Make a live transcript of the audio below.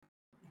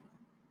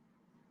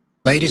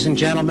Ladies and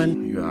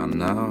gentlemen, You are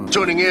now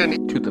tuning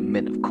in to the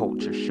Men of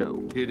Culture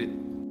Show. hit it.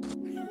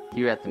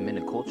 Here at the Men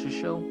of Culture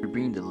Show, we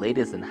bring the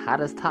latest and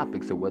hottest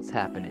topics of what's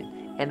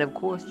happening. And of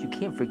course, you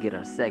can't forget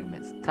our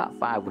segments, Top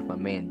 5 with my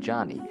man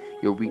Johnny,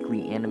 your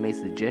weekly anime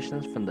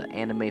suggestions from the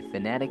anime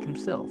fanatic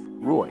himself,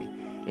 Roy,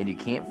 and you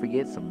can't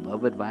forget some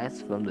love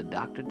advice from the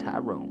Dr.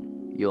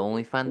 Tyrone. You'll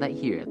only find that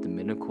here at the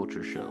Men of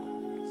Culture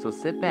Show. So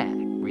sit back,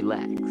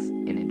 relax,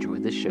 and enjoy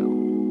the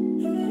show.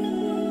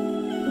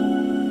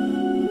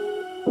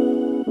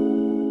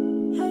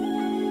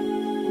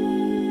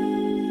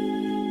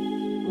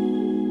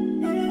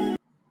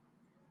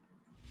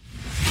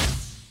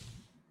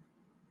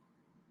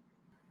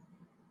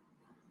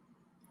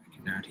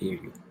 Cannot hear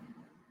you.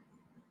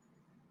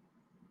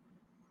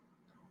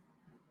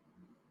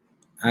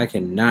 I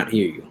cannot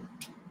hear you.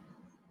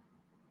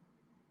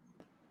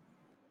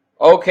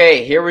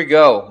 Okay, here we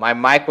go. My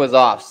mic was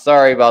off.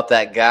 Sorry about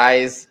that,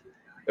 guys.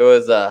 It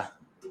was a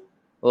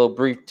little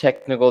brief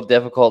technical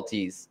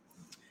difficulties.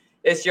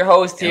 It's your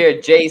host here,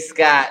 Jay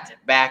Scott,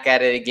 back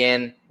at it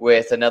again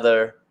with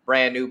another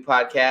brand new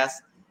podcast.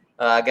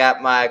 I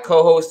got my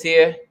co-host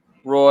here,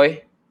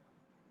 Roy.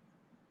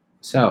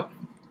 So,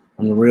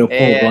 I'm the real Paul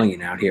And-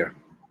 Bunyan out here.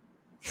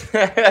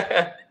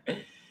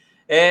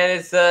 And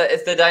it's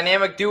the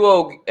dynamic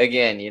duo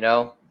again, you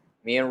know,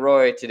 me and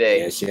Roy today.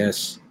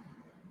 Yes.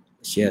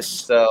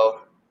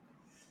 So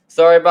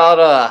sorry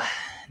about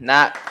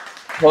not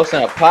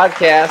posting a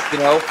podcast, you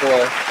know,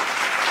 for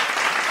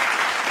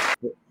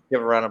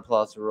give a round of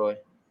applause to Roy.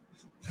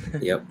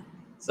 Yep.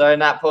 Sorry,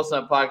 not posting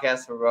a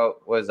podcast for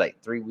about like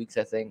 3 weeks,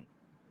 I think.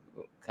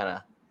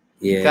 Kind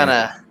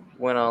Yeah. of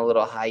went on a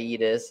little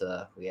hiatus.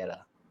 We had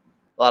a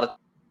lot of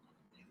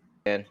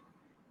and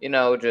you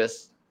know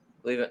just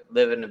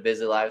living a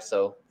busy life.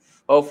 So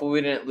hopefully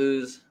we didn't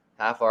lose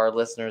half our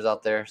listeners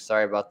out there.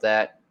 Sorry about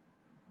that.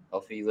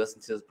 Hopefully you listen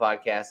to this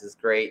podcast. It's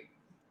great.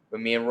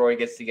 When me and Roy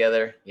gets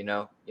together, you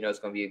know it's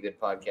gonna be a good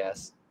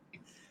podcast.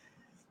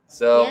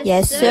 So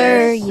Yes,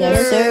 sir.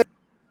 Yes, sir.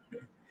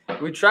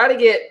 we try to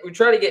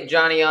get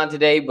Johnny on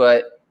today,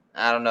 but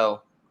I don't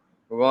know.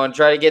 We're going to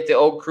try to get the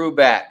old crew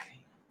back,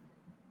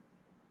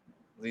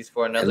 at least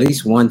for another. At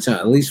least one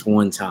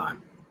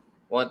time.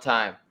 One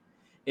time.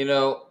 You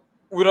know,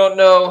 we don't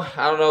know.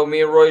 I don't know.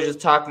 Me and Roy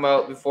just talking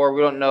about before.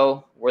 We don't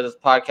know where this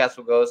podcast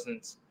will go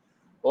since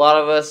a lot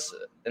of us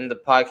in the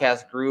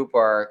podcast group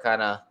are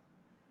kind of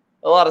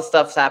a lot of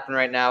stuff's happening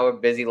right now. We're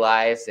busy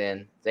lives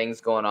and things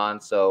going on.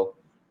 So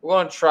we're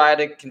going to try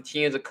to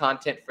continue the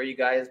content for you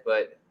guys,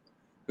 but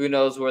who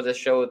knows where the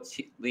show will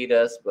lead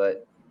us,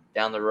 but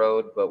down the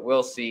road. But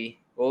we'll see.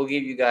 We'll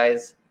give you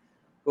guys.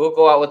 We'll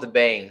go out with a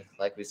bang,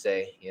 like we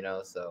say, you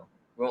know. So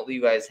we won't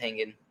leave you guys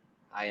hanging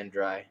high and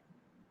dry,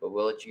 but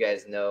we'll let you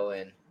guys know,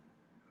 and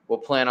we'll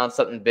plan on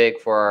something big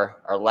for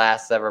our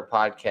last ever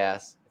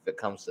podcast if it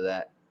comes to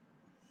that.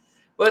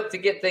 But to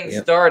get things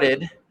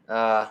started,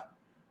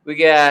 we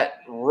got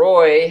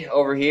Roy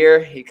over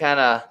here. He's kind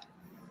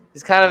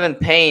of in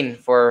pain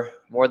for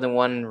more than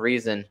one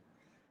reason.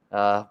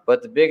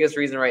 But the biggest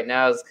reason right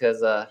now is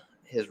because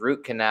his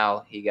root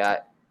canal he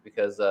got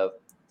because of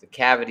the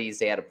cavities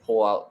they had to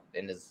pull out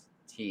in his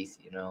teeth,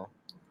 you know.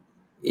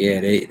 Yeah,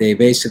 they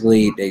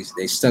basically they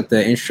stuck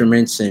the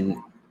instruments and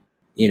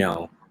you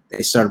know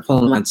they started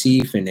pulling my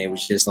teeth and they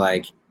was just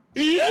like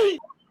you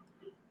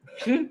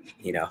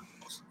know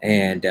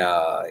and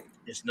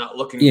It's not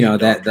looking. you know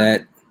good,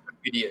 that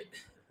idiot.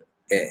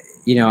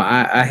 you know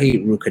I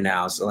hate root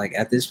canals. Like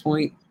at this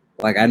point,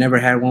 like I never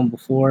had one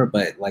before,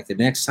 but like the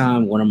next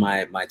time one of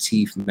my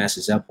teeth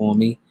messes up on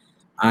me,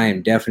 I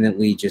am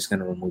definitely just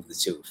gonna remove the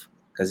tooth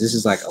because this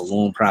is like a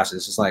long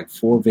process. It's like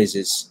 4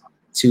 visits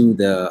to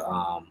the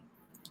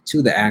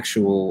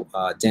actual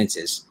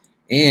dentist,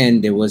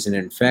 and there was an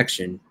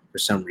infection for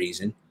some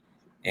reason,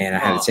 and I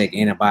had to take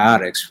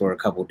antibiotics for a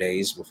couple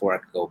days before I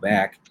could go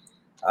back.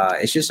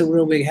 It's just a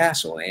real big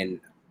hassle, and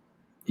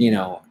you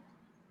know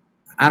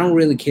I don't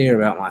really care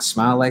about my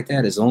smile like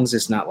that as long as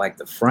it's not like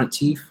the front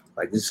teeth.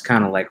 Like this is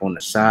kind of like on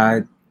the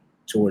side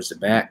towards the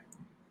back,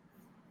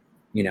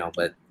 you know.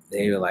 But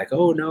they were like,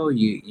 "Oh no,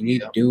 you need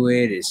to do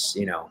it." It's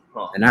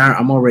and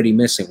I'm already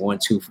missing one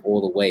tooth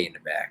all the way in the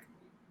back.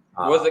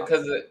 Was it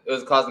because it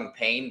was causing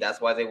pain?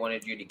 That's why they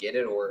wanted you to get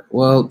it, or?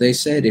 Well, they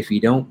said if you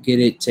don't get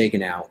it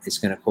taken out, it's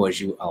going to cause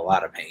you a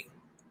lot of pain.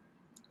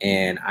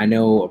 And I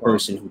know a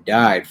person who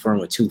died from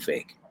a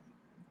toothache.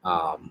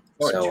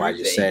 So I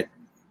just said,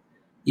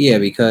 yeah,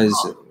 because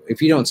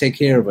if you don't take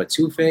care of a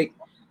toothache,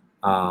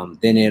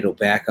 then it'll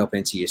back up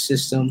into your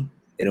system.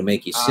 It'll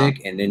make you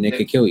sick, and then it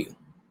could kill you.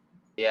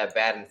 Yeah,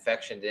 bad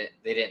infection. They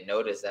didn't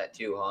notice that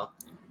too, huh?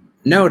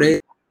 No, they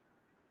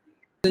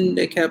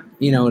kept,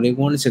 they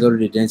wanted to go to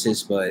the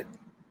dentist, but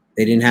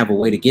they didn't have a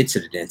way to get to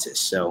the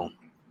dentist. So,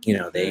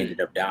 they ended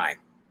up dying.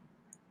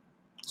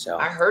 So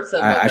I heard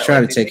something. I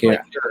try to take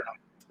care.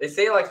 They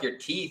say like your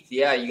teeth.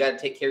 Yeah, you got to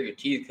take care of your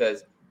teeth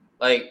because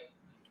like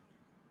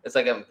it's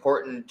like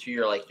important to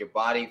your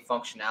body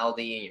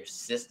functionality and your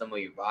system of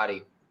your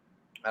body.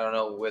 I don't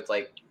know with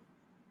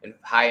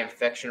high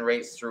infection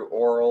rates through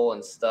oral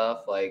and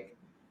stuff. Like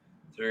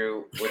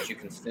through what you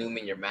consume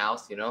in your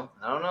mouth. You know,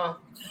 I don't know.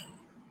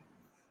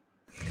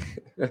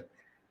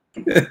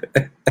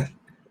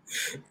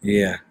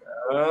 Yeah.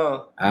 I don't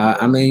know.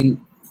 I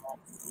mean,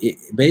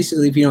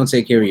 basically, if you don't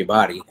take care of your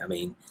body, I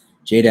mean,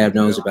 JDab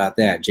knows about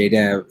that.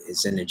 JDab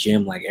is in the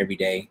gym like every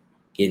day,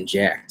 getting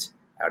jacked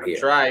out here.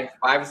 Try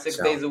 5 to 6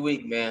 So- days a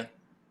week, man. I'm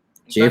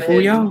J trying to Fool,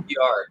 hit a new y'all?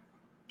 PR.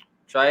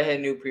 Try to hit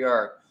a new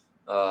PR.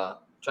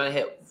 Trying to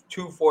hit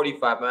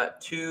 245. I'm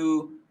at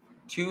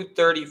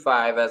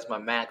 235 as my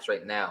max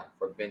right now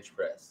for bench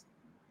press.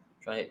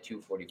 Trying to hit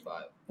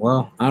 245.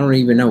 Well, I don't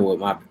even know what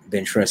my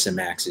bench press and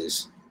max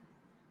is,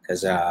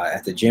 because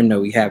at the gym that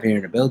we have here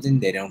in the building,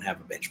 they don't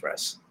have a bench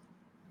press.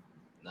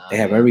 Nah, They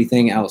have man.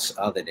 everything else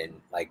other than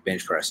like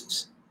bench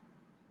presses.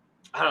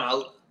 I don't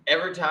know.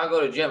 Every time I go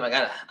to gym, I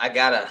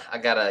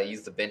gotta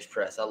use the bench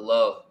press. I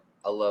love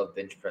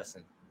bench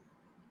pressing.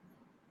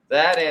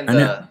 That and I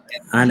the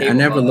I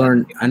never cable-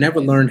 learned. I never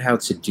learned how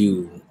to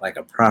do like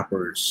a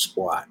proper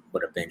squat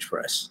with a bench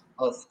press.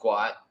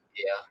 squat.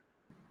 Yeah.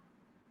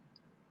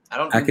 I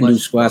don't. I can do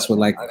much squats with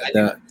like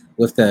I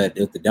with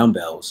the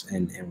dumbbells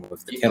and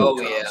with the kettle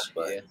drums,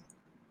 but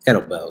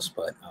kettlebells.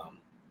 But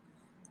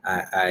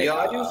I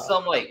I do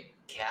some like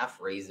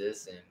calf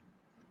raises and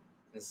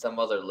some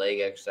other leg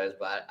exercise,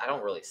 but I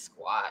don't really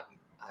squat.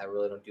 I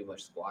really don't do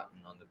much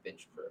squatting on the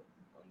bench press.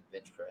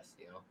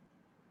 You know.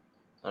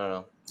 I don't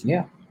know.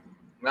 yeah.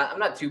 I'm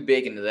not too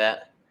big into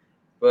that.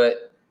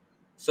 But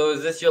so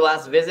is this your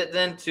last visit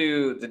then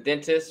to the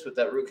dentist with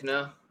that root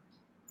canal?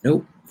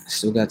 Nope.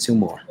 Still got 2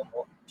 more.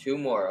 2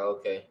 more.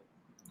 Okay.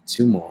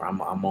 2 more.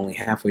 I'm only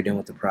halfway done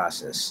with the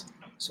process,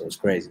 so it's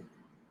crazy.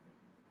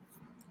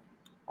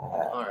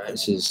 All right.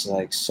 It's just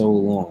like so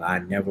long. I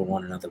never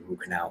want another root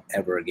canal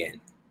ever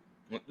again.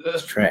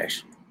 It's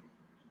trash.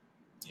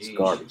 It's Jeez.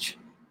 garbage.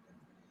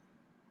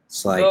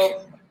 It's like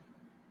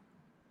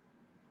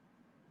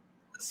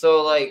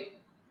So like,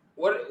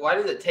 why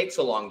does it take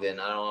so long then?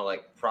 I don't know,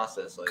 like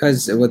process. Like,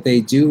 because what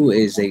they do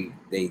is they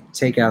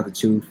take out the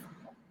tooth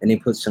and they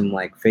put some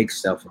like fake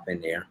stuff up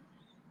in there,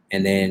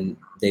 and then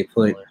they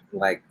put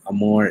like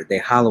they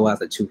hollow out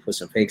the tooth, put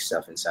some fake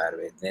stuff inside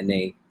of it. Then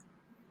they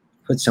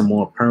put some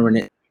more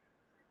permanent.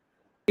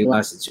 They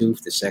lost the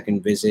tooth the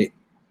second visit,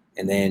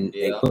 and then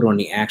they put on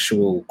the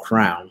actual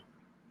crown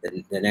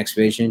the next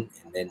vision,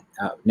 and then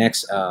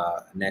next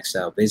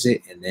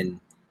visit, and then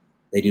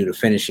they do the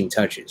finishing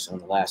touches on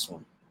the last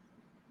one.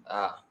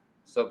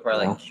 So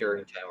probably like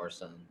curing time or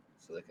something,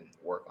 so they can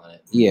work on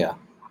it. Yeah.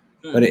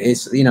 But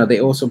it's they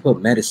also put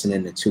medicine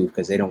in the tooth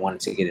because they don't want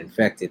it to get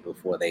infected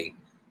before they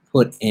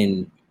put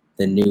in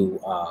the new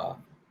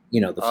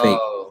the fake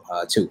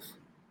tooth.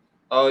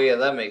 Oh yeah,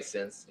 that makes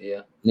sense.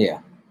 Yeah.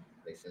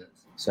 Makes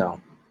sense.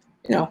 So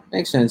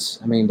makes sense.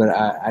 I mean, but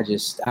I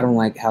don't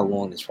like how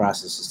long this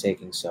process is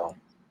taking. So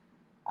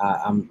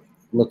I'm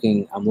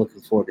looking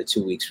forward to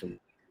 2 weeks from.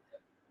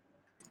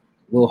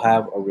 We'll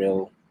have a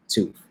real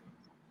tooth.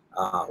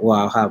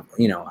 I'll have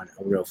a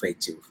real fake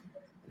tooth.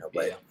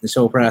 But this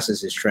whole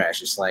process is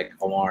trash. It's like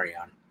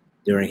Omarion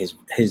during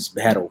his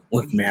battle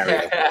with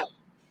Mario.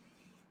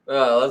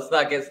 Well, let's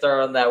not get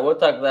started on that. We'll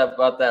talk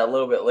about that a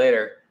little bit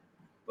later.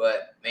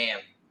 But man,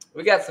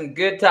 we got some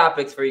good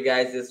topics for you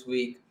guys this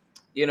week.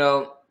 I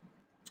don't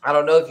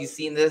know if you've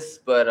seen this,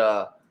 but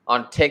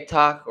on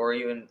TikTok or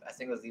even I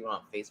think it was even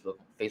on Facebook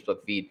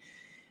feed.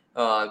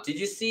 Did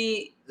you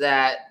see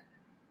that?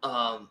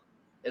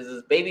 Is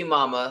this baby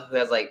mama who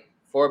has like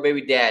 4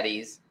 baby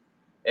daddies,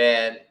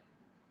 and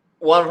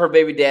one of her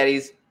baby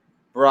daddies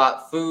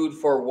brought food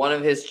for one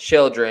of his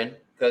children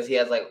because he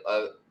has like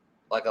a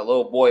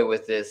little boy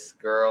with this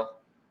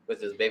girl,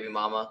 with his baby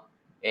mama,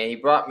 and he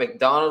brought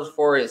McDonald's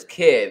for his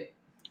kid,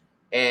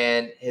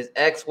 and his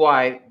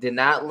ex-wife did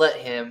not let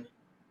him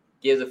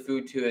give the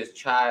food to his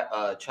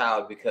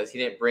child because he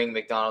didn't bring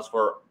McDonald's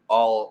for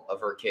all of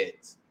her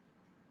kids.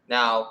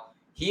 Now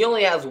he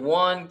only has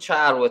one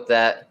child with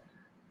that.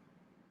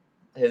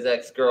 His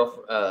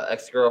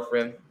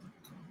ex-girlfriend.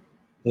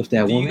 With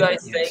that woman. Do you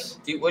guys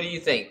think? What do you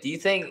think? Do you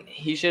think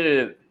he should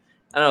have?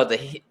 I don't know.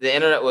 The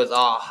internet was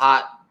all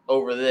hot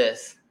over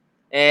this,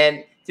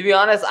 and to be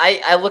honest,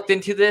 I looked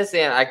into this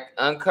and I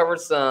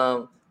uncovered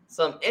some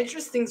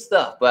interesting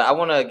stuff. But I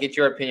want to get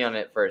your opinion on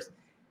it first.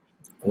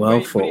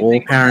 Well, for all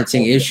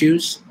parenting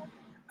issues,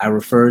 I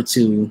refer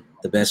to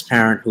the best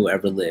parent who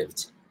ever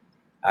lived.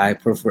 I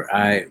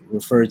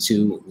refer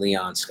to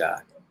Leon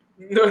Scott.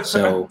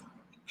 So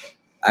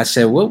I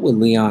said, what would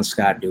Leon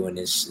Scott do in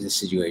this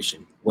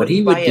situation? What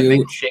he would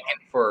do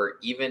for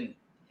even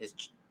his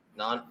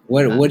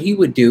what he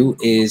would do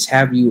is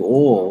have you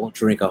all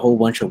drink a whole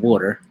bunch of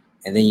water,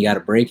 and then you got to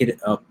break it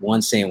up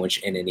one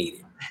sandwich and then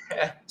eat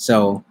it.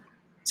 So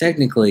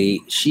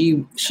technically,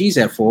 she's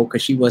at fault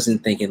because she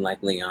wasn't thinking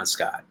like Leon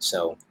Scott.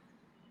 So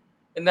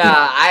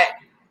I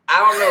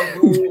don't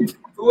know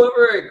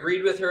whoever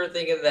agreed with her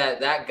thinking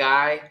that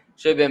guy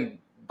should have been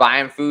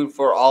buying food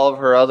for all of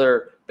her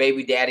other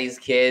baby daddy's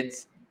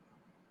kids.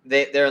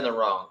 They're in the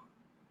wrong.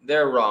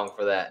 They're wrong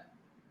for that.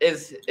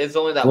 It's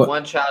only that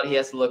one child he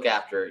has to look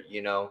after.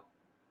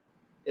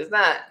 It's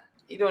not.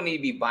 You don't need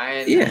to be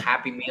buying Yeah. a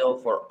Happy Meal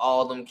for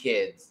all them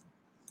kids.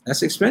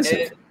 That's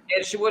expensive.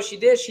 And what she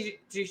did,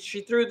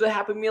 she threw the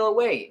Happy Meal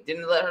away.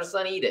 Didn't let her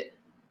son eat it.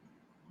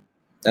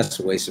 That's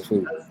a waste of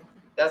food.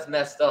 That's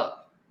messed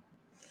up.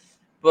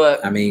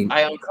 But I mean,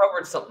 I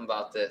uncovered something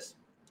about this.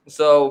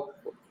 So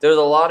there's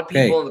a lot of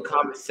people in the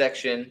comment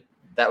section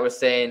that were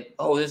saying,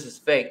 "Oh, this is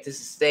fake. This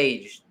is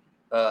staged."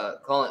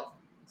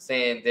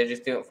 Saying they're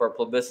just doing it for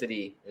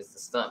publicity. It's the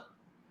stunt.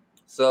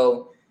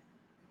 So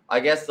I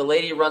guess the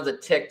lady runs a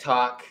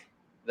TikTok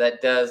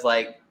that does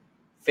like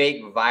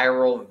fake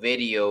viral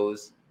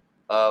videos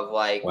of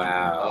like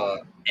wow.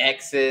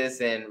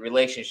 exes and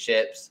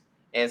relationships,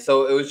 and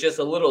so it was just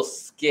a little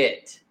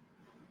skit.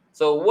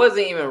 So it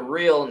wasn't even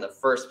real in the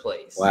first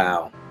place.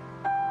 Wow.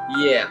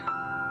 Yeah.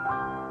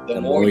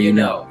 The more you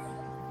know.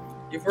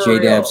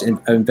 J-Dab's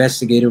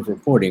investigative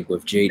reporting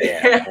with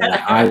J-Dab on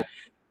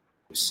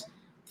Eyewitness,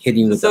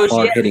 hitting with the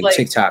hard-hitting like,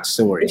 TikTok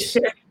stories.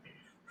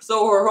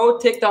 So her whole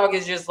TikTok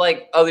is just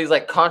like these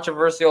like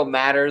controversial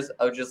matters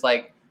of just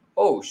like,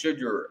 oh, should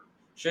your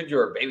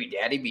baby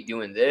daddy be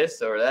doing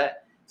this or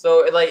that?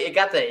 So it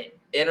got the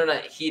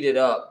internet heated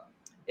up,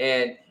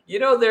 and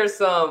there's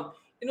some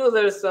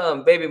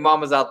baby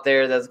mamas out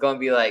there that's gonna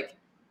be like,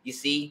 you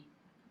see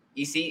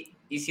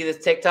this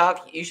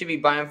TikTok? You should be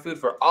buying food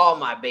for all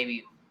my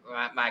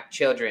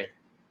children.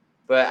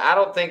 But I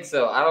don't think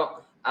so. I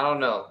don't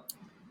know.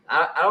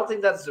 I don't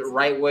think that's the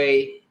right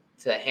way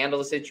to handle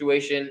the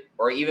situation,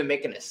 or even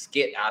making a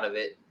skit out of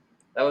it.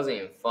 That wasn't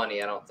even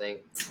funny, I don't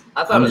think.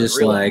 I thought it was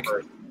real at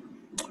first.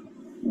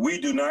 We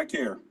do not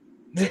care.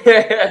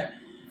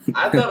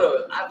 I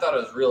thought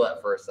it was real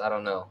at first. I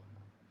don't know.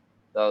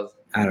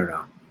 I don't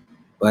know.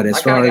 But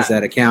as far as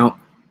that account,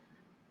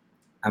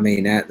 I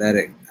mean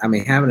having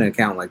an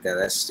account like that,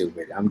 that's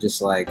stupid. I'm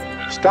just like,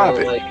 stop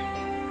it.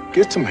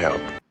 Get some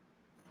help.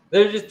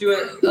 They're just doing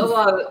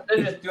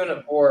they're just doing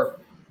it for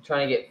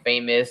trying to get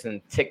famous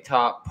and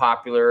TikTok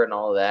popular and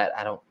all of that.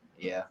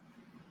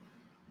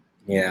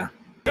 Yeah.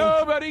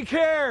 Nobody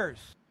cares.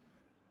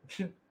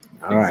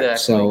 All right.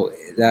 So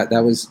that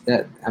was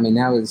that. I mean,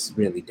 that was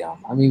really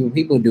dumb. I mean,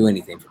 people do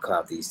anything for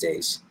clout these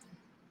days.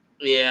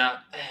 Yeah.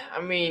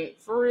 I mean,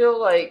 for real,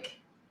 like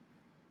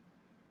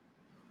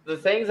the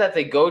things that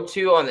they go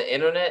to on the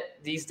internet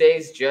these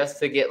days just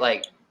to get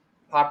like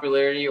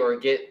popularity or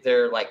get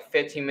their like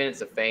 15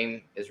 minutes of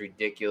fame is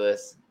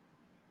ridiculous.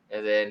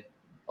 And then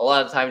a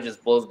lot of times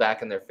just blows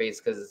back in their face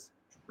because it's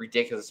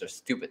ridiculous or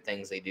stupid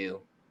things they do.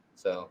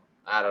 So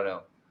I don't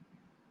know.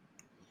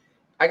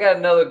 I got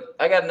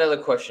another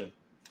question.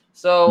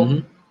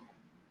 So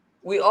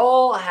we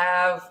all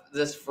have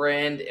this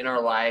friend in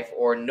our life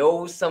or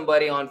know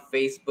somebody on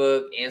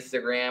Facebook,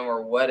 Instagram,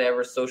 or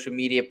whatever social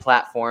media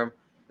platform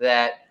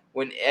that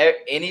when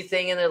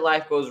anything in their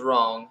life goes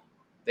wrong,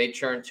 they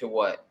turn to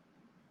what?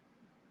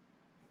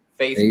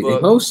 Facebook. They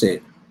post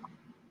it.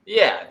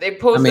 Yeah, they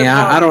post. I mean,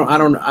 I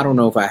don't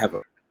know if I have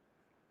a.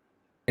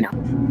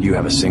 You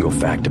have a single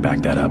fact to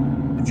back that up.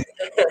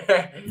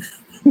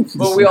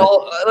 But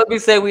let me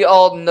say we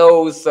all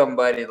know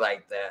somebody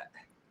like that.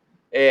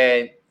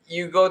 And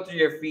you go through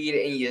your feed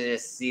and you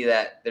just see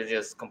that they're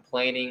just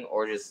complaining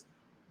or just,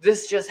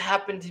 this just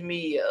happened to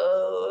me.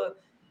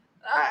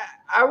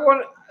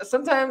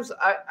 Sometimes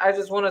I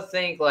just want to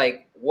think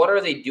like, what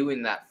are they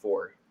doing that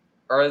for?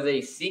 Are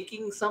they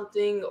seeking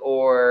something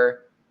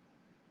or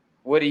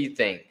what do you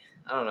think?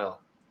 I don't know.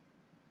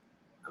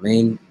 I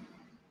mean,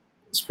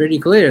 it's pretty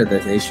clear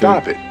that they should.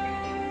 Stop it.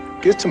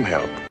 Get some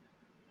help.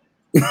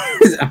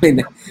 I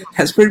mean,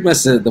 that's pretty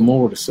much the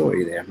moral of the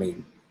story there. I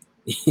mean,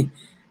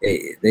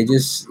 they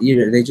just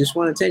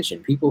want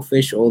attention. People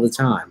fish all the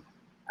time.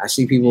 I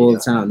see people all the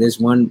time. There's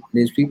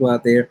people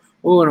out there.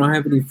 Oh, I don't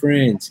have any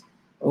friends.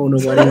 Oh,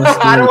 nobody wants to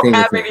do anything with me. I don't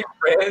have any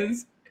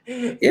friends.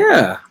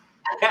 Yeah.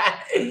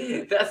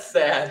 That's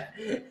sad.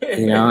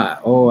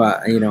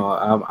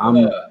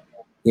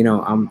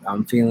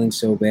 I'm feeling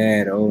so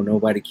bad. Oh,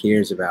 nobody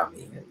cares about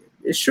me.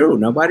 It's true.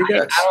 Nobody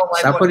does.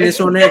 Stop putting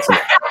this on the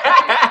internet.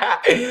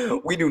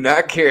 We do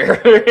not care.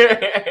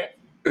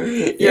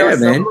 Yeah,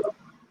 man.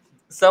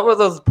 Some of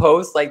those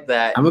posts like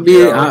that. I'm gonna be.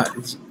 You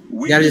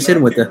gotta just hit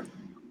him with the.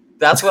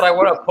 That's what I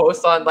want to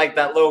post on, like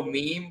that little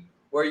meme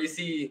where you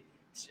see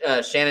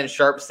Shannon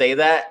Sharp say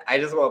that. I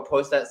just want to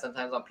post that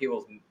sometimes on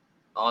people's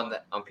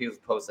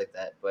posts like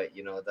that. But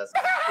that's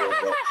not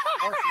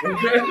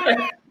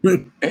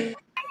cool.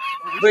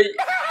 But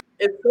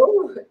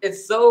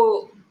it's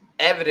so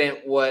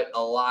evident what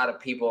a lot of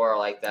people are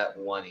like that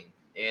wanting,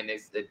 and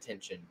it's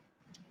attention.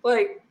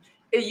 Like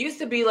it used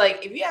to be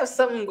like if you have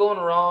something going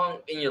wrong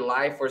in your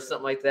life or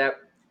something like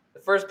that, the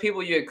first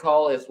people you would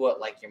call is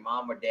what, like your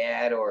mom or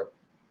dad or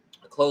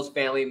a close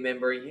family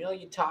member.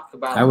 You talk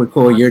about. I would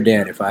call your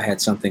dad if I had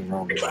something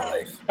wrong in my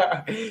life.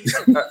 Are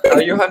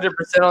you 100%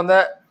 on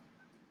that?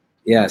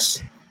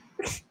 Yes.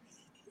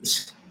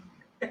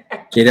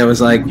 J-Dab was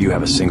like, you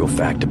have a single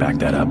fact to back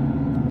that up.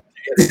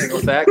 A single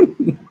fact?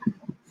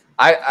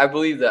 I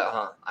believe that,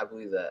 huh? I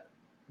believe that.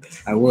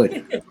 I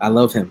would. I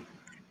love him.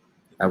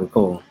 I would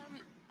call him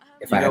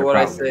if I had a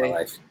problem in my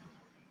life.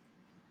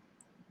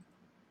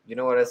 You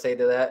know what I say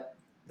to that?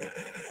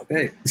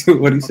 Okay,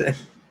 what do you say?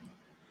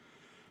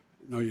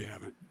 No, you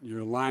haven't. You're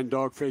a lying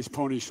dog faced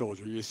pony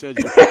soldier. You said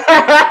but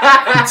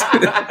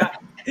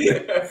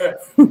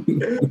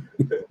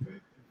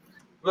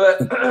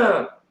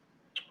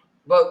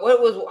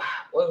what was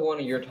one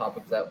of your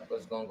topics that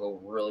was going to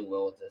go really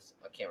well with this?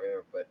 I can't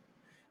remember, but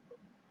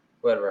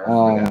whatever.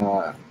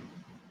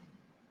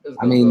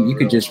 I mean, you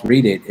could just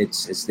read it.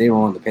 It's there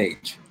on the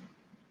page.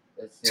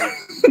 Let's see.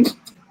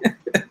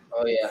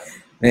 Oh yeah.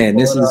 Man,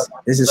 this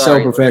is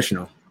so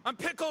professional. I'm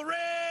Pickle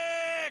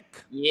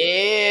Rick.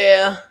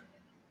 Yeah.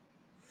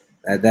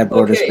 That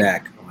brought us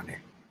back on it.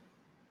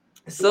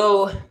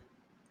 So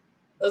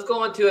let's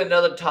go on to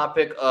another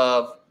topic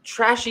of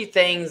trashy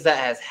things that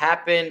has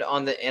happened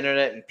on the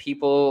internet and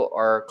people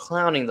are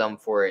clowning them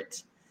for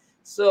it.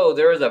 So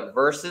there is a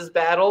versus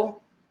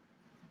battle.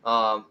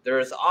 There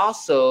is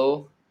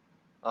also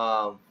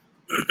a lot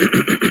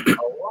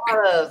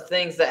of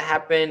things that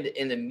happened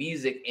in the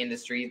music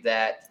industry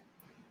that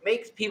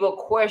makes people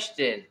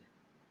question: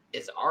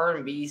 is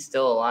R&B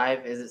still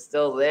alive? Is it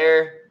still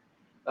there?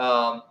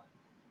 The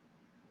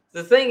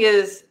thing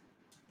is,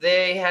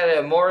 they had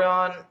a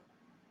Morion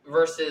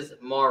versus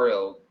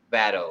Mario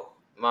battle,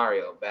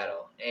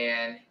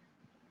 and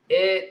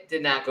it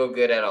did not go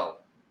good at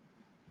all.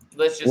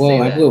 Let's just say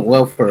that.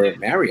 Well, for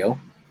Mario.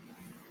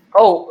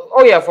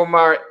 Oh yeah, for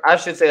Mario, I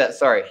should say that.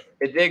 Sorry,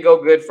 it did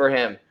go good for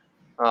him,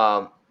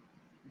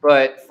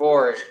 but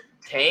for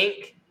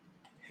Tank,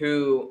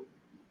 who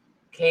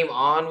came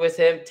on with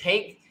him,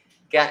 Tank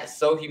got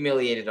so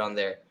humiliated on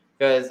there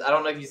because I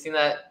don't know if you've seen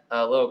that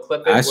little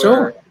clip. I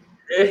saw.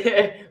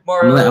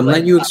 Mario I'm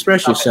letting you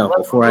express yourself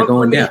before I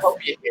go in depth.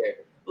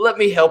 Let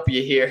me help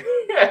you here.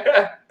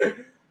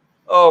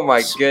 Oh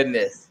my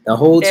goodness! The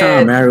whole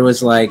time, Mario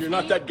was like, "You're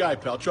not that guy,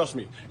 pal. Trust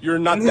me, you're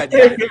not that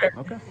guy."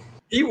 Okay.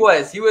 He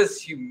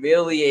was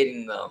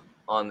humiliating them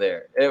on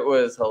there. It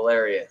was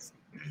hilarious.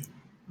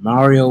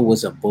 Mario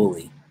was a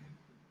bully,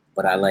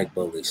 but I like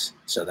bullies,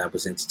 so that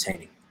was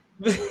entertaining.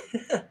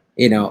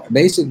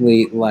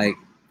 Basically, like,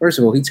 first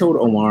of all, he told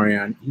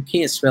Omarion, you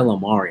can't spell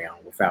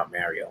Omarion without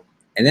Mario.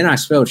 And then I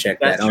spell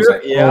checked that. And I was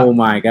like, oh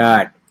my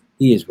God,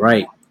 he is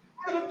right.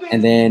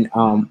 And then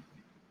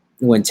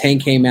when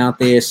Tank came out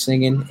there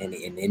singing, and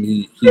then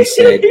he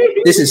said,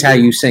 this is how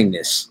you sing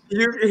this.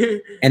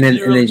 And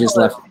then just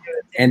left.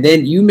 And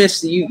then you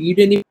missed, you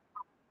didn't even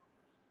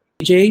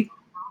DJ,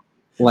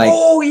 like,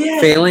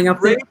 failing up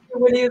there.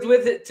 When he was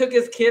with it, took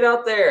his kid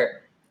out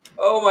there.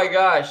 Oh my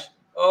gosh.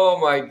 Oh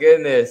my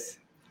goodness.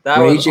 That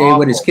Ray was J awful.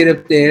 with his kid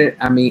up there.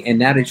 I mean, and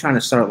now they're trying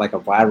to start like a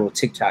viral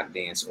TikTok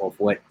dance of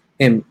what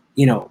him,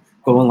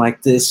 going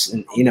like this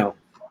and,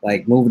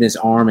 like moving his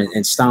arm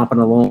and stomping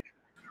along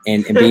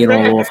and being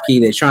all off key.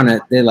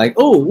 They're like,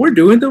 oh, we're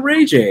doing the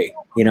Ray J.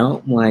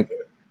 I'm like,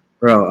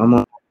 bro,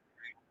 I'm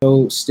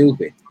so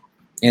stupid.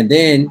 And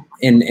then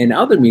in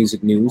other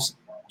music news,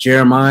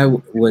 Jeremiah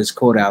was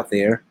caught out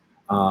there,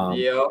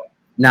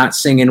 not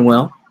singing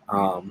well.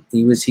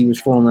 He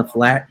was falling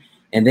flat.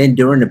 And then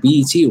during the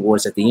BET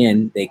Awards at the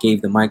end, they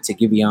gave the mic to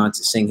Giveon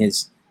to sing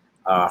his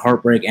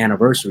Heartbreak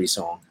Anniversary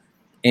song.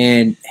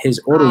 And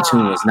his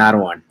auto-tune was not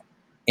on.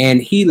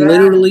 And he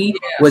literally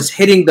was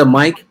hitting the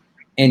mic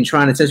and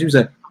trying to touch. He was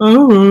like,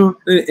 oh,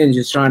 and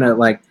just trying to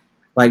like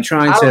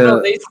trying to. I don't know.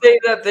 They say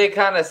that they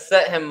kind of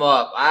set him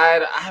up.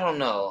 I don't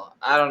know.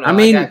 I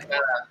mean,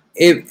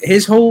 if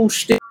his whole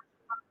shtick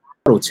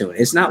auto-tune,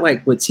 it's not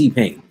like with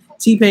T-Pain.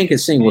 T-Pain can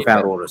sing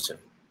without auto-tune.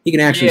 He can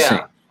actually sing.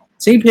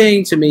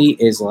 T-Pain to me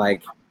is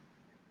like,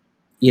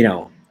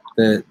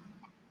 the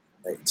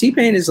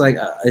T-Pain is like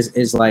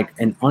is like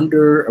an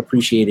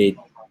underappreciated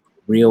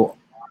real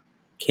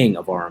king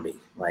of R&B.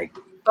 Like,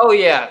 oh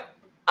yeah,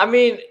 I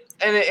mean,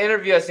 in an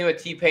interview I seen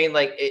with T-Pain,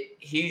 like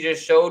he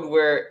just showed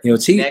where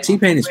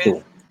T-Pain is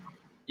cool.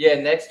 Yeah,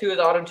 next to his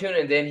auto-tune,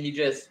 and then he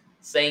just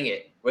sang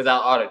it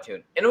without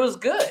auto-tune, and it was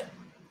good.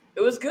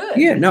 It was good.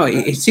 Yeah, no,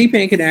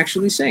 T-Pain can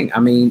actually sing. I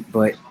mean,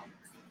 but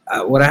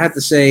what I have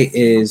to say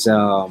is,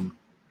 I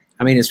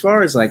mean, as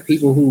far as like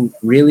people who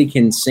really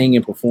can sing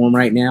and perform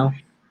right now,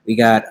 we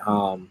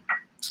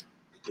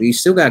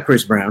still got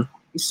Chris Brown.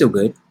 He's still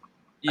good.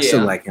 I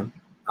still like him.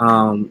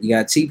 You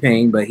got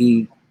T-Pain, but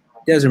he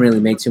doesn't really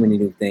make too many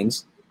new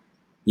things.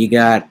 You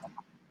got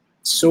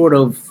sort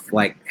of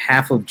like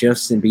half of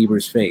Justin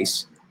Bieber's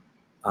face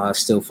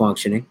still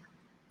functioning,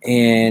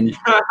 and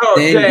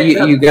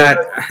then you got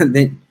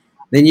then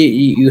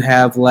you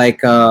have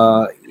like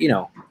I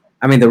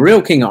mean, the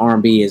real king of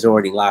R&B is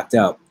already locked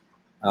up.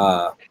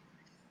 R.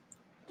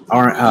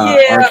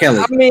 Kelly.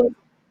 I mean,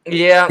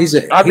 he's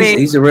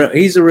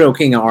a real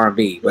king of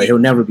R&B, but he'll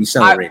never be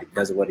celebrated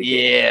because of what he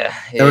did.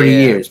 30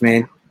 years,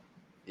 man.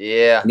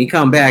 Yeah. When he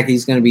come back,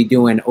 he's gonna be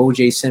doing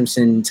O.J.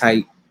 Simpson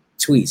type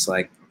tweets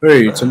like,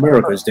 "Hey, it's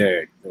America's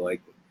dad."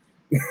 Like,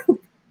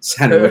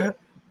 sounding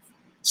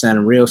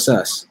real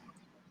sus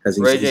because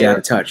he's out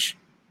of touch.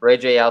 Ray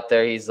J out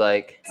there, he's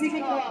like, "Wish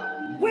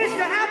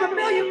to have $1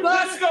 million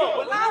bucks,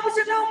 but I was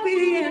not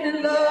being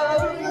in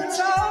love.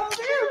 Talk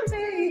to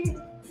me,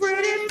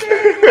 pretty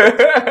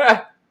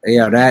baby."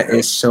 Yeah, that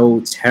is so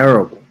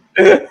terrible.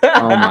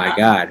 Oh my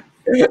god.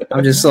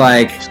 I'm just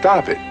like,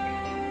 Stop it.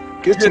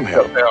 Get some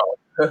help.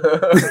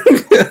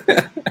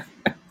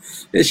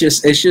 it's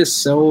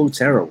just so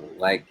terrible.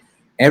 Like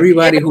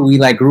everybody who we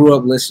like grew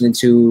up listening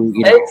to,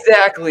 you know,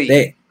 Exactly.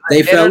 they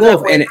fell Internet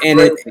off,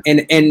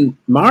 went and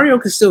Mario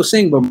can still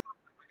sing, but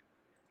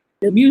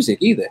the music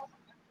either.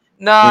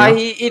 Nah, You know?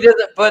 he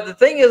doesn't. But the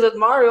thing is with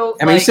Mario,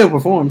 I mean, he still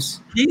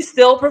performs. He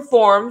still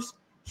performs.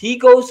 He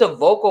goes to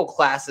vocal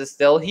classes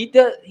still.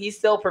 He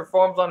still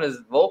performs on his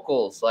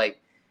vocals.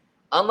 Like,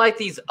 unlike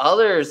these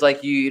others,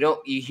 like you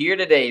hear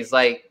today, it's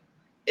like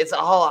it's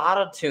all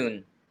auto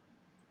tune.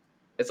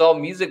 It's all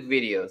music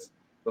videos.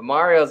 But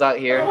Mario's out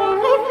here.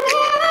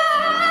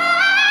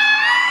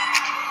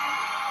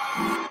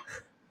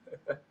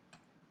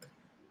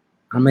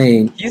 I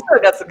mean, He still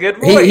got some good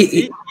voice.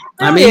 he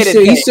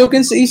still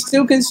can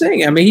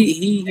sing. I mean,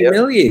 he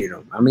humiliated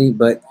him. I mean,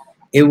 but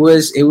it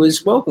was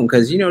welcome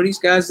because you know these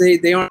guys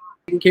they aren't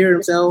taking care of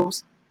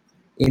themselves,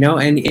 you know,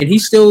 and he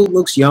still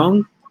looks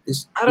young.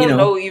 I don't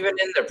know. Even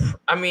in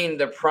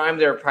the prime,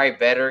 they're probably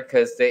better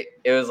because it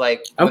was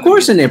like. Of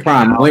course, in their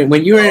prime,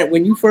 when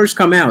you first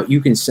come out,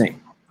 you can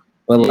sing,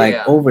 but like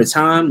over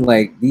time,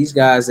 like these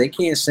guys, they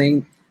can't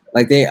sing.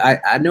 Like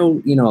I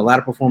know, you know, a lot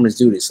of performers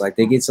do this. Like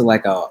they get to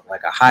like a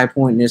high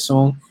point in their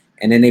song,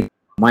 and then they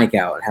mic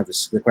out and have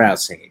the crowd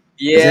singing.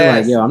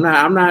 Yeah, they're like, yo,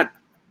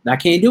 I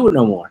can't do it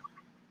no more.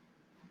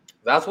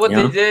 That's what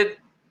they did.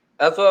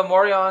 That's what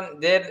Morion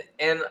did,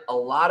 and a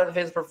lot of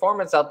his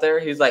performance out there,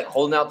 he's like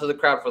holding out to the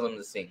crowd for them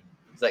to sing.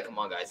 He's like, "Come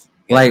on, guys,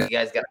 you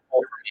guys got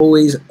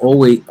always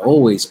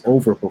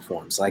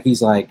overperforms. Like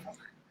he's like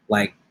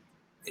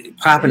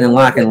popping and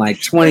locking like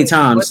 20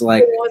 times.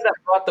 Like the one that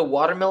brought the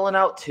watermelon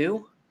out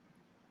too.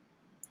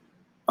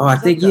 Oh, I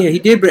think he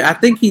did. I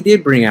think he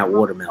did bring out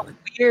watermelon.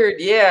 Weird,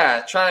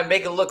 yeah, trying to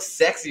make it look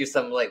sexy or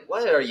something. Like,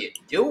 what are you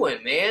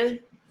doing, man?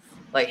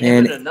 Like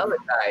him and another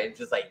guy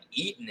just like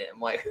eating it. I'm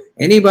like,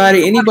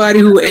 anybody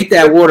who ate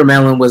that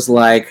watermelon was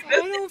like,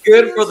 this is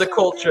good for the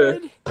culture.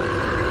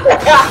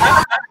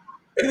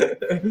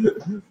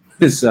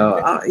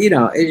 So you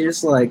know, it's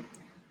just like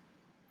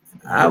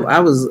I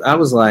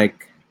was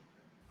like,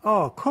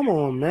 oh come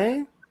on,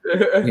 man.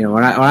 You know,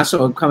 when I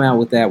saw him come out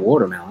with that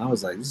watermelon, I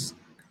was like, this is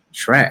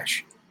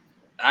trash.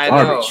 I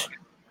know.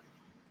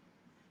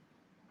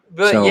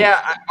 But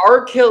yeah,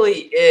 R.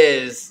 Kelly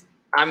is.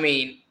 I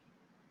mean,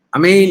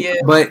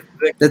 but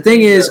the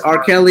thing is,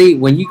 R. Kelly,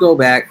 when you go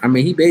back, I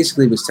mean, he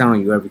basically was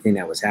telling you everything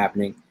that was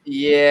happening.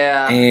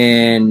 Yeah.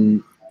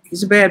 And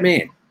he's a bad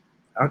man.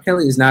 R.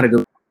 Kelly is not a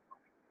good.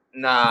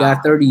 Nah. He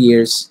got 30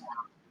 years,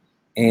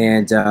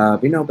 and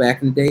you know,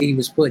 back in the day, he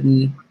was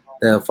putting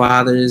the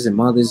fathers and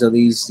mothers of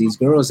these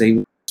girls that he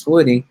was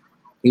exploiting.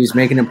 He was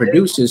making them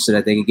producers so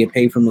that they could get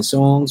paid from the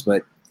songs,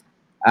 but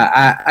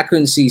I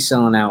couldn't see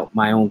selling out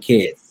my own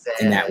kid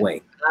in that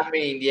way. I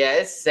mean, yeah,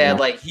 it's sad. Yeah.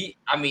 Like he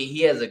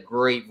has a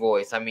great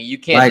voice. I mean, you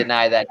can't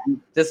deny that.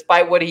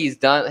 Despite what he's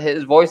done,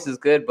 his voice is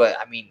good. But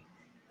I mean,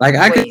 like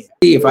I could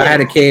see if I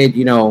had a kid,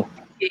 you know,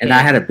 and I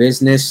had a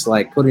business,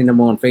 like putting them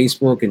on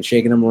Facebook and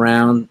shaking them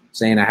around,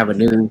 saying I have a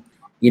new,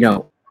 you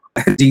know,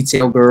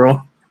 detail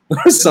girl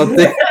or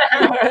something,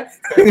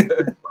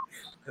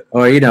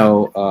 or you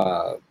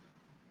know,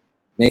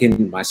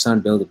 making my son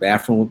build a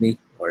bathroom with me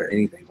or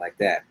anything like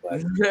that.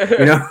 But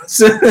you know,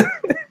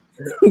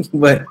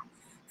 but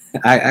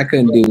I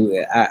couldn't do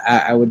it.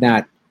 I would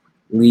not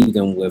leave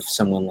them with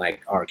someone like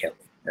R. Kelly.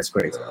 That's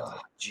crazy. Oh,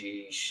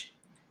 geez.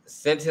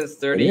 Sentence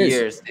 30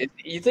 years.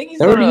 You think he's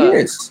 30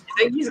 years?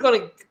 You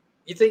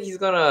think he's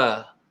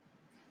gonna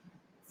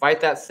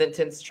fight that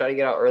sentence? Try to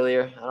get out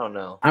earlier? I don't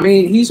know. I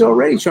mean, he's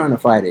already trying to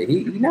fight it.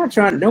 He's not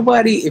trying.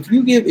 Nobody. If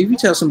you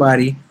tell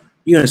somebody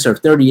you're gonna serve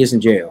 30 years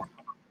in jail,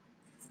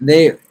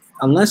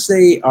 unless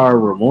they are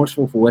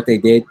remorseful for what they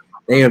did,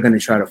 they are gonna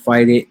try to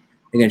fight it.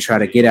 They're gonna try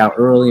to get out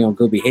early on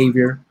good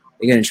behavior.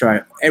 They're gonna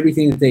try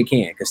everything that they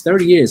can, because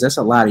 30 years—that's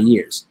a lot of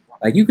years.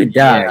 Like you could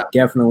die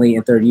definitely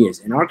in 30 years.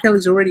 And R.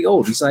 Kelly's already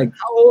old. He's like,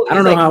 how old? I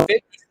don't know how.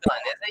 50 son,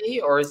 isn't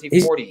he, or is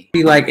he 40?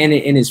 He's like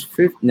in his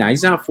 50. No,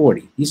 he's not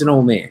 40. He's an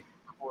old man.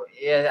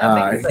 Yeah,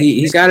 I think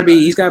he's got to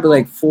be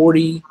like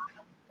 40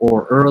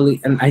 or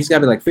early, and he's got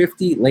to be like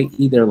 50,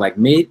 either like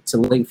mid to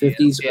late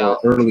 50s or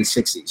early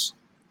 60s.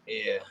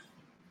 Yeah.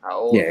 How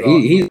old? Yeah,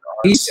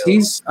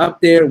 he's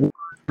up there.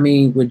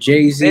 With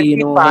Jay-Z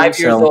and all that. 55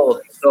 years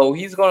old. So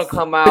he's gonna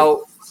come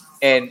out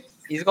and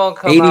he's gonna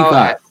come 85.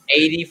 Out at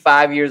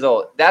 85 years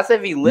old. That's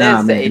if he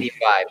lives to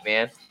 85,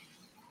 man.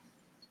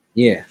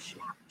 Yeah.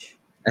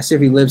 That's if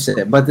he lives to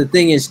that. But the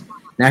thing is,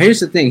 now here's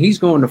the thing, he's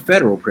going to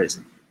federal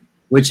prison,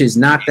 which is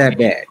not that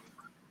bad.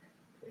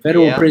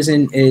 Federal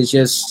prison is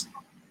just,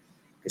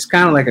 it's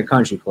kind of like a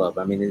country club.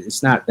 I mean,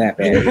 it's not that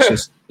bad. It's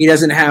just he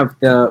doesn't have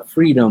the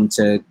freedom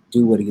to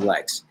do what he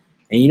likes.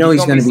 And you know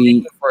he's going to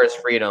be for his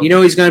freedom. You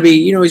know he's going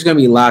to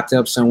be locked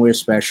up somewhere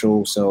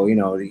special. So you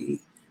know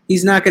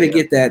he's not going to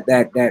get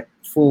that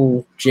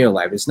full jail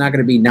life. It's not going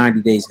to be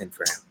 90 days in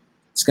for him.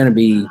 It's going to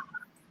be,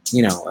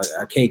 you know,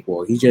 a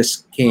cakewalk. He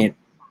just can't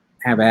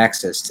have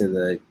access to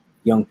the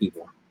young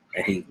people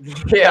that he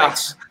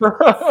likes.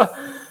 But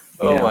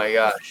Oh Yeah. my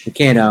gosh. You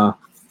can't. R.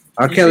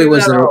 You Kelly see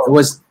was that the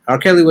all- R.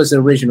 Kelly was the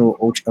original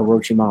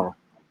Orochimaru.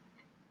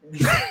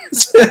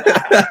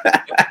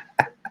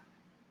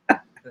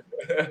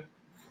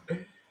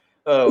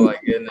 Oh my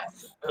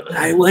goodness.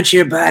 I want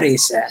your body,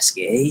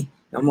 Sasuke.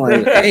 I'm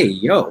like, hey,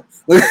 yo.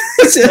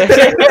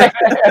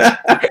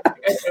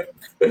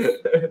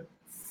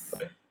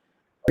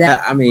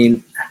 Yeah, I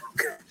mean,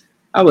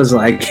 I was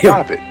like, yo,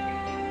 Stop it.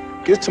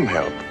 Get some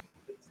help.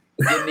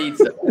 You need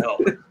some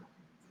help.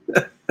 oh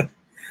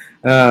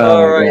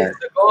All my right, God.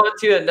 so going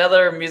to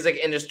another music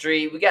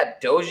industry, we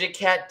got Doja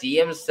Cat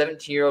DM's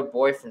 17-year-old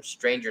boy from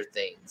Stranger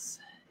Things.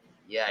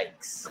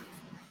 Yikes.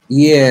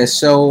 Yeah,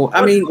 so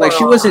I What's mean, like, she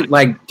going wasn't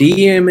like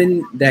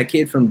DMing that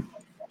kid from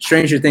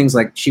Stranger Things.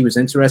 Like, she was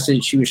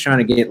interested. She was trying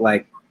to get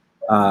like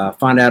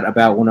find out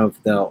about one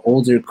of the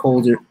older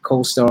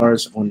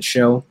co-stars on the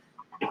show,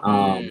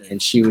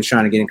 and she was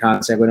trying to get in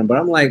contact with him. But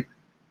I'm like,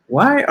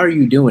 why are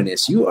you doing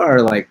this? You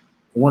are like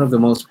one of the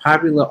most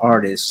popular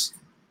artists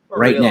For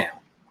right real. now.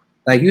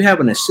 Like, you have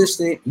an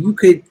assistant. You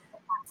could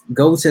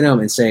go to them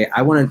and say,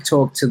 I want to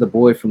talk to the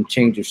boy from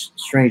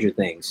Stranger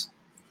Things.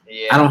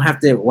 Yeah. I don't have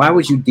to. Why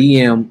would you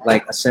DM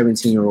like a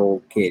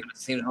 17-year-old kid?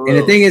 Seems And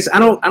the thing is, I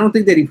don't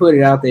think that he put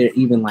it out there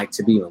even like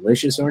to be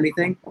malicious or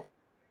anything.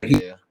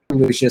 yeah. He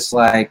was just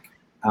like,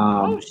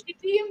 Oh, she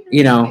DM'd her?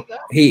 you Oh know, my God.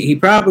 he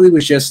probably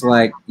was just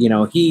like, you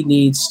know, he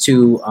needs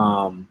to.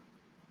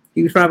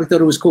 He probably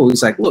thought it was cool.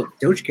 He's like, look,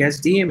 Doja Cat's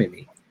DMing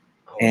me,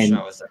 I and wish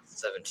I was that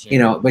 17. you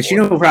know, but you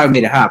know who probably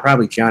made it hot?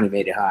 Probably Johnny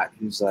made it hot.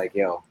 He was like,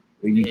 yo,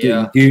 you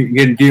Yeah. you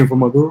getting a DM from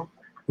my girl?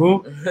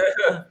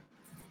 Huh?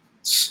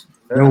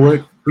 You know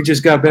what? We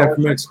just got back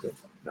from Mexico.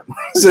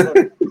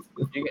 You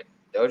can,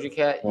 Doja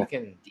Cat, you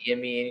can DM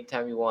me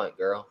anytime you want,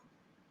 girl.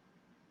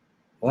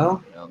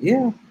 Well, You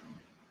know?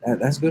 yeah,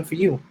 that's good for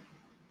you.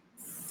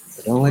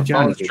 But don't let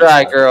Johnny Phone's get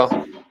dry, you.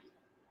 girl.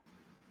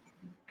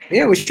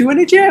 Yeah, was you in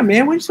the gym,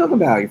 man? What are you talking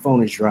about? Your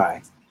phone is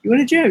dry. You in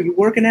the gym? You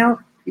working out?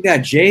 You got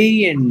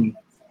Jay and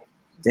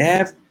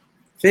Dab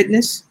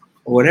Fitness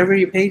or whatever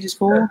your page is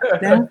called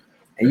now,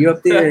 and you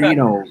up there, you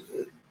know,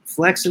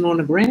 flexing on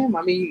the gram.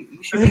 I mean,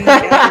 you should be.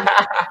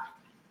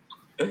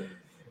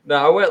 No,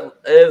 I went.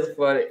 It's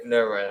funny.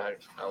 Never mind.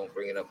 I won't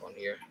bring it up on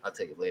here. I'll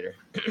take it later.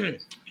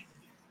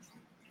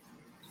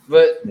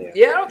 But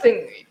yeah, I don't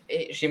think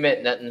she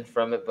meant nothing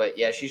from it. But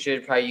yeah, she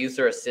should probably use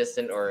her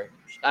assistant, or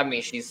I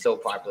mean, she's so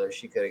popular.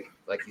 She could,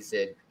 like you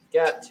said,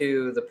 got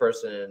to the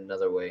person in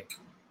another way.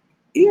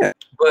 Yeah,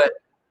 But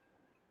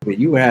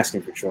you were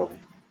asking for trouble.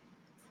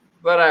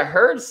 But I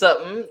heard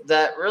something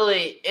that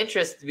really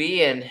interested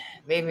me and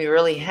made me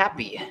really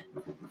happy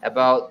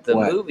about the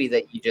What? movie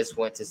that you just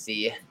went to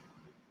see.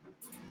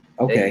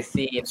 Okay,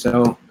 See,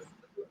 so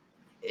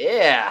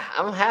yeah,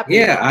 I'm happy.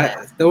 yeah,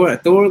 about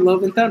that. Thor: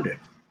 Love and Thunder.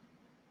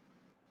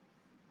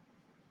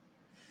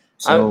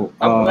 So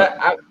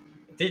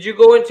Did you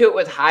go into it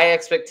with high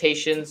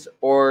expectations,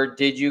 or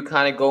did you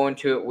kind of go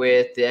into it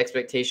with the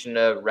expectation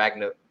of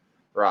Ragnarok?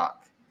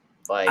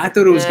 Like, I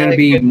thought it was going to it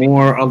be could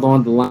more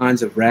along the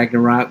lines of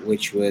Ragnarok,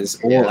 which was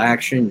all Yeah.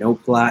 action, no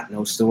plot,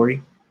 no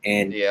story,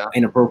 and Yeah.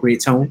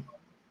 inappropriate tone.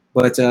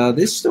 But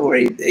this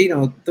story, you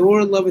know,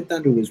 Thor: Love and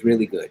Thunder was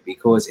really good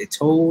because it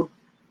told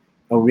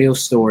a real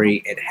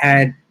story. It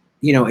had,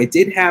 you know, it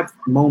did have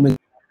moments,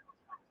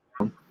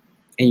 and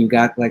you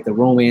got like the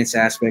romance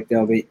aspect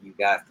of it. You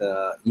got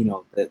the, you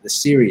know, the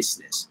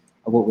seriousness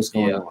of what was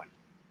going Yeah. on.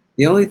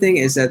 The only thing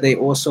is that they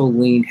also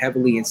leaned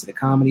heavily into the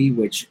comedy,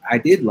 which I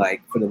did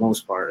like for the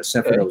most part,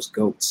 except for Okay. those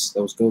goats.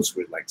 Those goats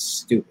were like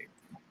stupid.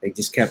 They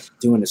just kept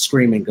doing the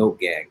screaming goat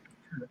gag.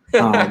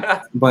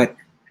 But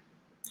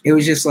it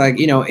was just like,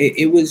 you know,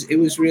 it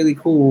was really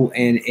cool,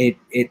 and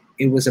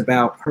it was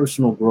about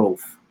personal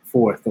growth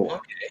for Thor.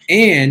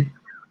 And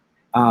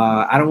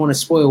I don't want to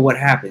spoil what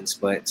happens,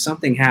 but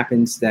something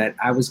happens that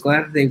I was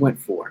glad that they went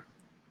for.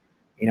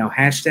 You know,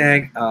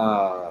 hashtag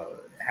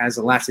has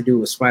a lot to do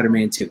with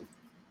Spider-Man 2,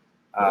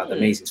 the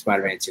Amazing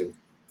Spider-Man 2.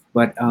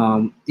 But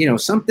you know,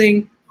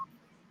 something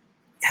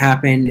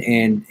happened,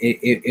 and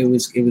it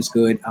was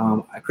good.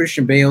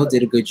 Christian Bale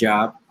did a good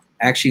job.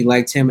 I actually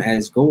liked him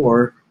as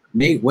Gore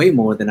way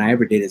more than I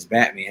ever did as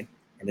Batman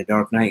in the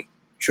Dark Knight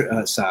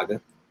saga.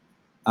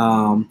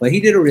 But he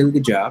did a really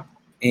good job.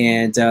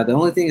 And the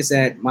only thing is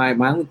that my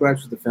only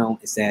gripes with the film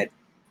is that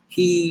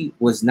he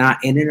was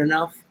not in it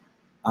enough.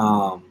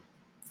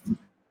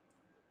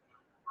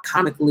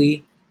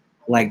 Comically,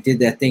 like, did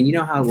that thing. You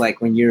know how,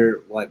 like, when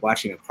you're like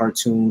watching a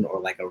cartoon or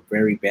like a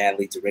very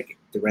badly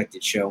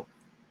directed show,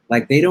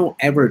 like, they don't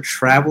ever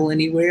travel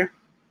anywhere.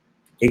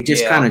 They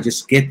just Yeah. kind of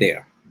just get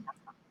there,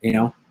 you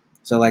know?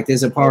 So, like,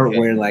 there's a part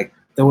where, like,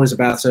 Thor's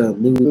about to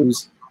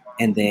lose,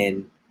 and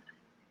then,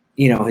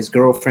 you know, his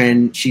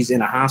girlfriend, she's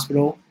in a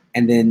hospital,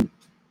 and then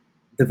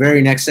the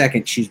very next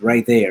second, she's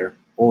right there,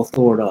 all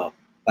thored up,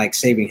 like,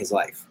 saving his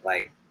life.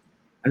 Like,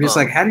 I'm just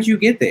like, how did you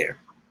get there?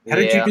 How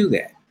did you Yeah. do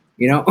that?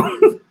 You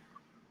know?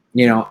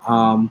 You know,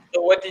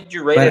 So what did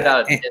you rate but- it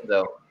out of 10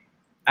 though?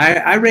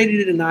 I rated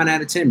it a 9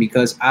 out of 10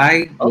 because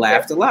I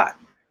laughed a lot.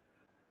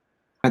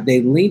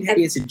 They leaned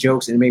heavy into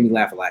jokes and it made me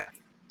laugh a lot.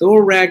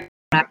 Thor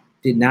Ragnarok,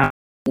 did not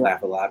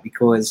laugh a lot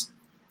because,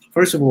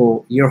 first of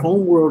all, your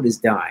home world is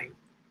dying.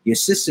 Your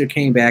sister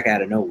came back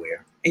out of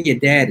nowhere, and your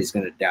dad is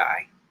going to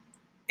die.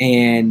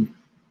 And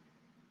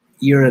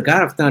you're a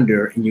god of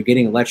thunder, and you're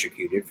getting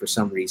electrocuted for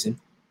some reason.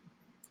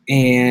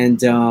 And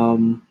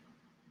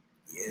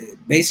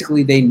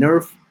basically, they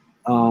nerf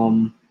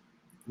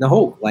the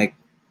Hulk. Like,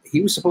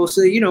 he was supposed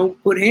to,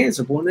 put hands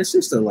upon his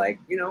sister. Like,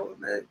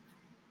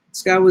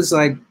 this guy was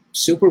like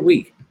super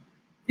weak.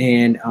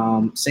 And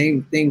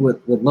same thing with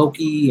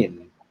Loki,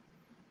 and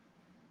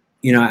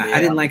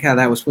I didn't like how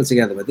that was put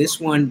together. But this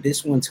one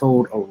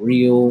told a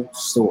real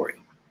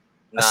story,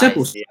 a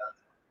simple story.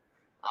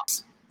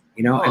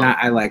 And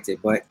I liked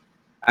it. But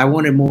I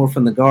wanted more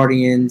from the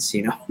Guardians.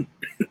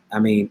 I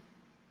mean,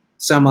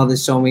 some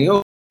others told me,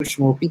 oh, wish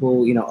more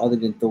people, other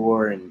than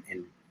Thor and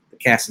the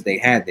cast that they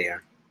had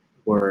there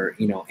were,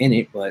 in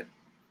it. But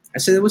I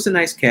said it was a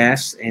nice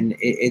cast, and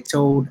it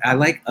told. I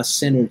like a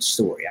centered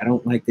story. I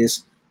don't like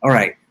this. All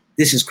right,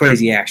 this is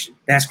crazy action.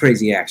 That's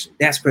crazy action.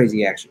 That's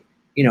crazy action.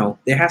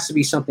 There has to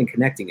be something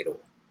connecting it all.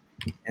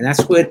 And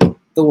that's what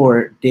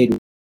Thor did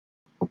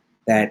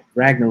that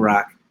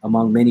Ragnarok,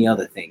 among many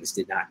other things,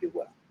 did not do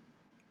well.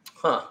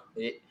 Huh.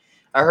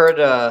 I heard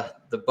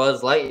the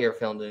Buzz Lightyear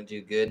film didn't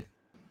do good.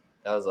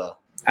 That was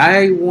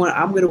I'm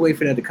going to wait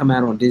for that to come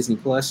out on Disney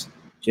Plus,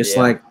 just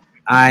like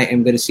I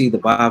am going to see the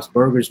Bob's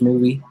Burgers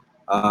movie.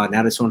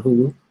 Now that's on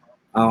Hulu.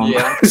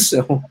 So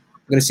I'm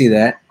going to see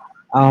that.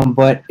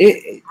 But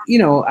I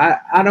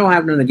don't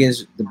have nothing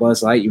against the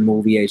Buzz Lightyear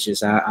movie. It's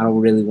just I don't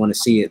really want to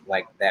see it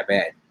like that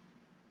bad.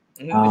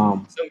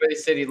 Somebody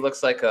said he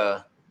looks like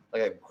a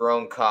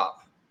grown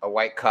cop, a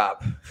white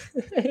cop.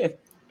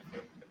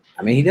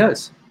 I mean, he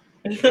does.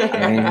 It's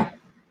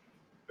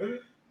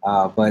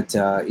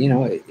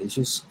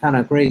just kind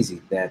of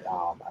crazy that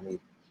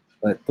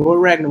but Thor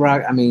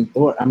Ragnarok.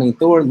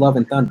 Thor Love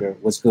and Thunder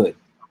was good.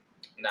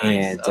 Nice.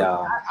 And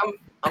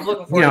I'm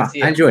looking forward to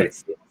seeing it. I enjoyed it.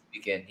 This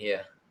weekend,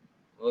 yeah.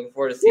 Looking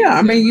forward to seeing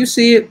it. You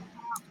see it,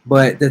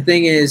 but the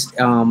thing is,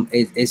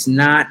 it's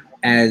not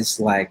as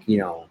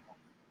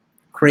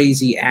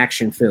crazy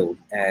action filled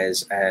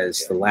as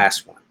the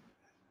last one.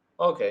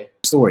 Okay.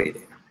 Story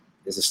there.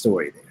 There's a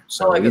story there.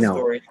 So I like a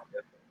story.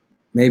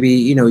 Maybe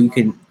you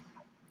can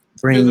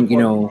bring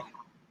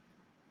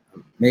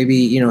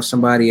maybe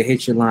somebody will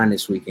hit your line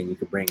this weekend. You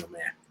could bring them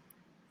there.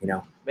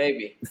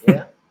 Maybe,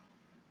 yeah.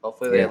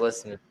 Hopefully they're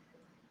listening.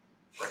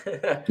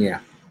 Yeah.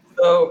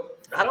 So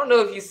I don't know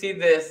if you see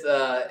this.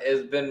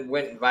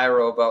 Went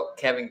viral about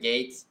Kevin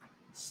Gates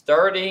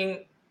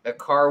starting a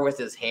car with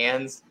his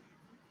hands.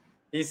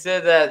 He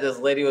said that this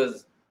lady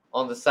was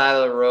on the side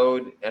of the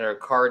road and her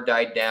car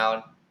died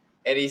down,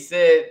 and he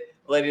said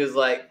the lady was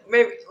like,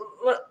 "Maybe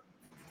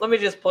let me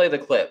just play the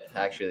clip.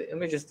 Actually, let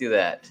me just do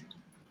that."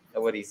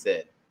 That's what he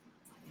said.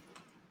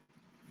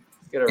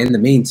 In the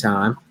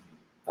meantime,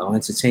 I'll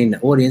entertain the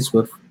audience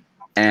with.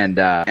 And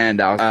I had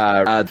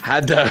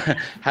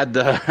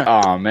the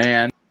oh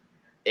man.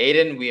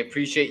 Aiden, we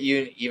appreciate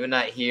you. Even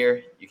not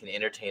here, you can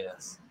entertain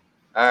us.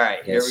 All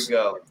right, Here we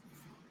go.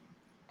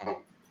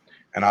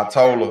 And I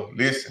told her,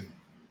 listen,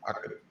 I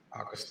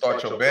could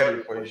start your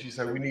battery for you. She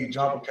said, we need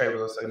jumper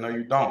cables. I said, no,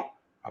 you don't.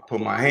 I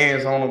put my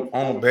hands on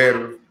the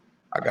battery.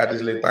 I got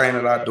this little thing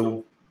that I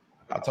do.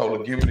 I told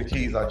her, give me the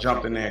keys. I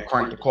jumped in there and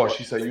cranked the car.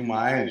 She said, you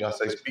my angel. I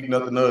say, speak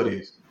nothing of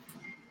this.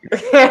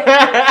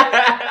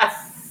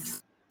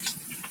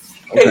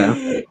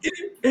 Okay.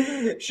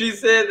 She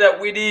said that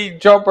we need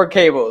jumper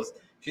cables.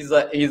 He's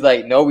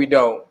like, no, we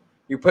don't.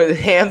 You put his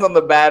hands on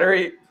the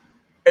battery,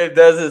 it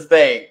does his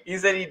thing. He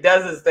said he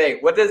does his thing.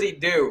 What does he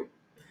do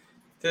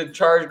to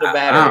charge the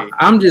battery?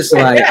 I'm just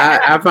like,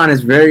 I find it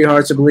very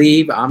hard to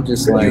believe. I'm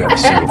just like, you have a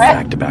single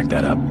fact to back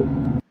that up.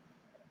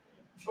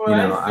 When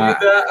I see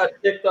that on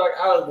TikTok,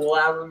 I was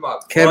laughing my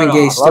butt Kevin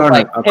Gates off.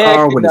 starting a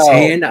car with his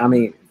hand.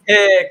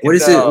 Heck what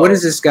is it? What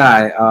is this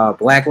guy?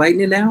 Black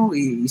Lightning now?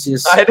 He's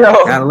just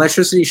got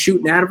electricity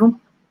shooting out of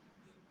him.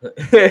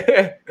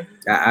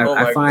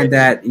 I find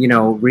that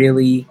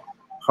really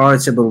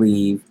hard to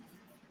believe.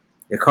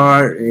 The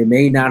car, it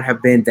may not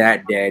have been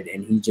that dead,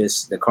 and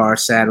the car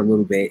sat a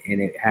little bit,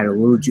 and it had a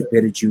little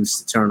bit of juice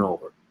to turn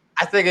over.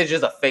 I think it's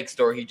just a fake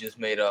story he just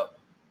made up.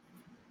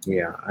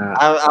 Yeah,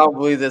 I don't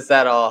believe this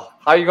at all.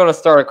 How are you gonna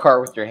start a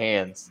car with your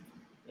hands?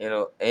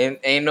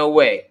 Ain't no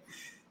way.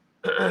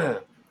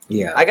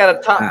 Yeah, I got a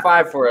top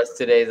 5 for us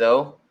today,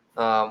 though.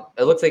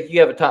 It looks like you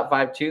have a top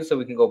 5 too, so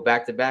we can go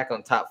back to back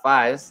on top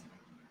 5s.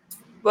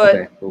 But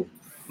okay, cool.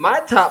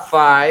 My top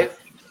 5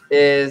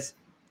 is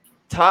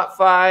top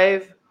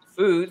 5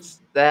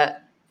 foods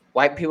that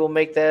white people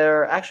make that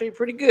are actually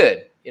pretty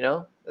good.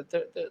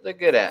 That they're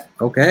good at.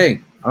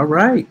 Okay, all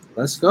right,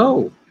 let's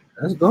go.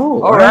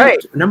 All right.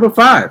 Number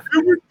 5.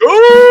 Here we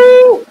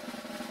go.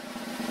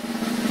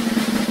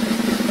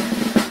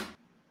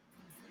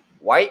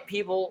 White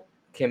people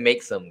can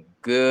make some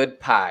good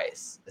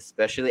pies,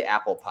 especially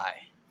apple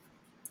pie.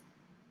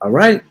 All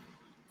right,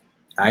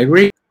 I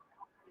agree.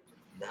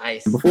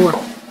 Nice. Number 4.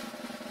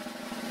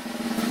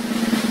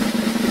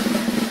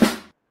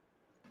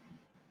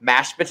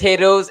 Mashed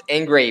potatoes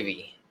and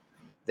gravy.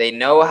 They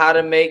know how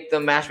to make the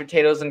mashed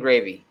potatoes and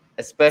gravy,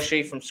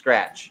 especially from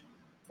scratch.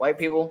 White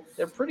people,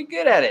 they're pretty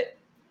good at it.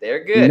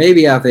 They're good.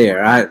 Maybe out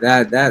there,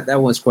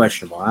 that one's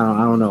questionable. I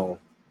don't know.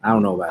 I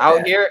don't know about Out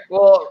that. here,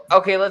 well,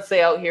 okay, let's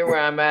say out here where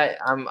I'm at,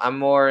 I'm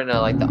more in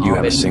like the You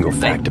have a Amish single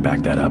thing. fact to back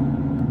that up.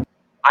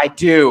 I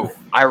do.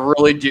 I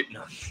really do.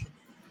 No.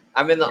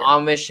 I'm in the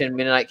Amish and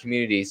Mennonite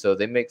community, so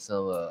they make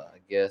some. I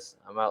guess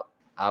I'm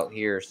out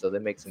here, so they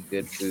make some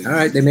good food. All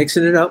right, they're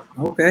mixing it up.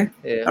 Okay.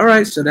 Yeah. All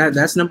right, so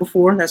that's number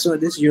 4. That's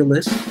what this is your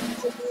list.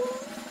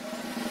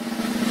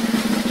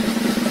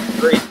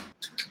 Great.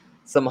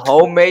 Some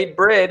homemade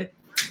bread.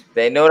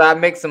 They know how to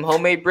make some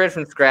homemade bread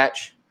from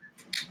scratch.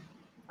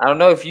 I don't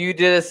know if you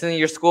did this in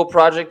your school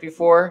project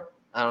before.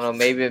 I don't know,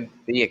 maybe it'd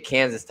be a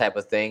Kansas type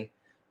of thing,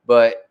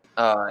 but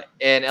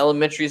in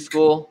elementary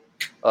school,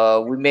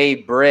 we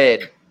made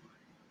bread.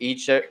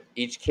 Each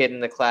kid in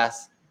the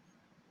class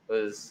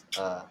was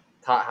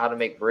taught how to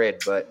make bread,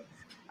 but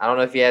I don't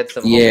know if you had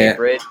some homemade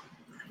bread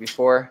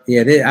before.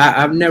 Yeah,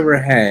 I've never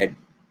had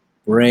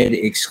bread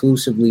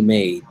exclusively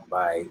made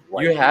by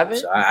white You haven't?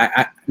 So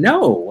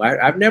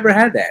I've never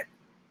had that.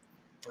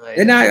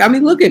 And I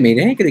mean, look at me.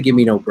 They ain't gonna give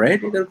me no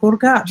bread. They're gonna call the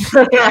cops.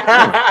 Might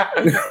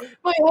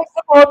have some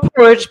more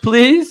porridge,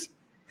 please.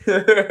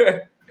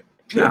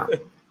 No.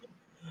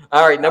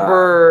 All right,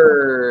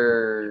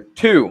 number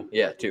 2.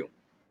 Yeah, 2.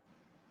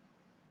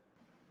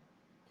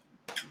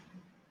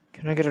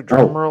 Can I get a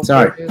drum roll?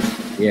 Sorry.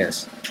 Please?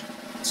 Yes.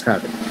 It's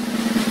covered.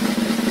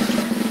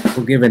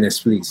 Forgiveness,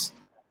 please.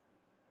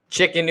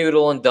 Chicken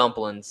noodle and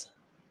dumplings.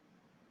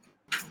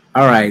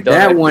 All right,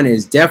 that one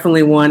is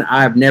definitely one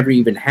I've never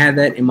even had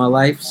that in my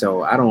life,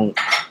 so I don't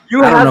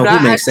know who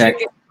makes that.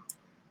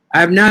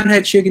 I've not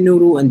had chicken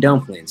noodle and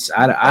dumplings.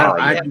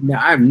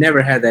 I've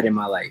never had that in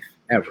my life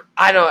ever.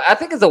 I know. I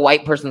think it's a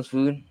white person's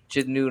food.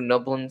 Chicken noodle and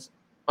dumplings.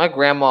 My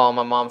grandma on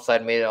my mom's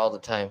side made it all the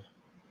time.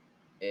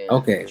 And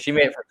Okay. She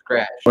made it from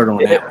scratch. Word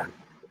on that one,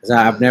 because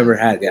I've never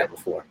had that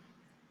before.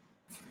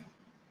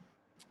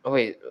 Oh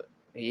wait,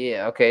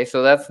 yeah. Okay,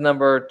 so that's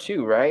number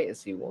 2, right? Let's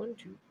see, 1,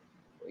 2.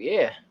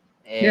 Yeah.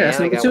 And Yeah, that's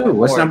I number got 2. one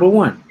What's more. number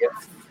 1? Yep.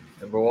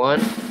 Number 1.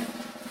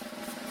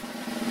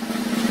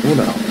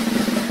 Uno.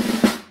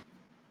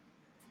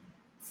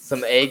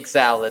 Some egg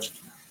salad.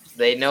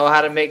 They know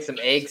how to make some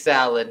egg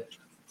salad.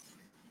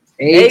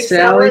 Egg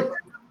salad?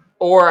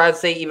 Or I'd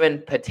say even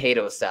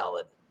potato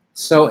salad.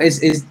 So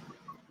is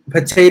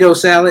potato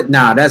salad?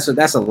 Nah, that's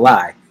a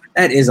lie.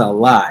 That is a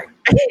lie.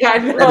 I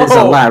know. That is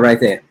a lie right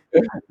there.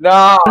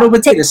 No. No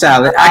potato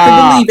salad. I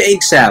can believe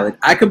egg salad.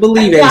 I can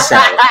believe egg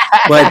salad.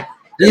 But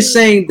you're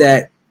saying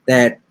that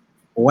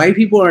white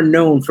people are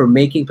known for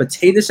making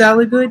potato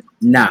salad good?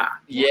 Nah.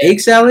 Yeah. Egg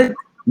salad?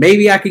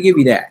 Maybe I could give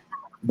you that.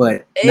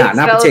 But not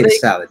salad, potato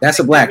salad. That's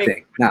a black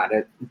thing. Nah,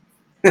 that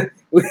I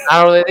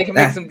don't know. They can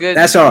make some good.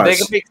 That's They ours.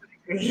 can make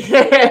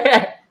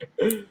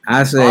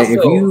I say also,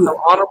 if you some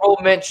honorable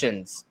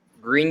mentions,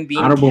 green bean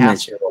Honorable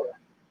casserole.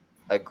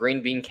 A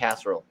green bean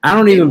casserole. I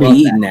don't They even be love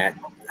eating that.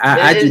 that.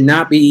 I do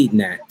not be eating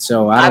that.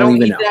 So I don't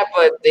even eat know. that,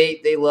 but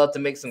they love to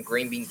make some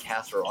green bean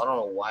casserole. I don't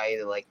know why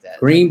they like that.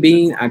 Green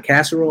bean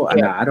casserole?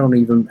 Nah, I don't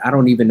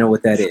even know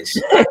what that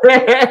is.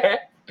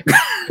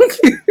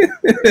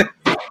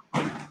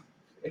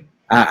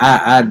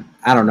 I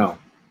don't know.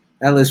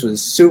 That list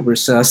was super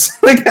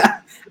sus. Like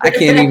I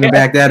can't even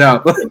back that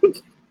up.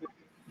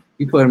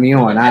 You put me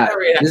on.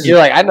 You're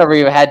like, I never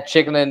even had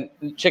chicken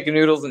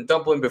noodles and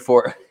dumpling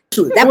before.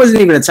 That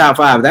wasn't even a top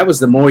 5. That was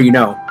the more you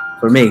know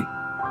for me.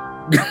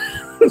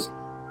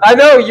 I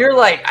know, you're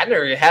like, I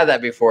never even had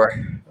that before.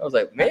 I was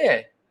like,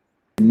 man.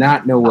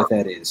 Not know what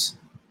that is.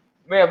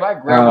 Man, my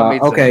grandma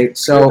made some okay,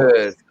 so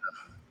good.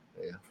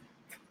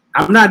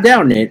 I'm not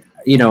doubting it,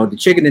 the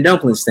chicken and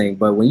dumplings thing,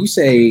 but when you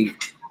say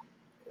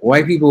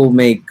white people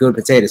make good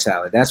potato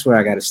salad, that's where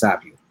I got to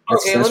stop you.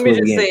 That's Let me where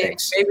just we say, end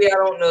things. maybe I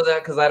don't know that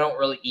because I don't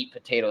really eat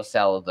potato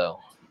salad, though.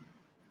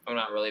 I'm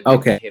not really a big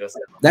Okay, potato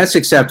salad. that's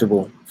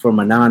acceptable from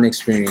a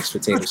non-experienced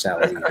potato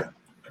salad eater.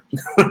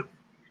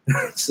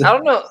 I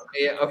don't know.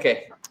 Yeah,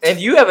 okay. And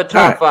you have a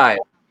top 5.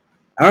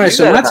 All right, You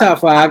so got my a top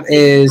 5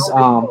 is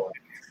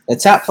the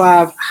top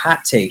 5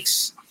 hot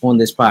takes on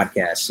this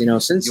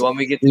podcast. Since You want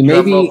me to get we the may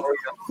drum roll be,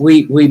 for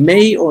you? we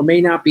may or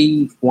may not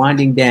be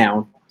winding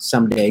down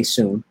someday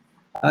soon.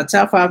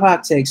 Top 5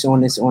 hot takes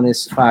on this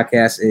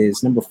podcast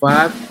is number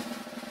 5.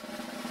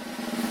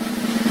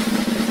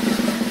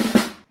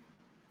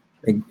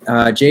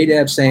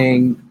 J-Deb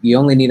saying you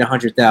only need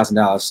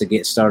 $100,000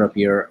 to start up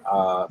your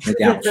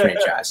McDonald's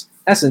franchise.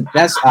 That's a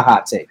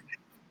hot take.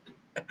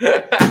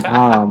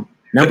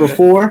 Number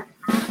 4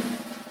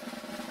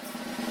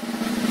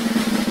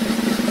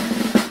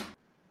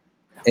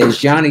 is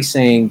Johnny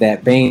saying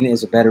that Bane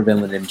is a better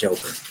villain than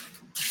Joker.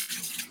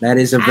 That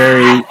is a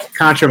very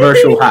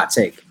controversial hot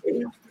take.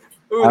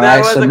 Ooh, All that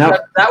right, so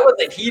that was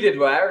a heated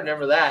one. I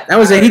remember that. That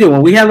was a heated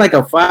one. We had like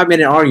a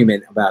 5-minute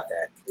argument about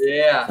that.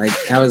 Yeah. Like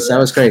that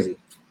was crazy.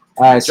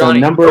 All right, so Johnny,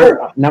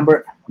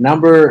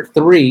 number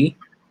 3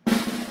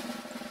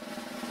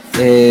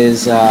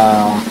 is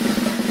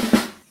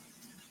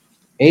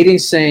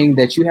Aiden's saying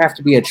that you have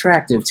to be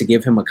attractive to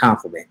give him a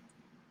compliment.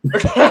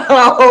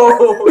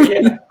 Oh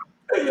yeah.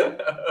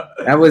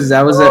 That was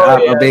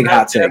a big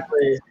hot take.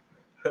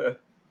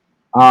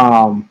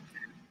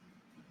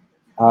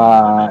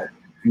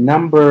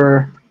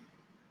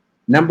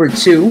 Number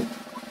 2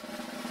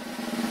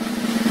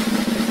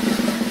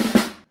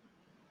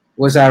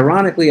 was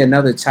ironically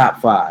another top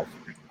 5.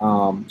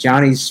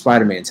 Johnny's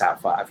Spider-Man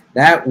top 5.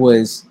 That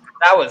was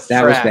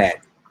trash. bad.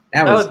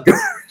 That was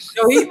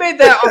Yo, he made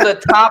that on the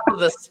top of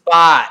the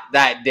spot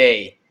that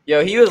day.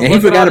 Yo, he was. and he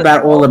forgot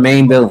about all the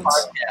main villains.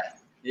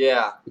 Podcast.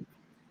 Yeah,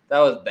 that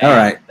was bad. All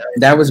right,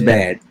 that was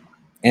bad.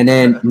 And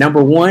then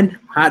number 1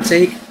 hot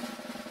take.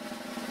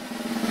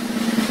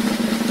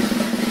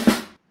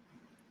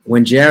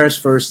 When Jarris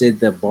first did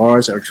the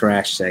bars are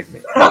trash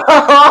segment.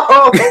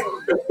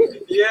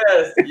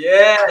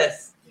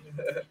 Yes.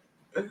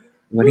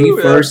 When he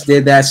first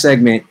did that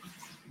segment,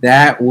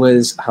 that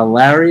was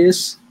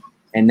hilarious,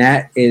 and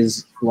that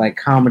is like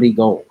comedy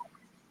gold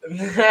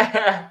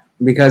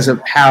because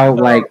of how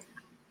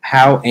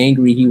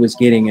angry he was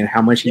getting and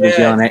how much he was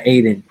yelling at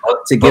Aiden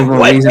to give him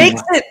a reason.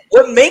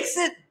 What makes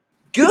it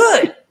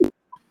good?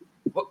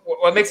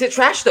 What makes it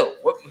trash though?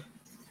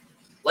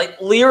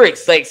 Like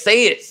lyrics, like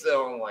say it.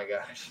 Oh my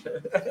gosh.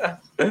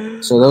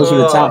 So those are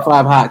the top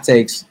 5 hot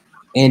takes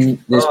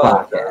in this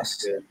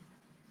podcast.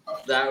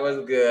 That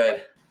was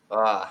good.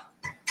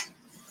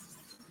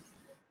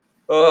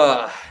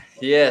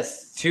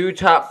 Yes. 2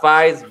 top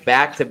 5s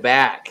back to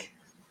back.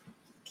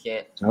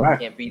 Can't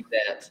beat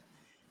that.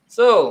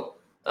 So,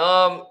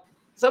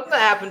 something that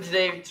happened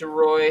today to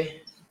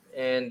Roy,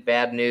 and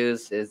bad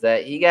news is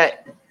that he got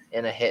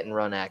in a hit and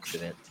run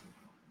accident.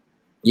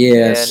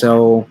 Yeah, and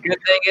so good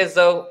thing is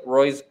though,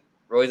 Roy's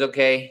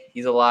okay.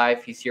 He's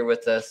alive. He's here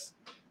with us.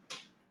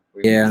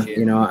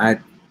 I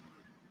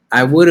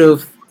would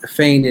have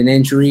feigned an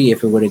injury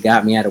if it would have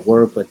got me out of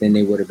work, but then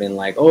they would have been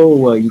like, "Oh,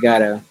 well, you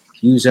gotta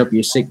use up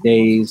your sick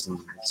days," and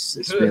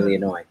it's really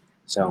annoying.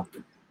 So,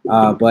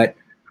 but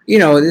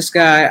this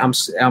guy,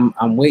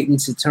 I'm waiting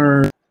to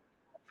turn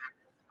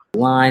the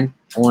line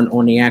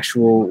on the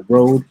actual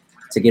road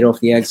to get off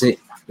the exit.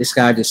 This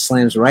guy just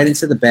slams right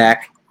into the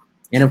back.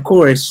 And of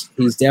course,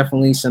 he's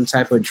definitely some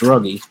type of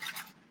druggie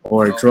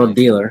or a drug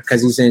dealer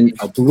because he's in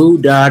a blue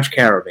Dodge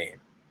Caravan.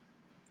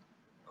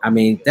 I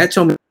mean, that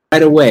told me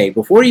right away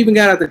before he even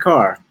got out of the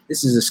car,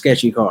 this is a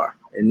sketchy car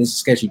and this is a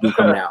sketchy dude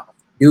coming out.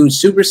 Dude's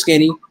super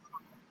skinny,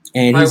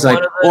 and he's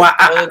like,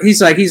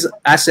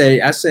 I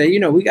said, I said,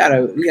 we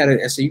gotta.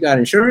 I said, you got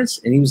insurance?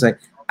 And he was like,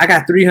 I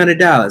got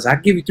 $300.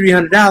 I'll give you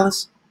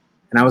 $300.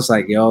 And I was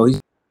like, yo, he's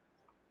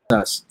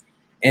us.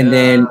 And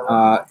then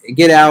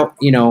get out,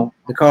 the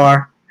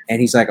car. And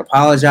he's like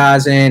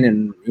apologizing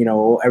and,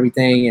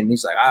 everything. And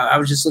he's like, I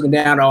was just looking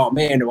down. Oh,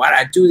 man, why did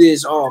I do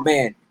this? Oh,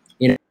 man.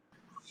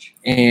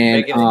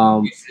 And,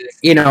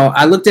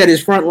 I looked at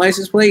his front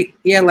license plate.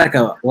 He had like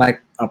a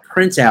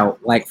printout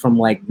like from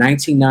like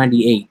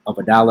 1998 of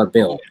a dollar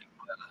bill.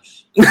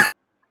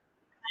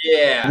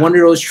 Yeah. One of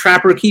those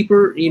Trapper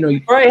Keeper, you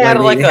probably had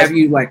probably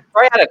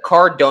had a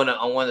car donut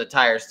on one of the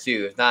tires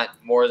too, if not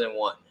more than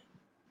one.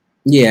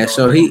 Yeah,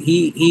 so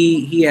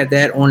he had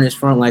that on his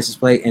front license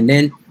plate, and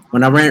then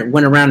when I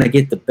went around to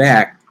get the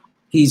back,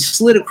 he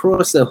slid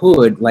across the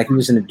hood like he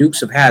was in the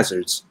Dukes of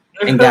Hazzards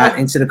and got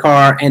into the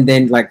car and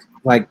then like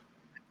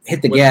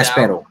hit the gas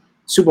pedal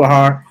super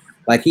hard.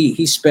 Like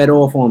he sped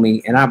off on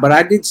me, but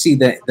I did see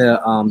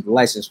the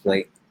license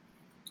plate,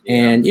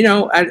 and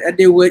I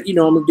did what you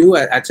normally do.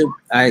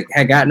 I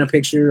had gotten a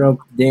picture of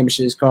the damage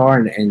to his car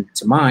and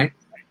to mine.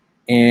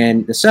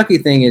 And the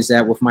sucky thing is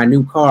that with my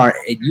new car,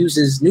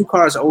 new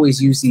cars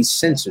always use these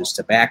sensors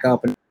to back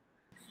up.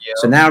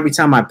 So now every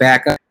time I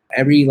back up,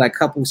 every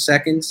couple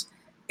seconds,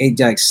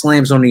 it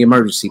slams on the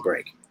emergency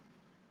brake.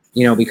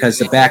 Because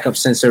the backup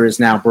sensor is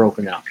now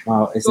broken up.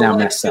 Well, it's now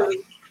messed up.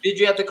 Did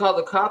you have to call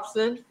the cops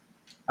then?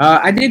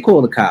 I did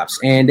call the cops,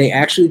 and they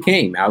actually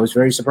came. I was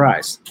very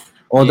surprised.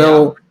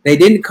 Although they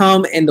didn't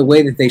come in the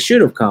way that they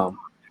should have come.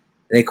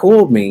 They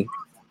called me,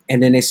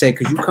 and then they said,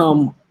 could you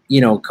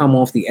come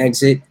off the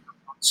exit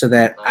so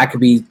that I could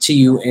be to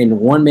you in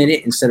 1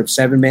 minute instead of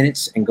 7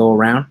 minutes and go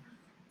around.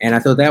 And I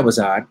thought that was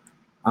odd.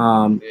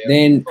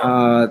 Then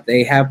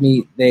they have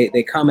me,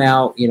 they come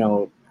out,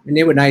 and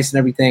they were nice and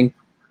everything.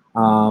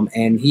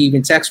 And he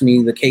even texted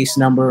me the case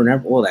number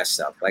and all that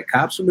stuff. Like,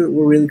 cops were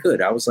really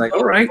good. I was like,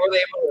 all right,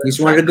 he's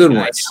one of the good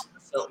ones.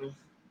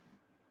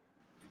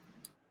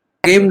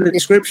 I gave him the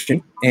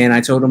description, and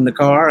I told him the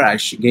car. I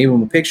gave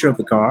him a picture of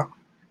the car.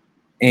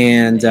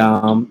 And,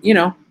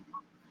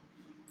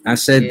 I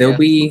said they'll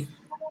be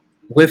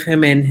with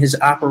him in his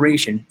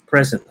operation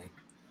presently,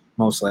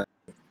 most likely.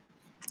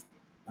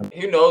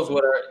 Who knows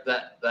what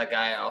that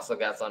guy also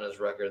got on his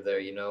record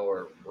there,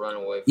 or run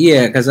away from.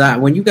 Yeah, because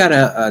when you got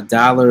a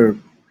dollar,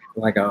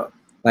 like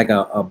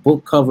a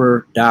book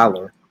cover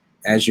dollar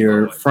as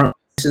your front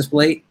license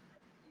plate,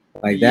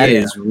 that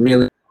is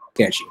really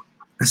sketchy.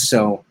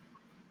 So,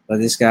 but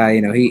this guy,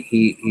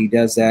 he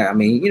does that. I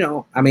mean,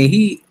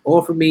 he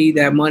offered me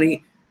that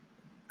money.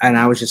 and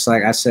I was just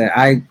like, I said,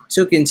 I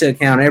took into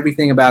account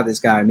everything about this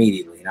guy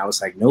immediately, and I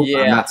was like, nope,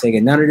 I'm not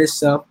taking none of this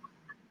stuff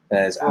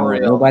because I don't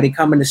want nobody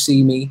coming to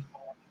see me,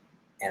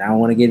 and I don't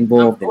want to get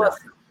involved in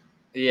nothing.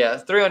 Yeah,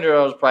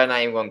 $300 probably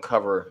not even going to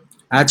cover.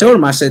 I told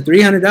him, I said,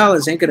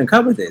 $300 ain't gonna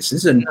cover this.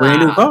 This is a brand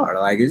new car.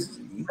 Like, you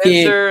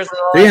can't.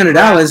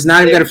 $300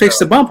 not even gonna fix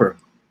the bumper.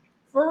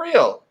 For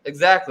real,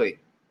 exactly.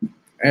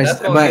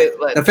 But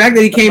the fact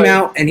that he came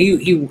out and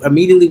he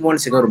immediately wanted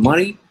to go to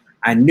money,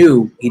 I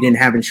knew he didn't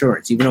have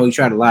insurance, even though he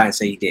tried to lie and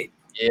say he did.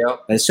 Yeah.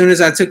 As soon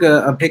as I took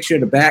a picture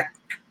of the back,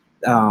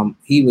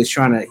 he was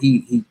trying to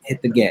he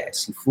hit the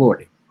gas. He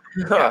floored it.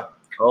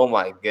 Oh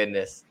my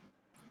goodness,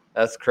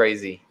 that's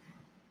crazy.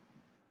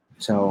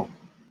 So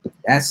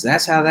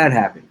that's how that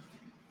happened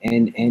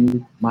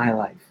in my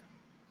life.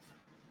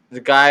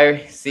 The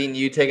guy seen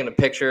you taking a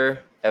picture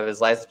of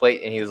his license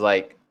plate, and he was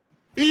like,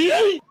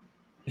 "Yep,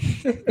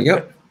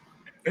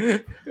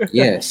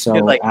 yeah." So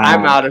he's like,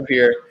 "I'm out of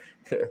here."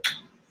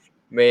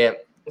 Man,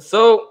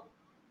 so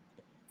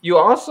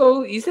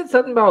you said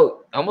something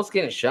about almost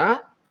getting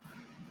shot?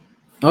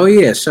 Oh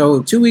yeah, so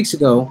almost 2 weeks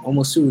ago,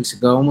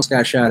 almost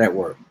got shot at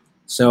work.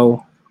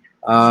 So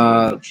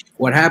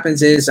what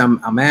happens is I'm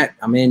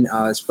in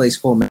this place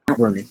called Mount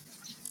Vernon.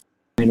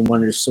 I'm in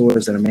one of the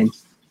stores that I'm in,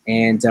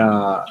 and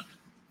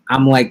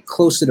I'm like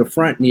close to the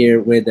front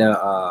near where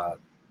the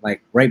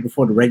like right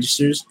before the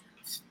registers.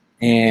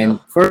 And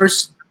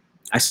first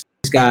I see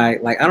this guy,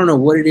 like I don't know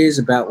what it is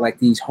about like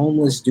these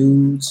homeless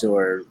dudes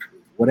or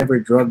whatever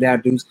drugged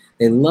out dudes.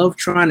 They love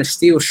trying to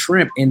steal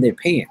shrimp in their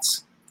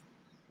pants.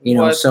 You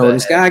know, so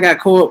this guy got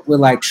caught with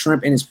like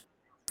shrimp in his,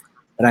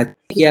 but I think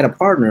he had a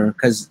partner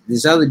because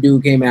this other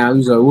dude came out. He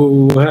was like,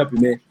 "Whoa, what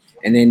happened, man?"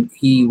 And then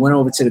he went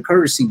over to the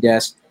courtesy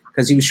desk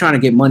because he was trying to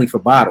get money for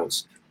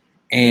bottles.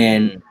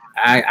 And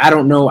I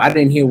don't know. I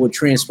didn't hear what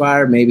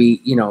transpired. Maybe,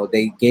 you know,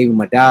 they gave him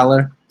 $1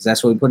 because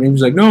that's what he put in. He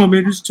was like, "No,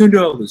 man, it's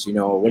 $10, you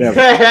know, or whatever."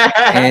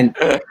 And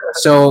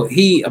so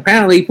he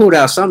apparently pulled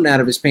out something out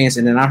of his pants,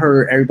 and then I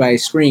heard everybody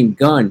scream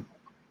 "gun,"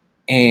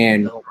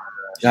 and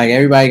like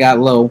everybody got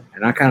low,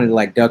 and I kind of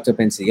like ducked up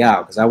into the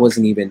aisle because I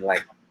wasn't even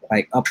like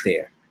up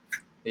there.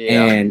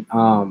 Yeah.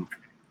 And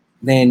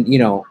then, you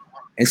know,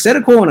 instead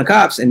of calling the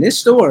cops in this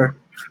store,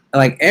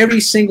 like every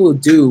single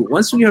dude,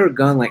 once we heard a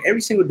gun, like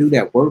every single dude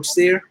that works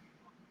there,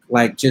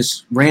 like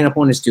just ran up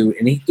on this dude,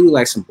 and he threw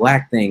like some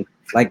black thing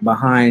like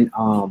behind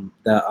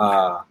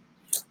the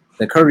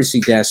courtesy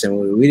desk, and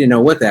we didn't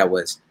know what that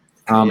was.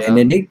 And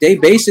then they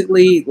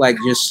basically like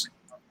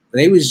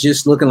they was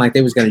just looking like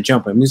they was gonna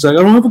jump him. He's like,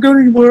 "I don't have a gun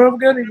anymore.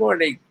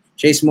 And they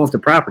chase him off the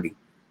property.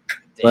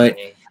 Dang. But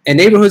in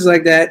neighborhoods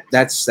like that,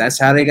 that's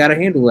how they gotta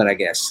handle it, I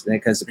guess,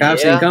 because the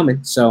cops ain't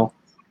coming. So,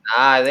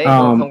 they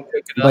come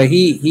quick enough. But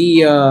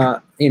he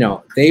you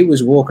know, they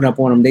was walking up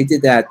on him. They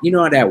did that, you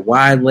know, that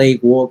wide leg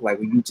walk, like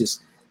when you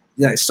just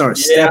like start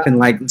stepping,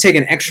 like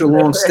taking extra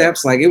long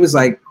steps, like it was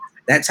like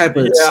that type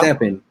of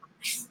stepping,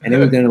 and they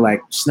were gonna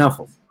like snuff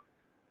him.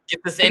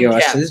 Get this end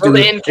cap. Throw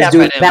the end cap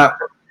at him.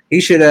 He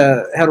should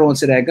have held on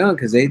to that gun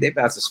because they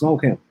about to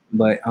smoke him.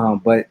 But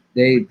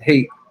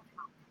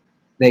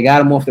they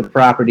got him off the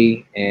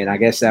property, and I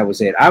guess that was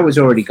it. I was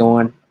already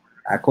gone.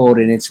 I called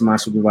it into my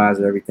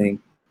supervisor,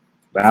 everything.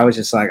 But I was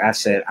just like, I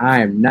said,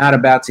 I am not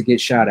about to get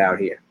shot out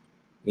here,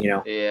 you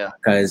know? Yeah.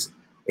 Because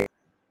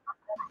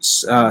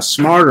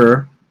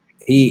smarter,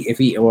 if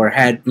he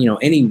had, you know,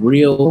 any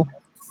real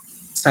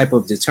type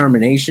of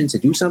determination to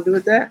do something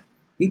with that,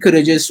 he could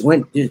have just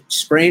went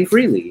spraying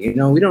freely. You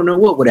know, we don't know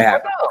what would have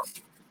happened.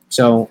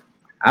 So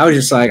I was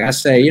just like, I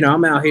say, you know,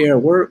 I'm out here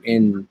at work,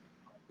 and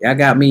y'all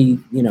got me,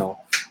 you know,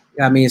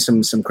 in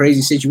some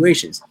crazy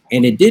situations,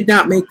 and it did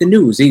not make the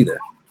news either.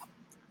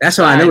 That's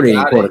how I know they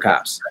didn't call the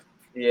cops.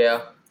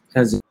 Yeah,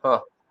 because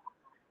not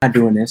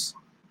doing this.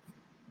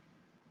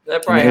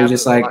 That probably was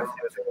just like,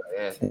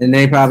 and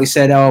they probably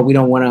said, "Oh, we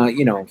don't want to,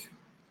 you know,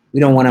 we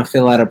don't want to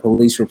fill out a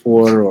police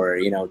report or,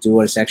 you know, do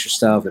all this extra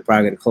stuff. They're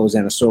probably going to close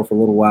down the store for a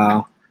little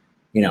while,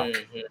 you know."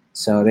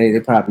 So they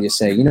probably just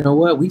say, "You know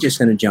what? We just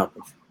gonna jump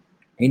them.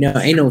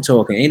 Ain't no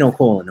talking, ain't no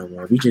calling no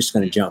more. We just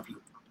gonna jump you.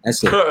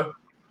 That's it."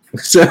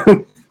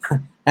 So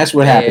that's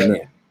what happened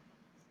there.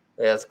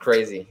 Yeah, it's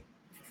crazy.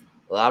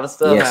 A lot of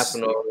stuff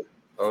happened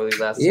over these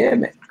last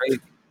man. It's crazy.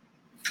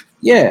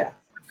 Yeah.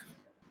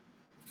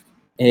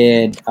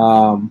 And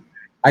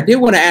I did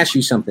want to ask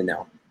you something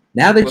though.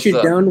 Now that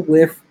you're done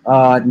with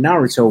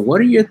Naruto,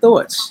 what are your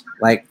thoughts?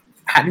 Like,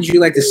 how did you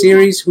like the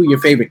series? Who are your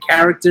favorite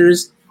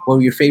characters? What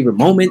were your favorite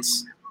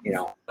moments? You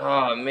know.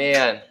 Oh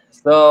man.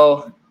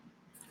 So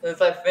since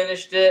I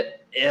finished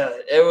it,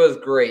 it was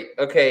great.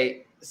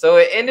 Okay, so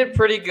it ended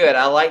pretty good.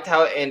 I liked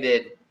how it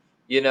ended.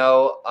 You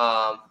know,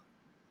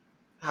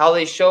 how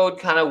they showed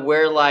kind of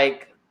where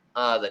like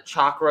the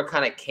chakra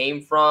kind of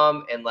came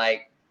from, and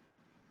like,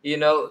 you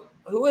know,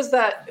 who was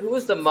that? Who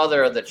was the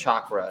mother of the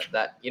chakra?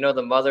 That, you know,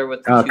 the mother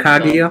with the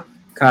Kaguya.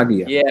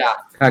 Kaguya. Yeah,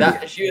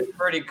 Kaguya. She was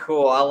pretty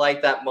cool. I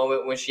like that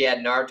moment when she had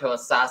Naruto and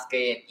Sasuke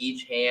in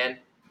each hand,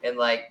 and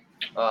like,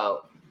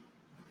 what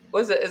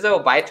is it? Is it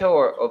Obito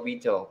or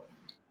Obito?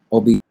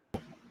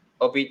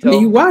 Obito. I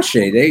mean, you watch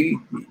it. They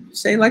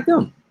say like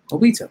them.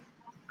 Obito.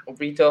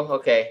 Obito.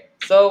 Okay.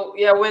 So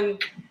yeah, when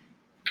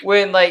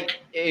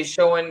like it's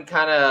showing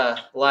kind of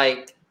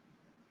like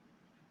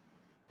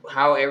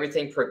how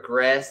everything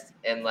progressed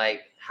and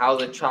like how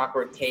the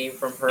chakra came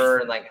from her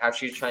and like how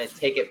she was trying to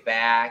take it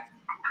back,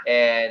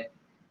 and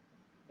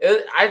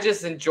I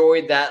just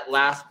enjoyed that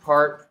last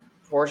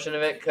portion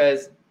of it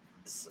because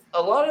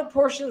a lot of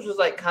portions was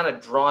like kind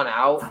of drawn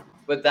out,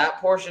 but that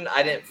portion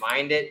I didn't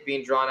mind it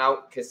being drawn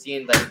out because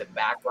seeing like the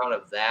background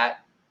of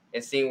that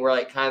and seeing where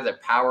like kind of the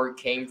power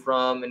came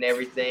from and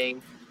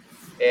everything,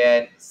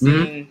 and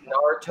seeing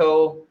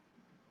Naruto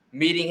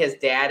meeting his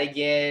dad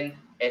again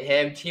and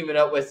him teaming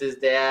up with his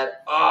dad.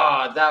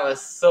 Oh, that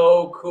was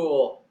so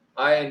cool.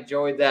 I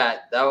enjoyed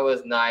that. That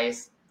was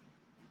nice.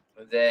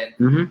 And then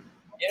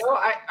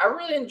I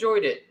really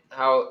enjoyed it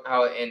how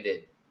it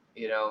ended,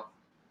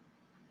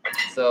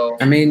 So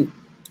I mean,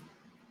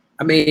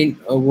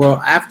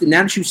 well, after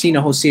now that you've seen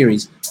the whole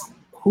series,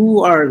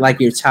 who are like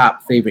your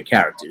top favorite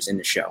characters in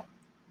the show?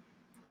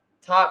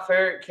 Top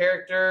favorite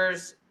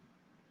characters,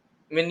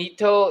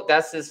 Minato,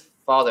 that's his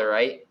father,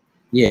 right?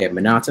 Yeah,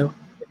 Minato.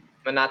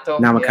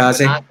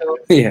 Namikaze. Yeah, Minato.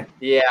 Yeah.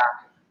 Yeah.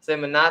 So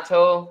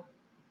Minato,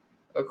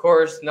 of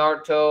course,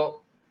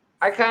 Naruto.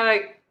 I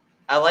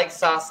like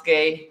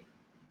Sasuke.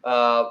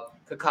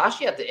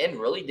 Kakashi at the end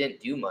really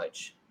didn't do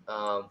much.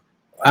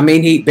 I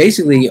mean, he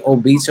basically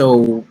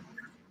Obito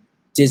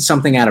did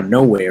something out of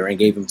nowhere and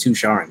gave him 2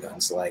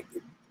 Sharingans. Like,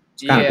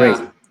 it's kind of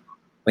crazy.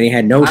 But he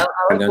had no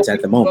Sharingans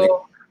at the moment.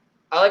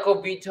 I like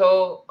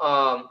Obito.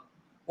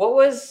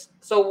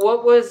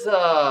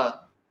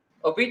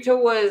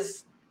 Obito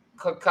was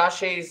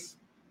Kakashi's.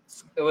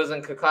 It was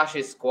in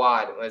Kakashi's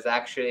squad. It was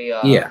actually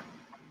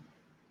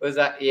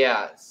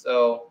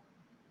So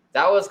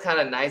that was kind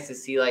of nice to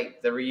see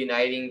like the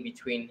reuniting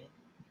between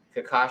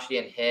Kakashi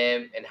and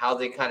him and how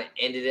they kind of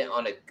ended it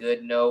on a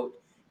good note,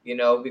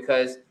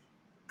 because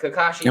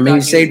Kakashi. I mean,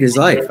 he saved his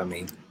life. I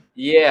mean,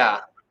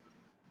 yeah.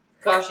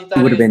 Kakashi thought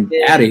he would have been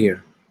out of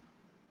here.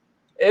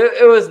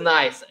 It was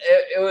nice.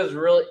 It was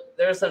really.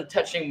 There were some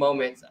touching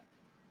moments.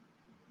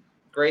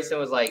 Grayson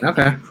was like,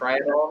 "Okay, did you cry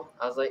at all?"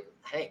 I was like,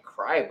 "I didn't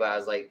cry," but I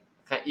was like,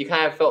 you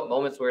kind of felt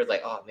moments where it's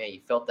like, "Oh man,"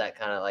 you felt that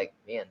kind of like,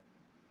 man,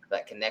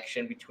 that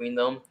connection between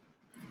them,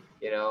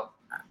 Yeah.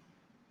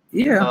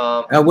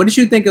 What did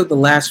you think of the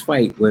last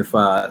fight with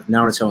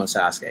Naruto and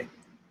Sasuke?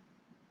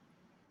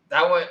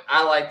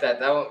 I liked that.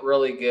 That went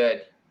really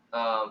good.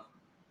 I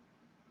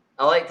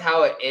liked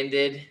how it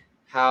ended.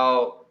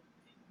 How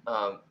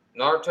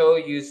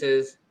Naruto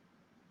uses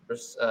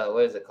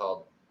what is it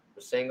called?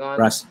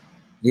 Rasengan?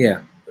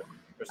 Yeah.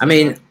 I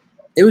mean,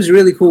 it was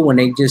really cool when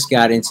they just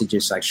got into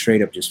just like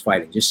straight up just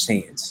fighting, just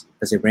hands,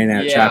 because they ran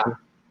out of chakra.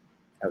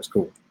 That was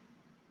cool.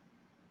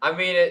 I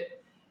mean,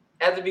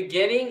 at the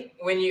beginning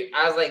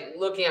I was like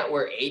looking at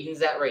where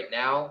Aiden's at right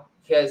now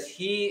because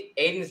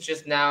Aiden's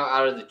just now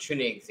out of the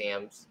Chunin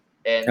exams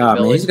and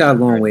man, he's got a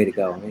long way to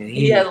go. Man.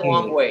 He has a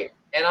long way,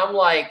 and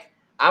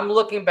I'm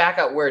looking back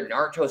at where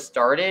Naruto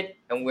started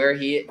and where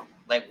he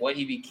what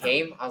he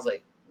became. I was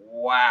like,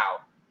 wow,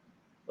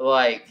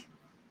 like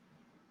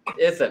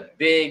it's a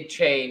big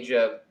change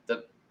of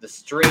the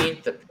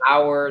strength, the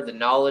power, the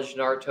knowledge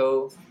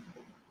Naruto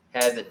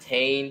has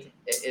attained.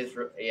 It is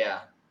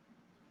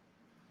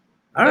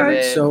All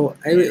right, so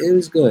it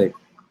was good.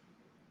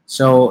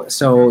 So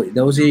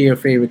those are your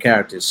favorite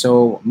characters.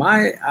 So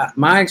my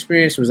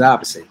experience was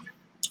opposite.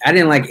 I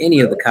didn't like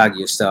any of the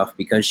Kaguya stuff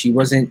because she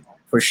wasn't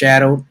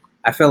foreshadowed.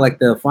 I felt like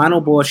the final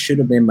boss should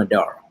have been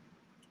Madara.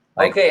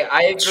 Okay,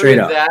 I agree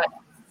with that.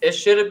 It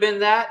should have been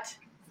that.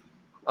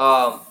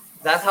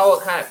 That's how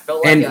it kind of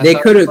felt like. And they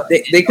could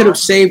have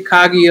saved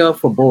Kaguya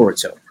for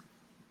Boruto.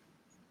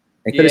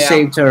 They could have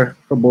saved her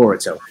for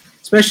Boruto,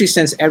 especially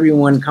since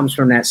everyone comes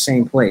from that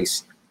same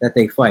place that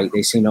they fight.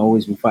 They seem to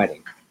always be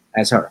fighting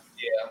as her.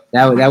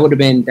 Yeah, that would have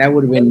been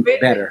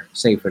better.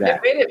 Save for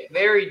that. It made it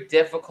very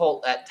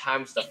difficult at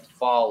times to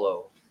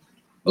follow.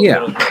 A Yeah.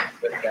 little bit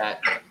with that.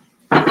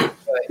 But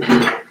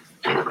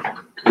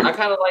I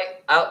kind of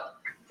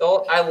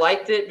I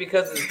liked it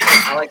because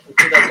I like to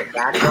see like the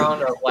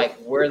background of like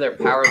where their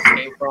powers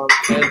came from.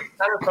 And it's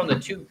kind of from the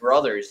 2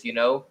 brothers,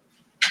 Yeah,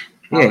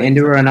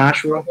 Indra and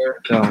Ashura.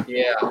 So,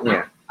 yeah.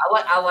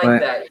 I like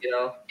that,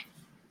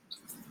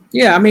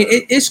 Yeah, I mean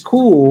it's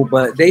cool,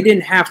 but they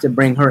didn't have to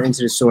bring her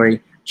into the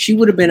story. She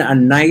would have been a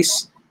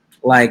nice,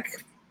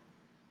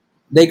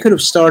 they could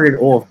have started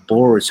off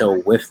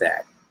Boruto with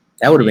that.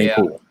 That would have been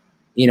cool.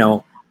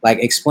 Like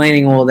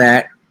explaining all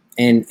that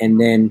and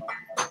then,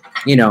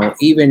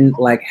 even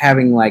like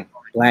having like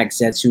Black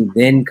Zetsu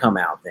then come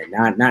out then,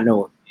 not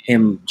know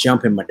him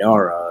jumping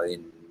Madara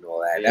and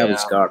all that. That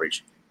was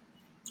garbage.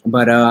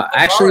 But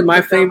actually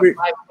my favorite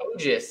 5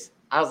 pages.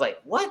 I was like,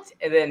 what?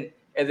 And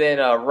then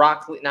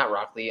Rock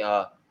Lee,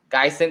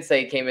 Guy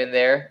Sensei came in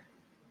there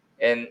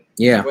and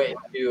went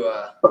to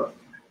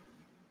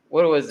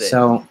what was it?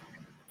 So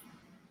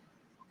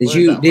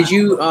did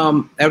you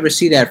ever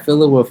see that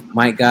filler with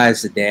Mike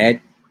Guy's dad?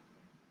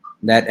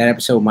 That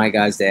episode, Mike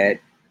Guy's dad.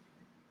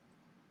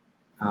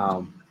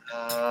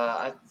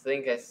 I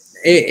think I.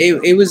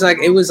 It was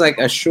like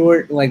a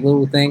short like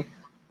little thing,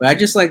 but I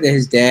just like that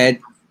his dad,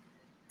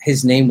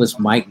 his name was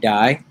Mike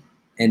Dye,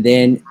 and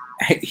then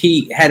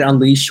he had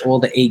unleashed all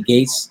the 8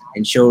 gates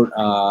and showed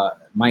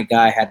Mike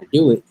Guy how to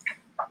do it,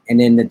 and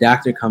then the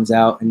doctor comes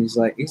out and he's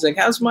like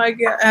how's my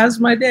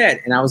dad?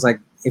 And I was like,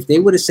 if they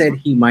would have said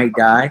he might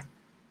die,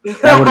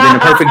 that would have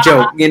been a perfect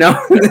joke, you know.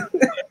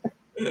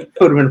 It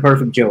would have been a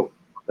perfect joke,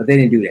 but they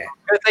didn't do that.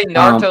 I think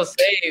Naruto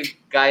saved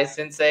Guy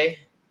Sensei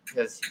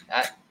because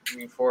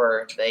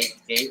before the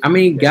 8th gate. I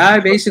mean, Guy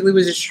basically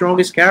was the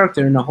strongest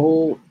character in the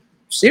whole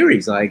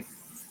series. Like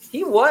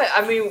he was.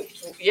 I mean,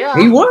 yeah,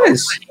 he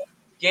was.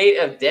 Gate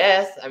of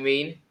Death. I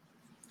mean,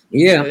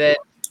 yeah.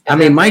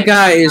 My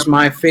Guy is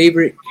my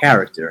favorite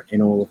character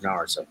in all of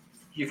Naruto.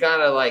 You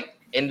kind of like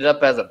ended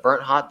up as a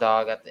burnt hot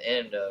dog at the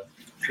end of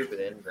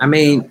Shippuden. I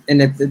mean,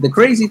 and the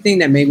crazy thing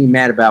that made me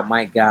mad about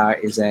Mike Guy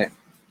is that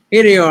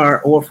here they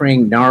are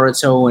offering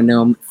Naruto and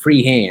them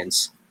free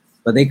hands,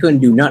 but they couldn't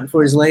do nothing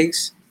for his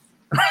legs.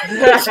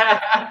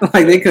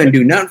 Like they couldn't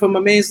do nothing for my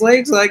man's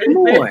legs. Like, come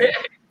on.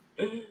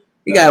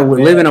 He got to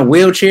live in a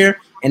wheelchair.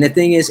 And the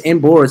thing is,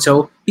 in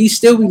Boruto, he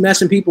still be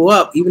messing people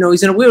up, even though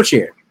he's in a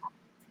wheelchair.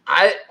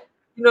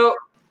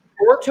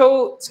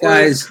 Boruto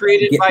was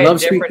created by a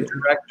different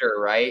director,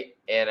 right?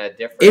 And a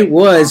different. It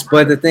was,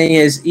 but the thing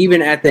is,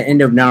 even at the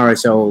end of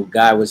Naruto,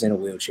 Guy was in a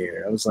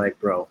wheelchair. I was like,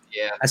 bro.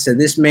 Yeah. I said,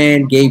 this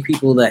man gave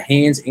people the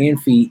hands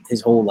and feet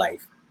his whole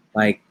life.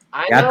 Like,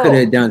 I could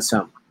have done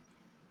something.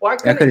 Why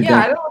couldn't? Yeah,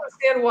 I don't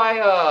understand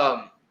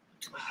why.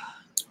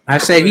 I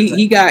said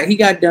he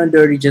got done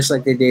dirty just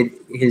like they did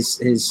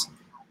his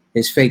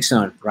fake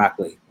son Rock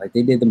Lee. Like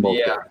they did them both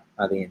dirty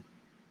by the end.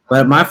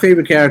 But my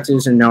favorite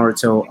characters in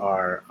Naruto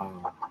are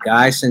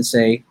Guy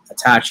Sensei,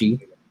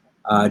 Itachi,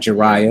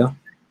 Jiraiya.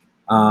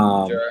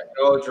 Jiraiya,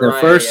 the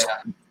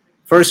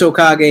first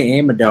Hokage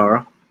and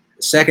Madara,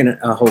 the second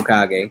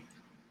Hokage.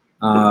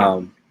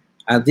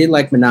 I did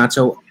like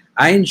Minato.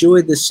 I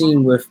enjoyed the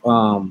scene with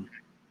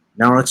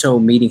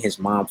Naruto meeting his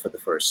mom for the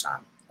first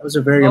time. That was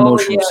a very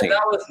emotional scene.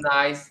 That was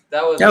nice.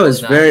 That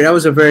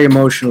was a very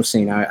emotional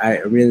scene. I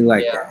really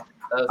liked that.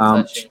 That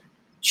was touching.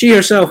 She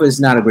herself is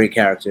not a great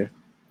character,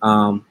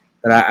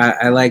 but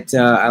I liked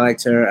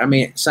her. I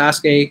mean,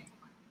 Sasuke,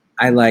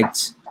 I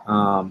liked.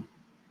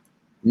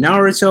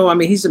 Naruto, I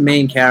mean, he's the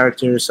main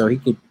character, so he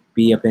could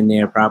be up in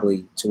there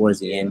probably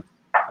towards the end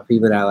of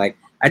people that I like.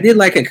 I did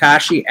like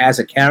Kakashi as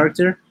a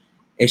character.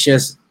 It's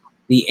just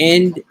the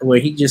end where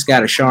he just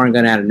got a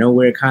Sharingan out of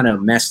nowhere kind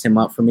of messed him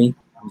up for me.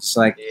 It's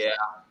like,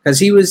 because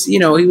he was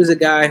a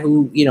guy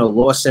who,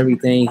 lost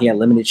everything. He had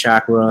limited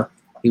chakra.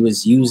 He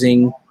was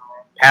using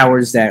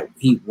powers that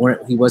he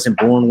wasn't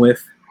born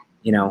with,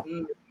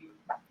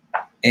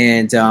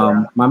 And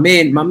my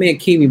man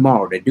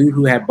Kimimaro, the dude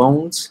who had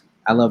bones,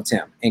 I loved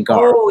him. And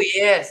Gaara. Oh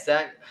yes,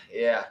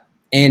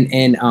 And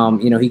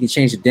he could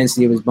change the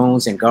density of his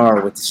bones, and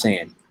Gaara with the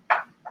sand.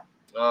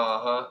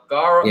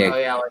 Gaara. Yeah. Oh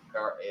yeah, I like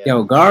Gaara. Yeah.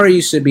 Yo, Gaara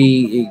used to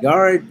be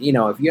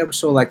if you ever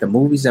saw like the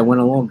movies that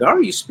went along,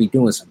 Gaara used to be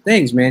doing some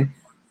things, man.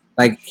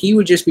 Like he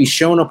would just be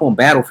showing up on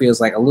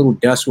battlefields, like a little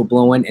dust would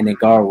blow in, and then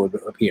Gaara would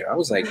appear. I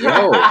was like,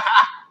 yo,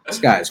 this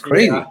guy is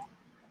crazy. Yeah.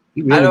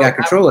 He really got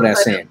control of that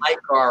sand. Like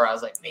Gaara, I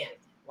was like, man,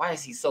 why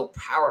is he so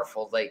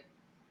powerful? Like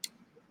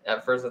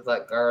at first I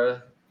thought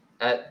Gaara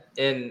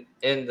in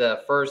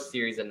the first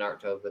series of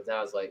Naruto, but then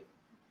I was like,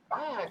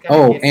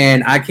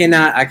 and I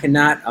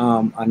cannot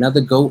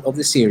another GOAT of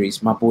the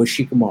series, my boy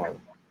Shikamaru.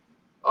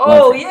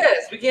 Oh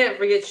yes, we can't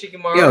forget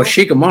Shikamaru. Yo,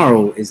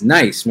 Shikamaru is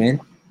nice,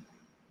 man.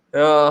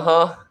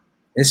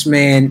 This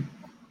man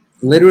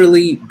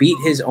literally beat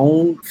his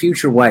own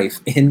future wife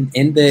in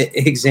the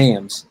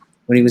exams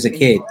when he was a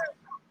kid.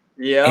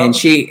 Yeah. And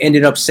she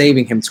ended up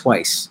saving him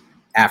twice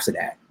after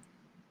that.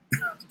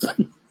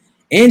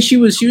 And she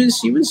was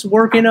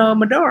working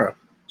Madara.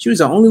 She was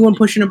the only one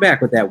pushing her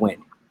back with that win.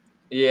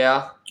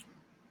 Yeah.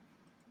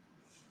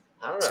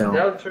 I don't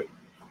know.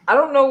 I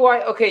don't know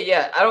why. Okay,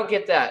 yeah, I don't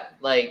get that.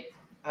 Like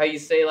how you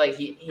say like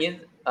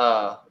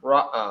Guy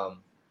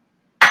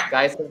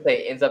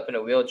Sensei ends up in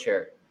a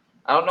wheelchair.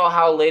 I don't know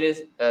how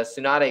latest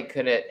Tsunade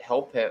couldn't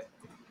help him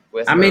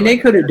with. I mean, they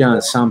could have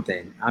done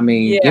something. I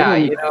mean,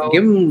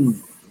 give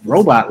him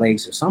robot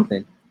legs or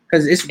something,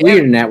 because it's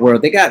weird in that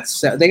world. They got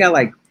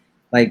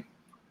like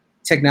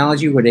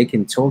technology where they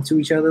can talk to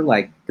each other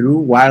like through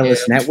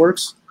wireless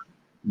networks,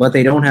 but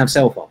they don't have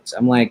cell phones.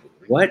 I'm like,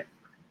 what?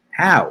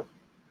 How?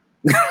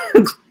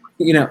 I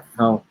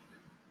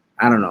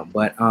don't know,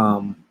 but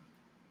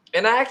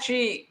And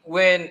actually,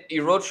 when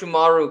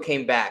Orochimaru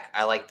came back,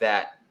 I like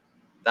that.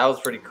 That was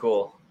pretty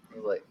cool.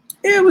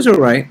 It was all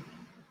right.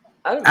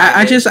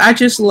 I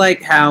just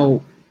like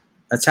how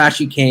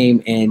Itachi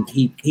came and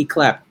he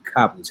clapped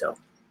Kabuto.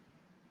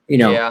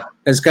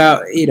 Because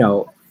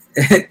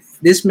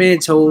this man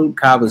told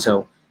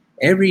Kabuto,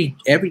 every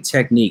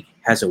technique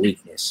has a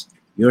weakness.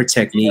 Your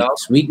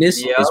technique's weakness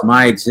is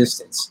my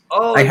existence.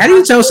 Oh, like, how do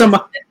you tell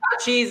somebody?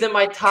 Itachi's in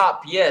my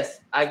top.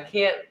 Yes, I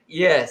can't.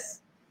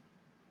 Yes.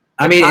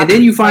 I mean, and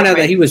then you find out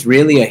that he was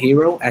really a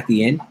hero at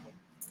the end.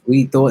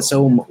 we thought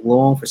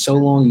for so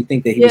long you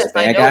think that he was a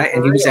bad guy,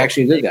 and he was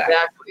actually a good guy.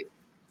 Exactly.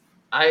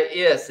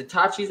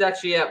 Itachi's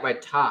actually at my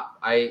top.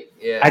 I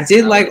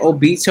did like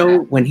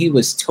Obito when he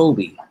was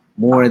Toby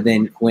more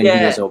than when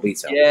he was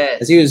Obito. Yes.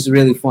 Because he was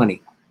really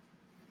funny.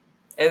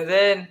 And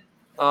then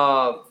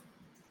I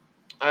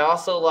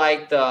also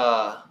liked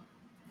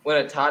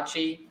when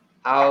Itachi,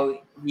 how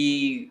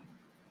he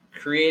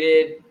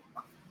created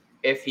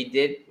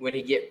when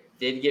he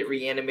did get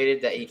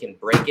reanimated, that he can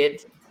break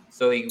it.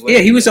 So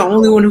he was the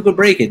only one who could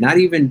break it. Not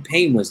even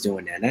Pain was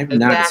doing that. Not even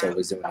Nagato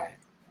was doing that.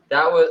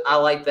 I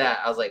like that.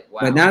 I was like, wow.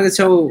 But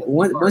Nagato,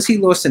 once he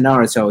lost to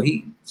Naruto,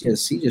 he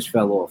just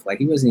fell off. Like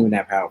he wasn't even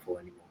that powerful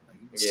anymore.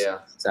 It's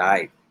all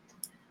right.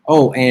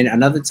 Oh, and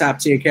another top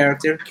tier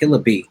character, Killer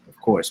B, of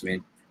course,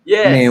 man.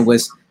 Yeah.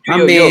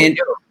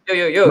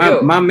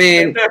 My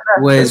man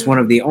was one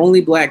of the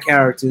only black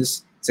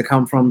characters to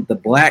come from the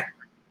black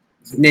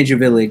ninja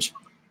village,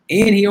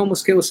 and he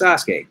almost killed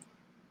Sasuke.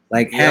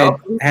 Like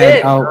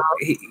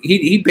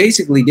he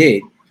basically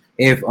did.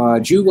 If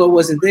Jugo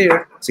wasn't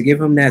there to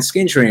give him that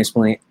skin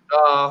transplant,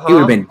 he would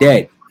have been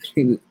dead.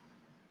 And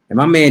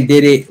my man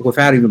did it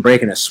without even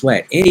breaking a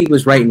sweat, and he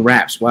was writing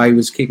raps while he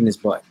was kicking his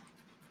butt.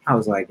 I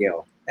was like,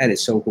 yo, that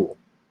is so cool.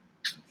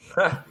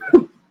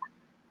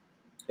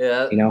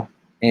 Yeah, you know,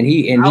 and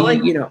he you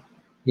know,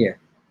 yeah.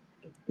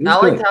 I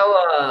liked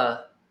how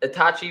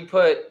Itachi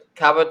put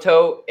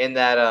Kabuto in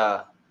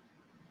that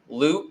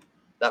loop,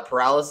 that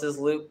paralysis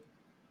loop,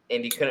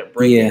 and he couldn't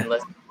break it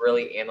unless he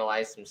really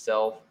analyzed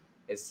himself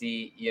and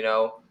see, you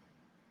know.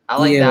 I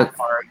like that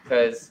part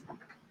because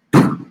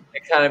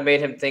it kind of made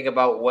him think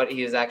about what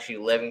he was actually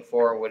living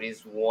for, what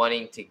he's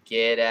wanting to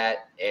get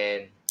at,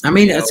 and I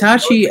mean,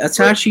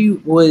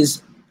 Itachi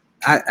was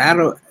out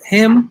of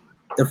him,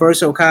 the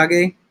first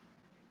Hokage,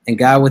 and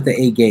Guy with the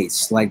 8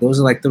 Gates. Like those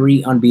are like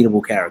 3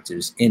 unbeatable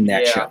characters in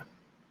that show.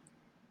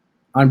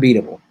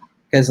 Unbeatable,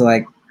 because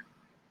like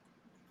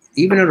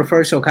even though the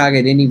first Hokage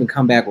didn't even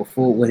come back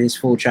with his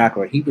full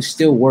chakra, he was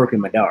still working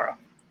Madara.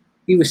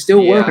 He was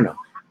still working him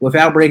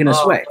without breaking a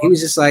sweat. He was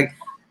just like,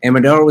 and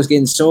Madara was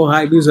getting so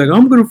hyped. He was like,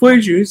 "I'm gonna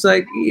fight you." He's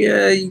like,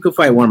 "Yeah, you can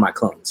fight one of my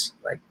clones."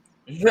 Like,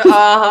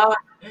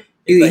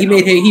 he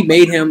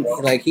made him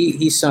like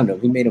he sunned him.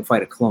 He made him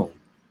fight a clone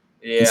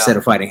instead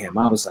of fighting him.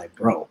 I was like,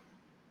 bro,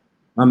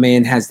 my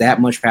man has that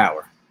much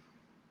power.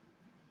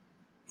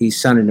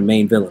 He's sunning the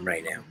main villain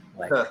right now.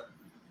 Like,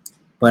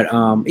 but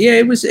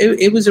it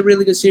was a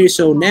really good series.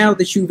 So now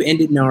that you've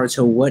ended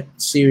Naruto, what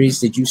series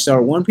did you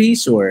start? One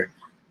Piece, or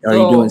are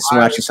you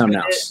watching something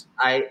else?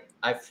 I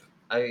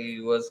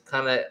was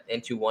kind of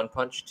into One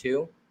Punch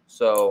too.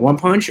 So One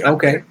Punch,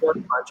 okay.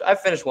 I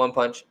finished One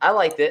Punch. I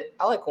liked it.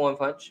 I like One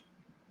Punch.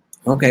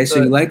 Okay,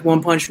 so you like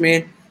One Punch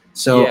Man.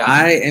 So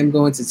I am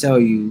going to tell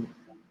you,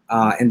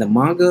 in the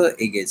manga,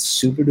 it gets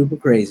super duper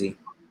crazy.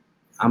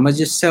 I'm gonna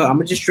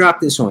just drop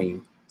this on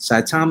you.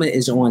 Saitama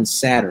is on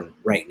Saturn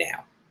right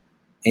now,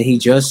 and he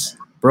just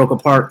broke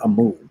apart a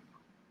moon,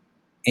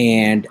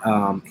 and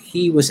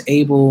he was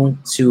able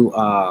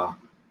to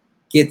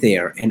get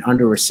there in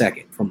under a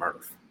second from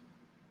Earth.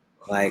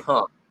 Like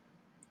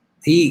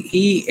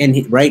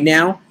he right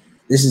now,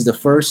 this is the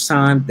first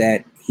time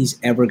that he's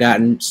ever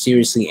gotten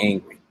seriously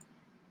angry.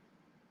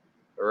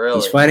 Really?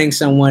 He's fighting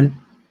someone,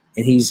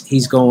 and he's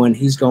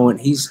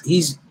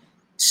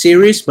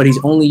serious, but he's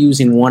only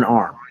using one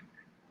arm.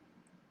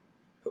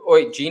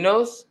 Wait,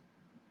 Genos?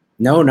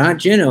 No, not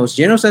Genos.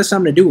 Genos has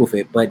something to do with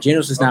it, but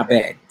Genos is not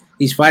bad.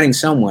 He's fighting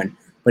someone,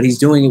 but he's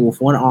doing it with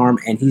one arm,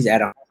 and he's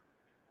at a.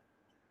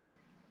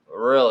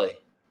 Really?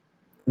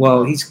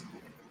 Well,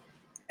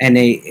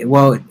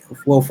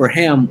 for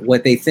him,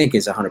 what they think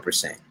is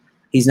 100%.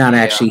 He's not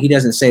actually. He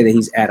doesn't say that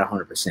he's at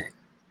 100%.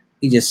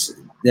 He just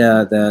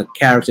the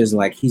character's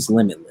like he's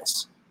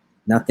limitless.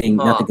 Nothing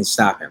can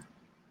stop him.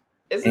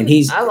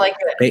 I like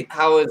it.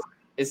 How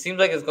it seems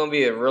like it's going to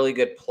be a really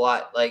good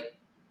plot. Like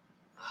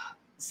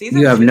season.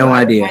 You have 2, no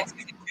idea.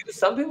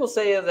 Some people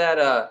say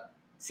that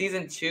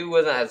season 2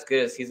 wasn't as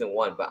good as season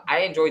 1, but I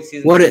enjoyed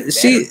season.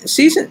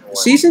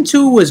 Season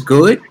 2 was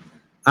good.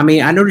 I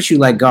mean, I noticed you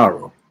like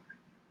Garou.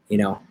 You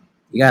know,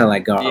 you gotta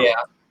like Garou. Yeah.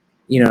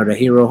 You know, the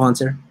hero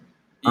hunter.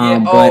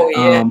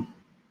 Yeah.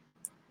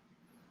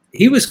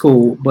 He was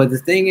cool, but the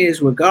thing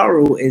is with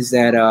Garou is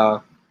that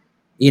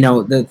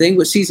the thing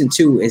with season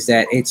 2 is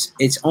that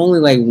it's only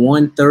like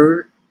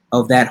 1/3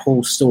 of that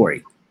whole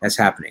story that's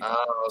happening.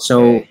 Oh, okay.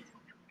 So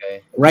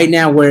right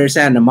now, where it's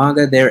at in the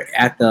manga, they're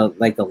at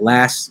the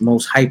last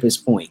most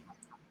hypest point.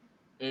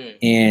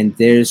 And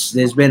there's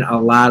been a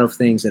lot of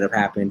things that have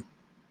happened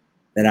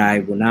that I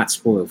will not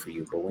spoil for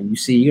you. But when you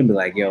see, you're gonna be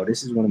like, yo,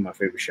 this is one of my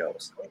favorite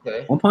shows.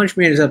 Okay. One Punch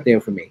Man is up there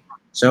for me.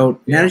 So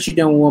now that you're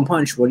done with One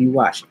Punch, what are you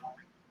watching?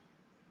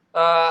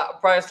 I'll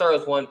probably start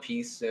with One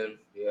Piece soon.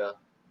 Yeah.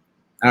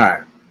 All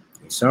right.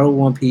 Start with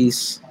One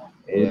Piece.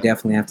 We'll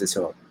definitely have to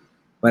talk.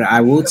 But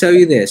I will tell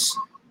you this.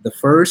 The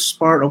first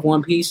part of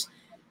One Piece,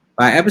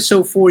 by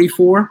episode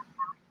 44,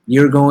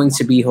 you're going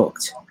to be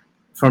hooked.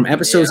 From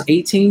episodes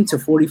 18 to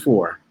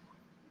 44,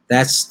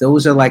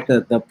 those are like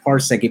the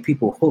parts that get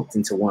people hooked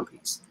into One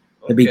Piece.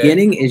 The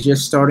beginning is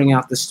just starting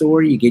out the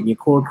story. You get your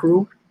core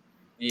crew.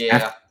 Yeah.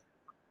 After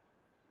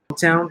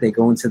town, they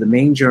go into the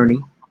main journey,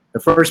 the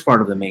first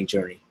part of the main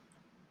journey.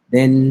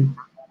 Then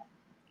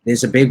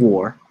there's a big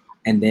war,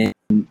 and then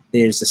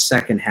there's the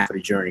second half of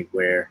the journey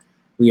where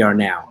we are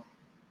now.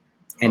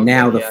 And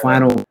now the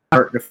final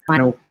part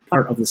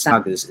of the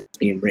saga is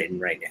being written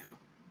right now.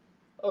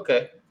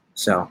 Okay.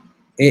 So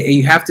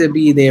you have to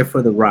be there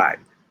for the ride.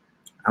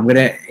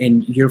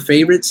 And your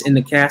favorites in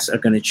the cast are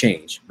gonna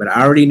change, but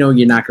I already know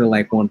you're not gonna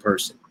like one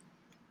person.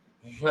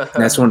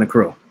 That's on the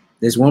crew.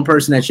 There's one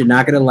person that you're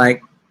not gonna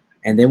like,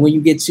 and then when you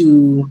get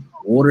to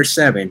Water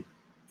 7,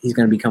 he's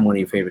gonna become one of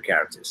your favorite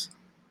characters.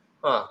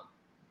 Huh.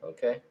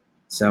 Okay.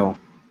 So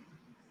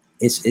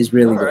it's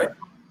really good.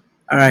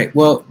 All right.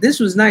 Well, this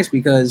was nice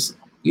because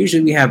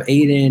usually we have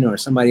Aiden or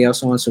somebody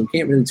else on, so we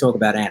can't really talk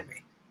about anime.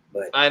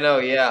 But I know,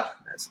 yeah.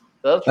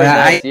 That's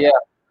nice.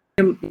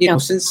 yeah.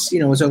 Since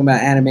we're talking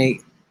about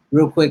anime,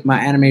 real quick, my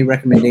anime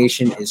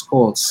recommendation is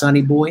called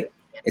Sunny Boy.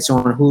 It's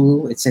on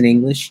Hulu. It's in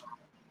English,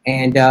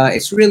 and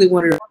it's really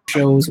one of those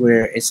shows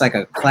where it's like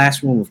a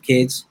classroom of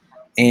kids,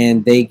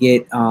 and they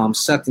get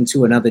sucked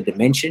into another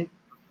dimension.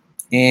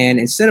 And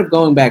instead of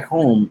going back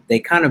home, they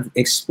kind of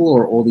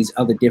explore all these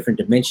other different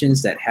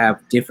dimensions that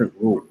have different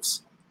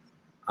rules.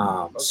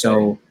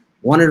 So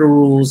one of the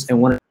rules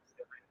and one of the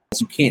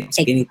is you can't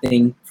take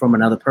anything from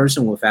another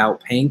person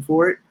without paying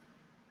for it.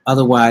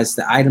 Otherwise,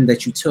 the item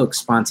that you took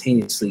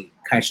spontaneously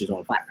catches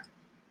on fire.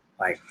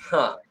 Like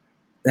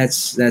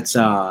that's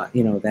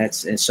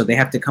and so they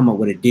have to come up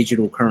with a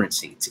digital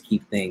currency to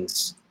keep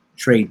things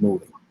trade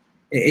moving.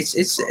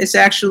 It's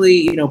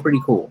actually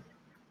pretty cool.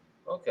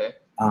 Okay.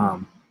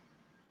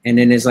 And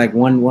then there's like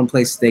one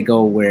place they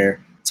go where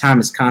time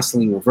is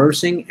constantly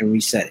reversing and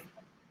resetting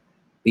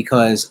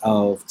because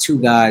of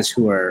two guys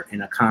who are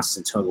in a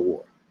constant tug of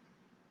war.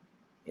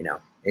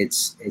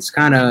 It's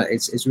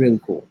really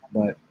cool,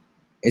 but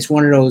it's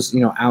one of those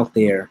out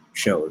there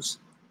shows.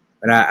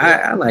 But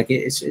I like it.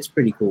 It's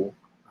pretty cool.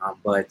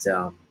 But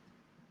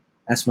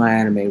that's my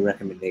anime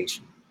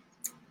recommendation.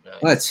 Nice.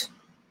 But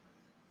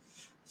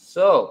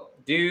so,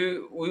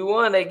 do we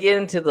want to get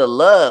into the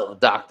love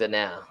doctor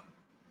now?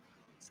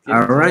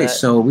 All right,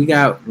 so we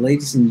got,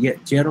 ladies and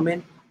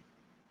gentlemen,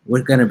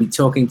 we're going to be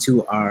talking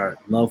to our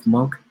love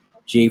monk,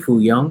 Jae-Fu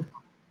Young.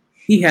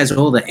 He has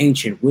all the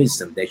ancient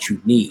wisdom that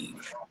you need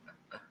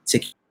to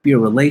keep your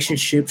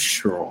relationship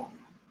strong.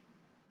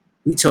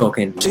 We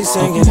talking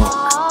love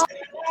monk.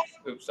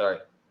 Oops, sorry.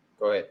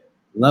 Go ahead.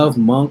 Love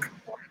monk,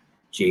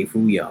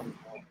 Jae-Fu Young.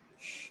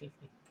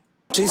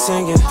 She's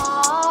singing.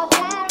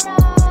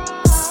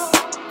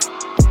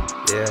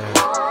 Yeah.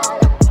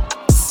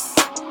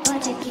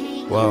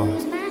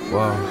 Whoa.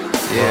 Wow.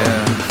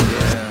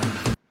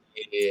 Yeah.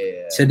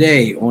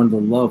 Today on the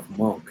Love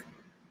Monk,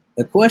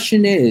 the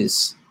question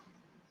is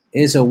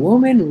a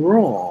woman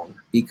wrong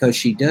because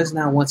she does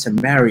not want to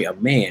marry a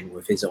man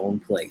with his own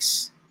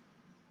place?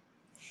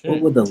 What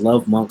would the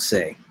Love Monk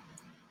say?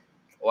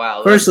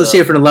 Wow. First, let's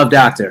hear from the Love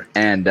Doctor.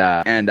 And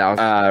I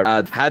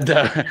had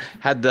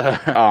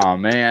the oh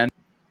man.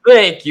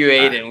 Thank you,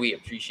 Aiden. We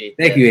appreciate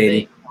that. Thank you,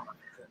 Aiden.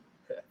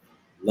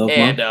 Love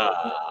and Monk.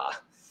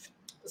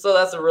 So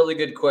that's a really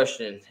good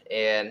question,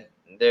 and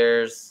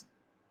there's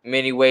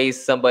many ways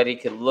somebody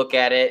could look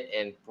at it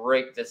and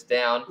break this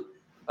down.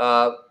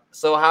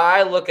 So how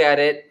I look at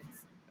it,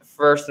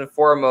 first and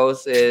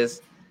foremost,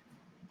 is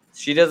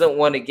she doesn't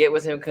want to get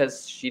with him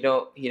because he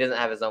doesn't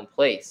have his own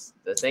place.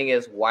 The thing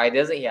is, why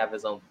doesn't he have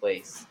his own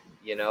place?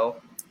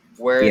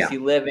 Where is he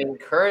living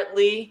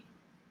currently,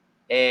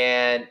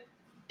 and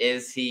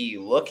is he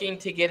looking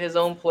to get his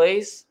own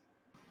place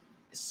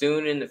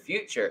soon in the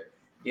future?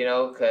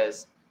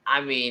 Because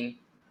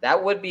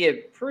that would be a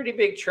pretty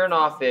big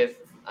turnoff if,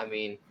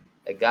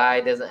 a guy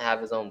doesn't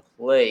have his own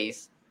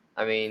place.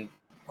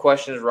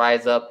 Questions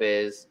rise up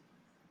is,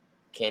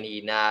 can he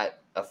not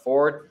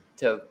afford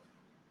to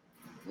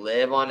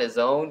live on his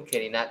own?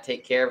 Can he not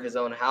take care of his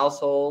own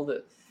household?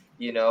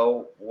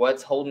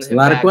 What's holding him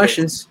back? A lot of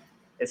questions.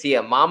 Is he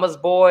a mama's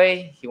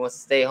boy? He wants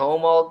to stay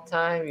home all the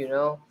time, You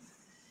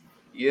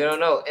don't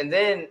know. And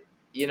then,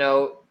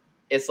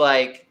 it's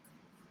like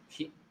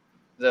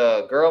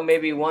the girl may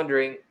be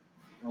wondering,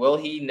 will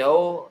he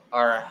know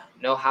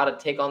how to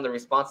take on the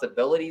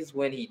responsibilities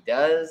when he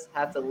does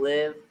have to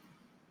live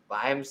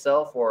by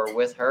himself or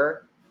with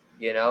her?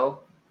 Can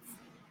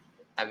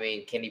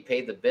he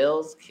pay the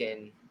bills?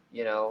 Can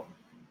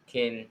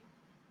he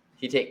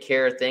take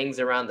care of things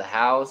around the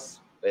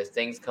house as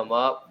things come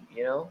up?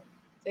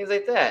 Things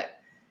like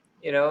that.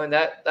 And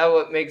that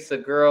what makes a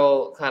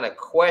girl kind of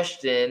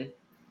question,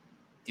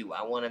 do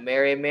I want to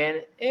marry a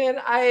man? And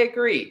I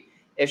agree.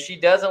 If she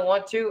doesn't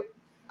want to,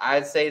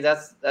 I'd say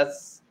that's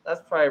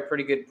probably a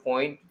pretty good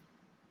point.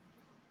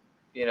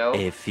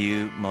 A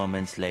few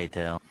moments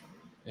later.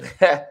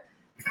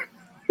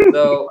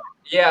 So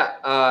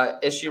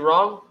is she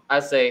wrong? I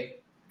say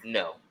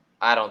no.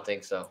 I don't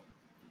think so.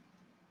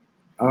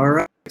 All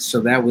right. So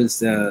that was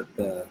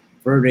the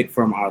verdict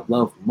from our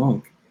Love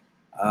Monk.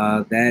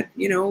 that,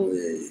 you know,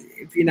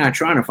 if you're not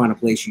trying to find a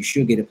place, you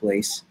should get a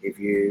place if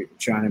you're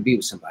trying to be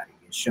with somebody.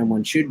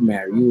 Someone should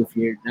marry you if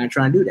you're not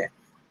trying to do that.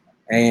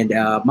 And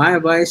my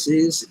advice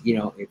is, you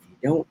know, if you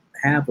don't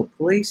have a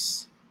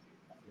place,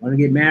 want to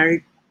get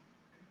married,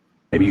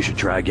 maybe you should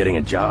try getting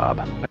a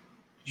job.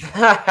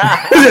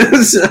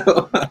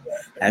 So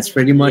that's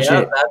pretty much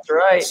it. That's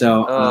right.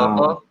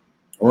 So,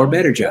 or a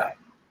better job,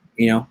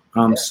 you know.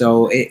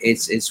 So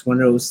it's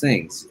one of those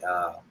things.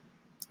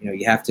 You know,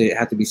 you have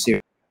to be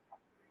serious.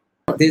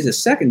 There's a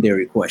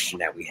secondary question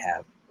that we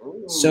have.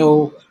 Ooh.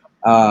 So,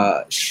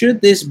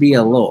 should this be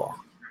a law?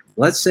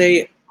 Let's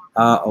say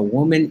a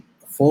woman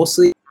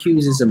falsely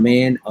accuses a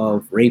man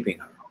of raping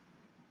her,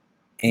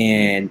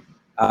 and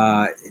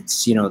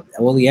it's, you know,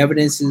 all the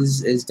evidence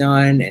is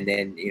done, and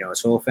then, you know,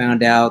 it's all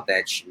found out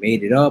that she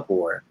made it up,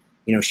 or,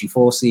 you know, she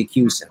falsely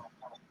accused him.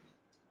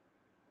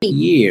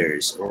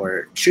 Years,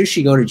 or should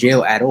she go to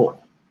jail at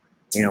all,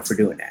 you know, for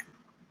doing that?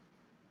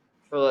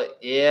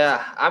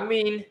 Yeah, I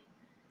mean,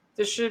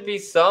 there should be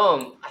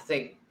some, I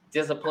think,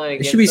 discipline.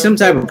 There should be some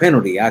type of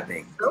penalty, I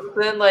think.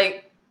 Something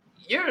like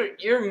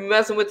you're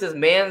messing with this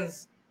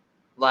man's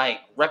like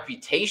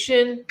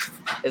reputation,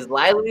 his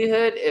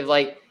livelihood. If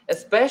like,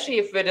 especially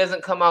if it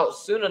doesn't come out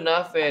soon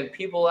enough, and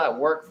people at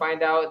work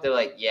find out, they're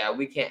like, "Yeah,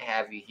 we can't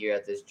have you here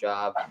at this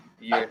job.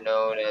 You're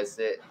known as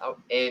it,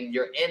 and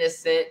you're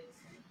innocent,"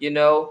 you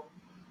know.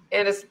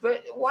 And it's,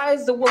 but why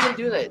is the woman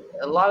doing that?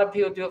 A lot of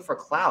people do it for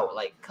clout.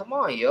 Like, come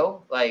on,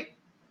 yo. Like,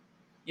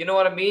 you know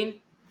what I mean?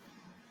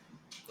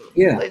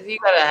 Yeah. Like, you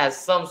gotta have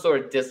some sort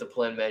of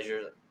discipline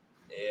measure.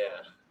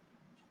 Yeah.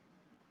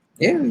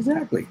 Yeah,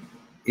 exactly.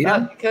 You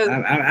know, because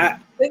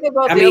think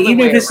about. I mean,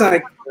 even if it's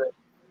like,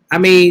 I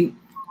mean,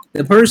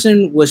 the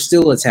person was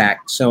still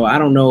attacked, so I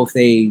don't know if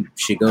they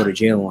should go to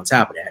jail on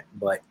top of that.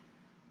 But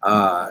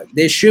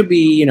there should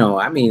be, you know,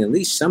 I mean, at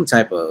least some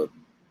type of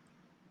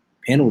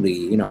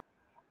penalty,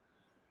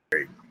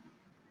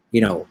 you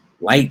know,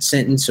 light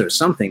sentence or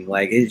something.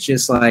 Like, it's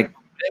just like,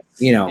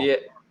 you know,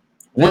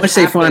 once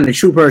they find the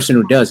true person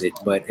who does it,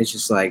 but it's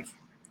just like,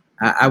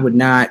 I would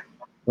not,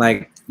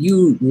 like,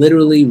 you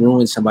literally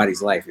ruin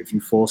somebody's life if you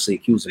falsely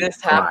accuse them.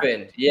 This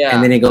happened, yeah.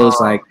 And then it goes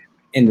like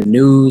in the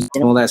news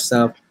and all that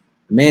stuff.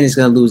 The man is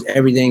gonna lose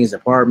everything: his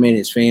apartment,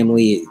 his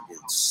family.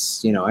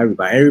 It's, you know,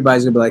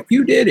 everybody's gonna be like,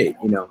 "You did it,"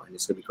 you know, and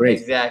it's gonna be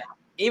crazy. Exactly.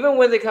 Even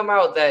when they come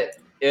out that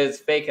is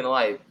fake and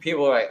life,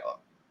 people are like,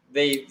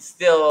 they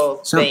still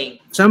think.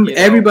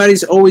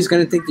 Everybody's always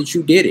gonna think that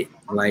you did it.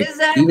 Like,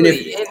 exactly.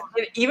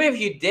 even if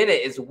you did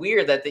it, it's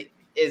weird that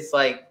it's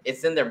like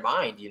it's in their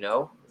mind, you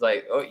know. It's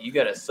like, oh, you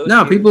got to.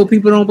 No, people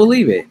don't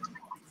believe it.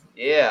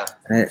 Yeah,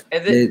 and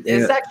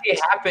this actually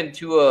happened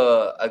to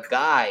a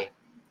guy.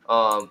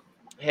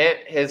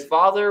 His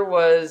father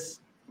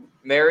was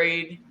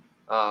married,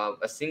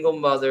 a single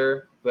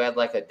mother who had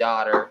like a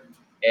daughter,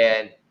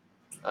 and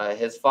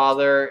his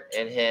father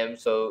and him,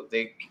 so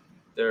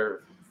their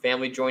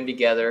family joined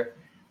together,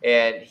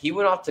 and he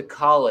went off to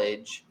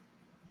college,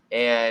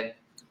 and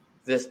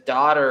this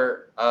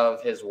daughter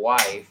of his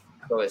wife,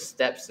 so his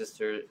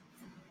stepsister,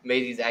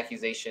 made these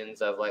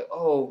accusations of like,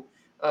 oh,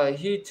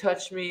 he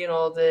touched me and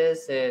all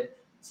this and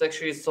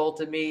sexually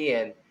assaulted me,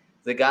 and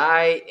the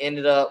guy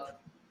ended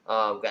up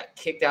got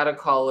kicked out of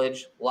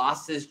college,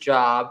 lost his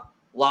job,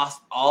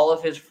 lost all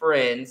of his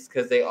friends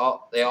because they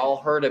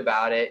all heard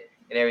about it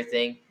and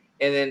everything,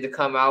 and then to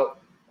come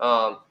out,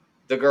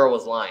 the girl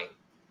was lying.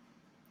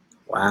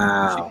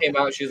 Wow. She came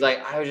out. She was like,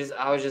 I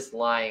was just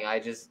lying. I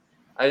just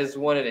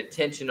wanted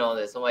attention on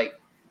this. I'm like,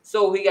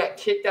 so he got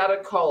kicked out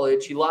of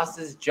college. He lost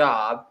his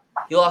job.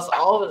 He lost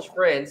all of his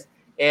friends.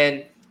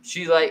 And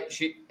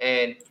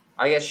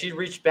I guess she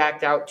reached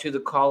back out to the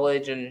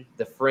college and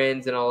the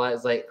friends and all that.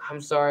 It's like,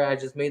 I'm sorry, I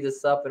just made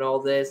this up and all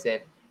this.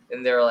 And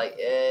they're like,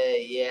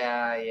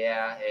 yeah.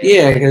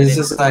 Yeah, because it's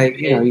just like,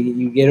 you know,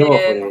 you get off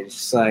with it. It's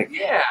just like,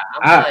 yeah,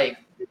 I'm like,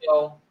 you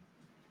know,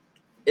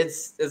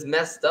 it's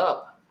messed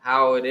up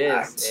how it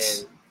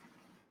is. And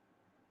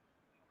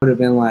would have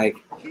been like,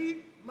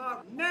 keep my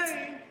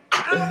name.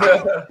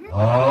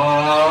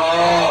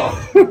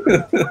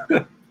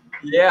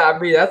 Yeah, I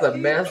mean, that's a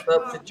messed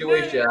up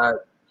situation.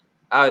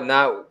 I would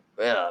not.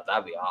 Well,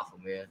 that'd be awful,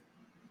 man.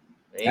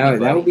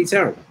 That would be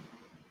terrible.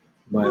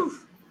 But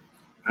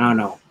I don't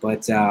know.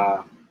 But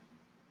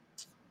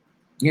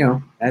you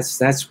know,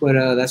 that's what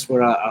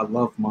our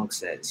love monk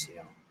says. You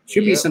know,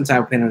 should be some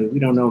type of penalty. We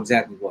don't know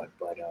exactly what,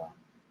 but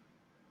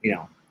you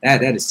know,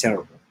 that is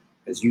terrible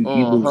because you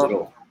lose it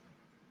all.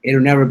 It'll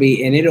never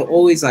be, and it'll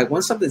always, like,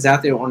 once something's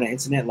out there on the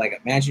internet,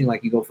 like, imagine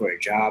like you go for a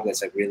job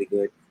that's like really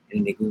good, and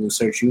then they Google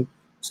search you,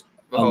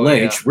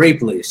 alleged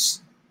rape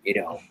list, you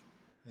know,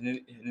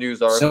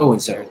 news article, so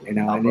and so, you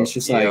know, and it's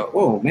just like,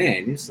 oh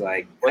man, it's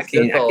like I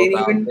can't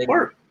even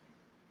work.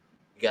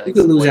 You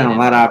could lose out on a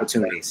lot of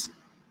opportunities.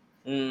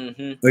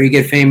 Or you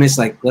get famous,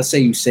 like let's say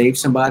you save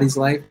somebody's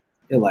life,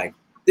 they're like,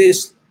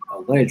 this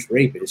alleged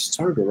rapist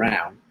turned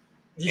around,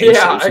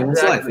 yeah,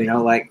 someone's life, you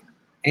know, like,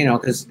 you know,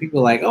 because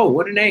people are like, oh,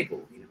 what an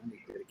ankle, you know, you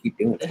gotta keep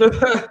doing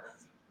it.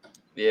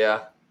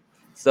 Yeah,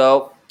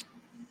 so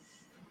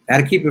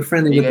Gotta keep it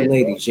friendly You with the guys-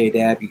 ladies,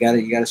 J-Dab. You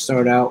gotta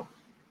start out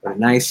with a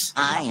nice.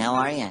 Hi, how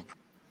are you?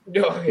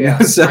 Oh, yeah.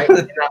 So- Right, in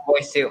that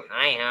voice too.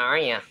 Hi, how are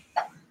you?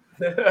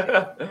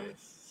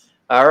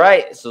 All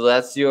right, so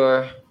that's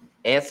your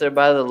answer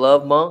by the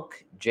Love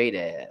Monk,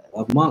 J-Dab.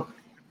 Love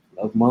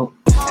Monk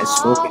has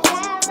spoken.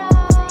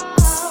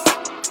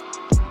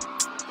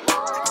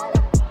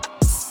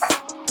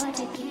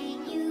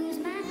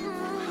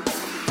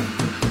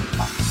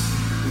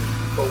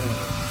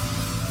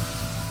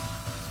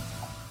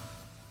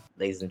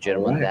 Ladies and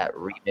gentlemen, All right. that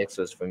remix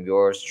was from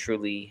yours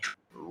truly,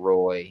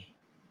 Roy.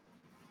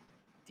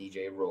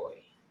 DJ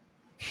Roy.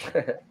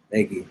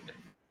 Thank you.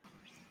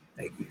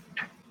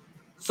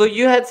 So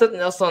you had something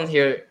else on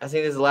here. I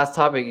think this is the last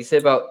topic. You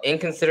said about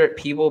inconsiderate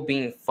people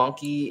being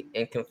funky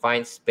in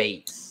confined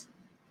space.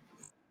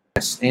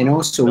 Yes, and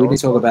also we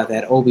didn't talk about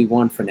that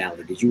Obi-Wan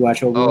finale. Did you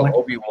watch Obi-Wan? Oh,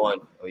 Obi-Wan.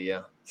 Oh,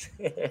 yeah.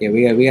 Yeah,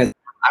 we got.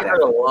 I heard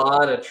a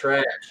lot of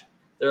trash.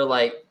 They're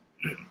like,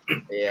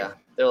 yeah,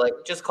 they're like,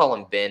 just call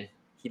him Ben.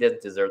 He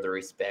doesn't deserve the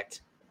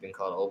respect being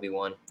called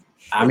Obi-Wan.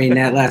 I mean,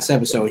 that last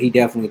episode, he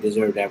definitely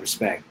deserved that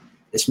respect.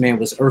 This man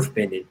was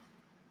earthbending,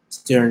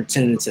 turned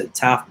into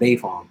Toph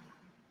Bayfong,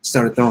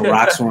 started throwing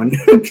rocks on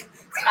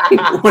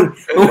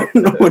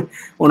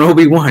on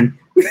Obi-Wan.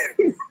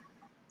 Too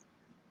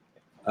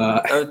bad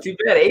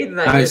Aiden's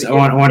not here to give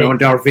on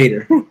Darth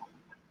Vader.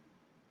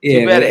 Yeah,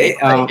 Too bad but,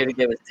 Aiden's not here to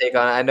give his take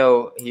on it. I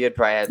know he had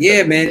probably had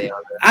yeah, something to man. say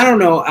on that. I don't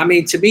know. I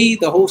mean, to me,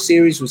 the whole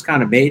series was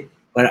kind of mid,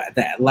 but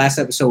that last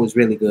episode was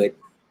really good.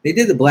 They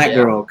did the black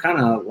girl kind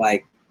of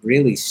like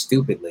really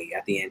stupidly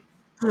at the end.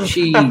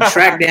 She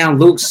tracked down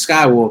Luke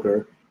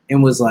Skywalker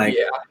and was like,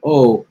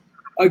 "Oh,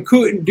 I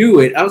couldn't do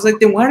it." I was like,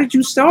 "Then why did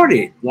you start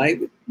it?"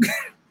 Like,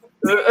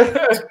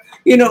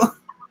 you know,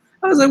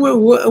 I was like,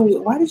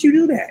 why did you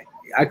do that?"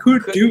 I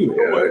couldn't do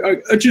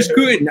it. I just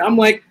couldn't. I'm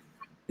like,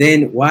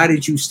 then why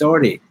did you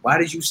start it? Why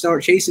did you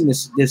start chasing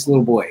this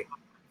little boy?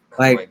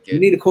 Like, you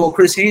need to call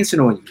Chris Hansen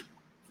on you.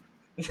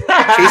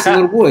 Chasing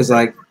little boys,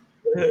 like,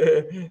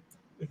 you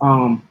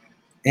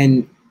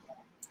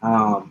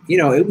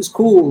know, it was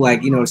cool,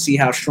 like, you know, to see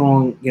how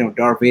strong, you know,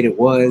 Darth Vader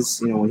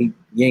was, you know, when he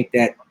yanked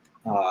that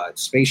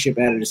spaceship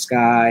out of the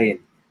sky and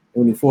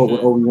when he fought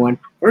with Obi-Wan.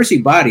 First, he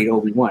bodied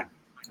Obi-Wan.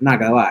 I'm not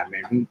gonna lie,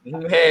 man.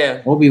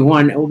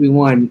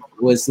 Obi-Wan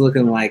was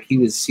looking like he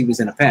was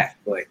in a pack,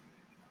 but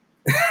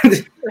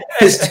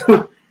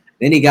then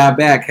he got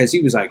back because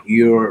he was like,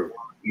 your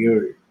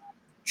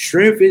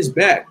strength is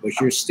back, but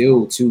you're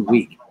still too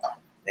weak.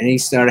 Then he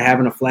started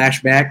having a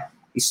flashback.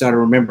 He started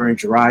remembering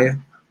Jiraiya,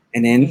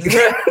 and then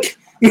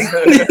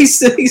he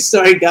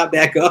started got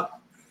back up.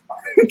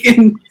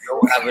 You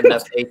don't have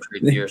enough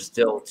hatred. You're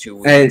still too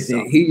weak. And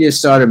he just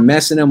started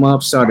messing him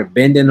up, started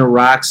bending the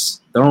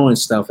rocks, throwing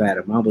stuff at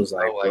him. I was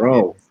like,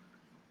 bro.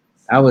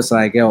 I was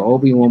like, yo,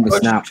 Obi-Wan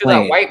was not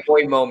playing. That white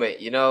boy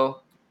moment, you know?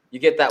 You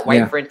get that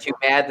white friend too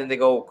mad, then they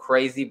go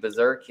crazy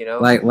berserk, you know?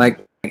 Like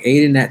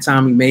Aiden that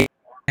time he made.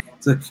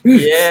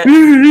 Yeah.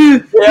 He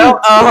gets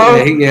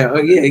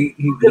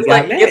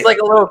like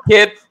a little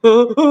kid.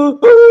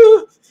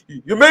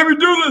 You made me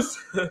do this.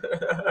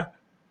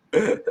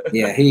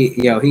 Yeah,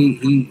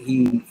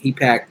 he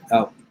packed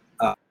up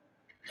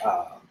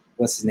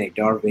what's his name,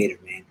 Darth Vader,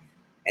 man.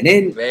 And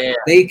then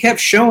they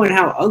kept showing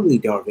how ugly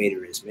Darth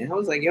Vader is, man. I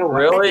was like, yo,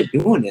 why are you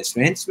doing this,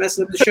 man? It's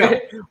messing up the show.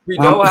 We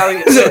know how he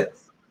is.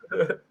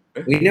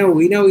 we know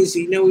he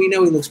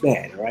looks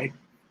bad, all right?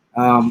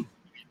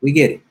 We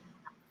get it.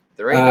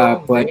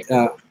 But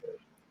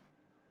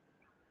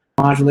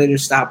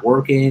modulators stopped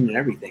working and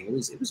everything.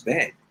 It was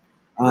bad.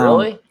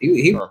 Really?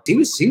 He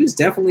was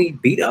definitely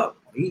beat up.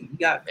 He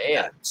got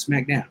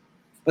smacked down.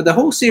 But the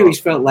whole series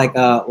felt like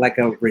the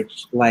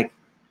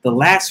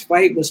last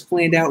fight was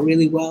planned out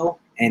really well,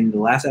 and the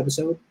last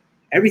episode,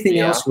 everything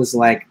else was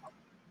like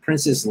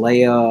Princess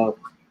Leia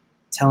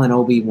telling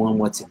Obi-Wan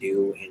what to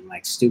do and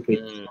like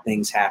stupid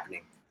things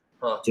happening,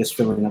 just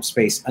filling up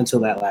space until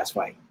that last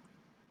fight.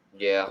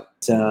 Yeah.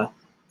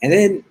 And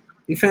then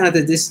we found out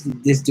that this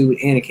dude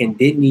Anakin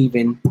didn't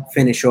even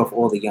finish off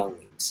all the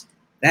younglings.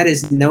 That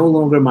is no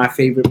longer my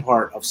favorite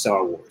part of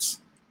Star Wars.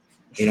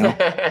 You know,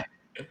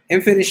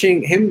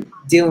 him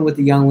dealing with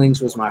the younglings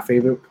was my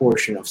favorite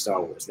portion of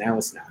Star Wars. Now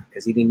it's not,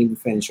 because he didn't even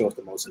finish off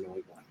the most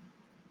annoying one.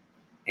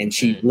 And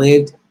she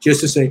lived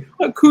just to say,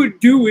 "I couldn't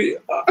do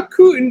it. I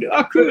couldn't do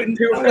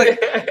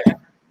it."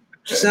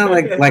 She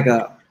sounded like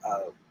a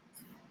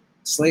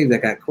slave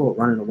that got caught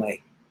running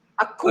away.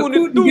 I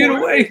couldn't get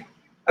away.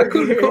 I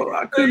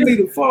couldn't lead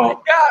him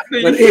fall.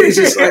 But it's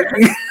just like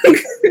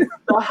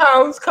the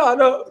hound's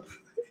caught up.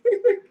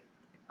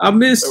 I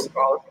miss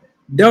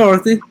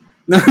Dorothy.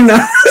 No.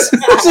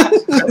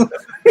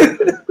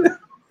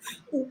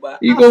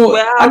 You go.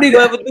 I'll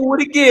never do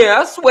it again.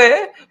 I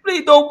swear.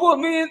 Please don't put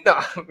me in.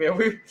 No, man,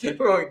 we're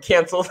going to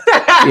cancel.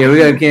 Yeah, we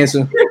got to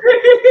cancel.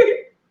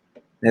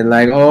 They're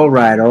like, all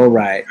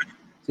right.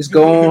 Just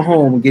go on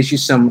home and get you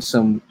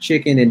some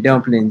chicken and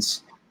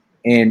dumplings,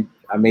 and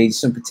I made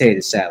some potato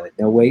salad.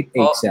 No, wait,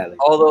 egg salad.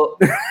 Although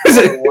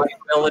the white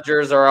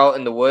villagers are out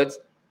in the woods.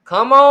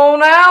 Come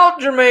on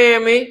out,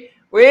 Jermaine.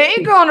 We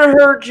ain't gonna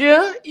hurt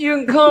you. You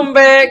can come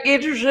back,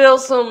 get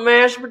yourself some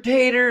mashed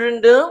potatoes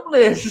and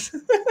dumplings.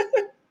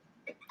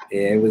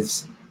 Yeah, it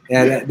was.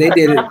 Yeah, they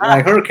did it.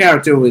 Like her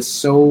character was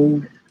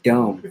so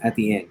dumb at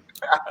the end.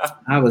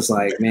 I was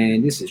like,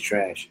 man, this is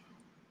trash.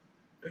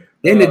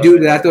 Then the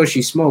dude that I thought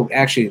she smoked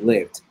actually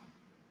lived.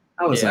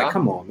 I was like,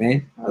 come on,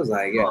 man. I was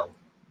like, yo,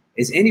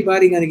 is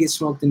anybody gonna get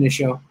smoked in this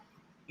show?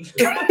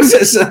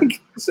 so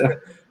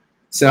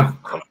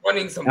I'm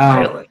running some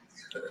balance.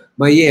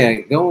 But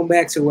yeah, going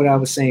back to what I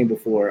was saying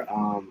before,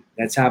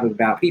 that topic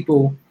about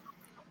people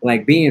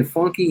like being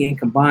funky in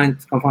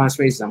confined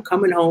spaces. I'm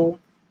coming home,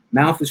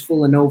 mouth is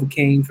full of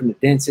Novocaine from the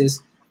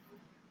dentist.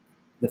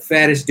 The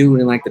fattest dude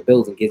in like the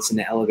building gets in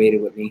the elevator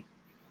with me,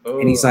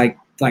 and he's like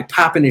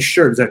popping his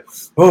shirt. He's like,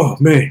 "Oh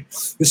man,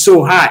 it's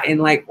so hot!" And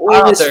like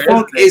all this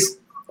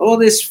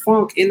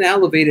funk in the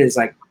elevator is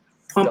like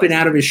pumping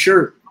out of his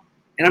shirt,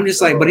 and I'm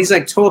just like, but he's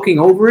like talking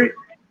over it,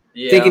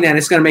 thinking that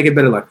it's gonna make it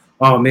better. Like,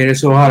 "Oh man, it's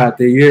so hot out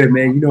there. Yeah,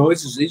 man, you know,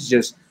 it's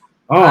just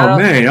oh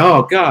man,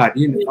 oh god."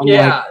 You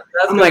know,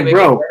 I'm like,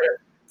 bro,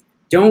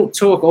 don't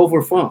talk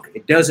over funk.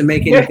 It doesn't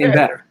make anything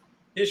better.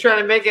 He's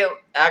trying to make it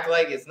act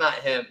like it's not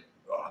him.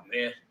 Oh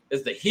man,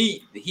 it's the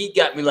heat. The heat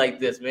got me like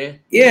this, man.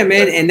 Yeah,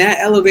 man, and that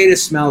elevator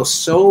smells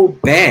so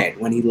bad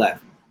when he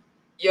left.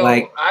 Yo,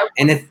 like,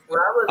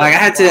 I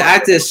had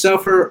to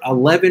suffer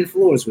 11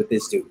 floors with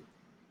this dude,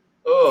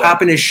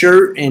 popping his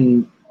shirt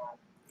and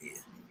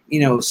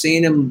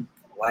seeing him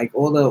like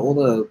all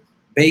the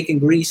bacon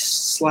grease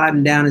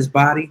sliding down his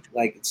body.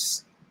 Like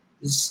it's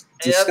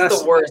disgusting.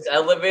 That's the worst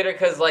elevator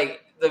because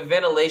like the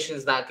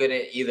ventilation's not good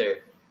in either.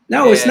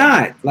 No, it's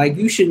not. Like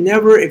you should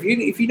never, if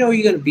you know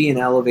you're gonna be in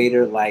an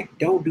elevator, like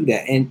don't do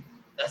that. And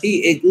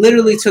it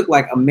literally took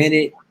like a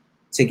minute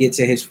to get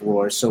to his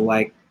floor. So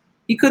like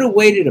he could have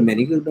waited a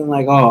minute. He could have been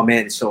like, "Oh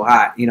man, it's so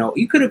hot." You know,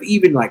 he could have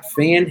even like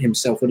fanned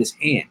himself with his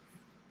hand.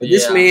 But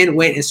this man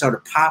went and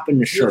started popping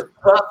the shirt.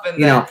 Popping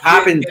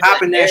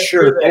that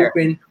shirt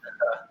open.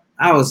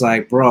 I was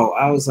like, bro.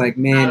 I was like,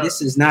 man,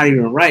 this is not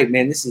even right,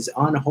 man. This is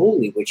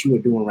unholy what you were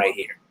doing right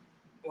here.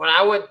 When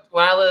I lived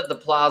at the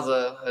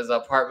Plaza, his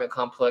apartment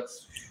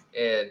complex,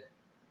 and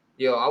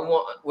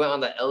I went on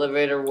the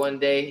elevator one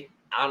day.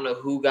 I don't know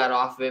who got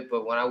off it,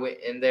 but when I went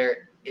in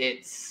there,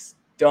 it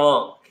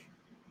stunk,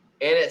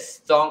 and it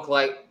stunk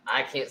like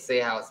I can't say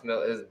how it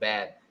smelled. It was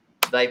bad,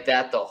 like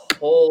that the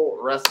whole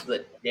rest of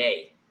the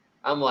day.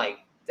 I'm like,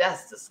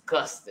 that's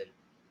disgusting.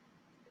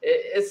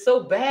 It's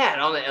so bad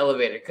on the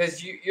elevator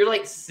because you're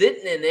like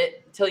sitting in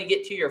it until you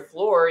get to your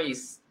floor.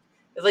 It's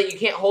like you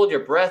can't hold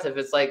your breath if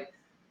it's like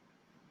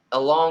a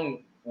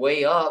long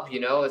way up,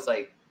 it's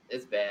like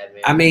it's bad,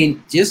 man. I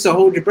mean, just to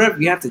hold your breath,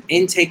 you have to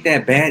intake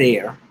that bad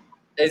air.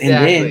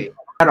 Exactly. And then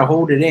try to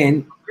hold it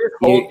in.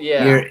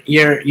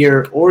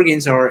 Your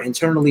organs are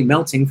internally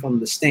melting from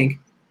the stink.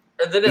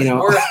 And then it's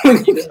worse.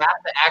 You have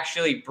to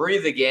actually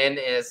breathe again, and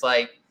it's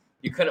like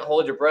you couldn't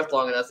hold your breath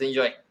long enough, so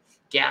you're like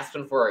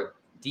gasping for a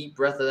deep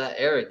breath of that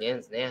air again.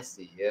 It's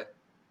nasty, yeah.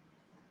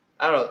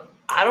 I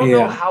don't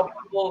know how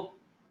people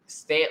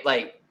stand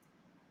like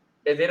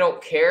if they don't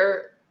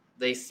care.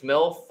 They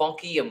smell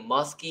funky and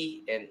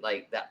musky and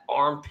like that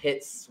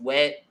armpit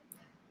sweat,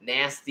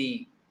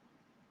 nasty.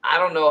 I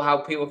don't know how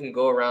people can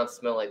go around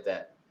smell like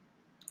that.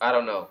 I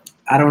don't know.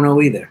 I don't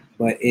know either,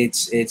 but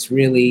it's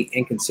really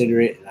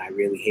inconsiderate and I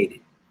really hate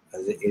it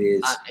because it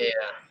is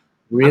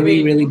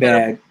really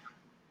bad.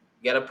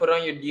 You gotta put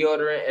on your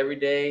deodorant every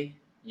day.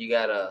 You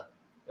gotta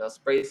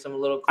spray some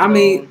little cologne. I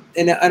mean,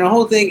 and the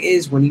whole thing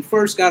is when he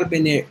first got up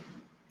in there,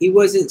 he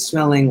wasn't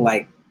smelling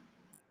like.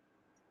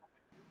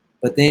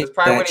 But then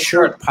that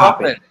shirt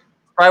popping.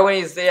 Probably when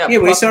he's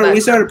we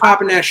started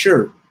popping that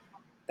shirt.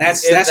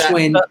 That's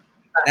when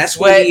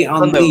he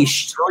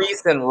unleashed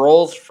grease and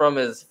rolls from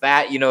his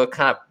fat. It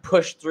kind of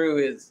pushed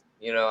through his.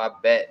 I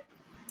bet.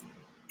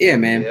 Yeah,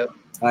 man. Yep.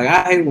 Like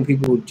I hate when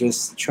people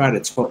just try to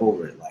talk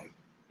over it. Like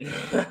you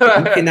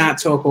cannot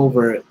talk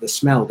over the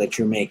smell that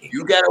you're making.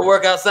 You got to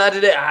work outside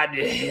today. I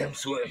did. I'm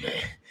swimming.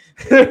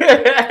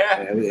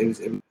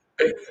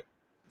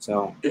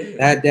 So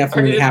that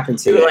definitely happened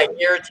to me. Like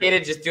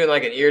irritated, just doing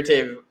like an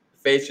irritated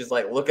face, just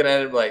like looking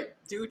at him, like,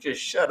 dude, just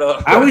shut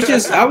up. I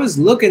was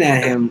looking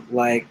at him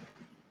like,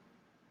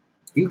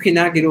 you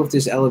cannot get off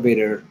this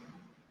elevator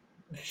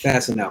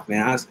fast enough,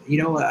 man. I'm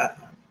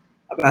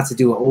about to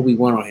do an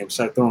Obi-Wan on him,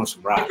 start throwing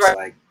some rocks.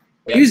 Like,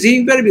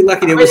 you better be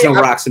lucky there was no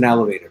rocks in the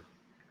elevator.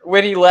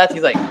 When he left,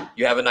 he's like,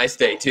 "You have a nice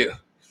day too."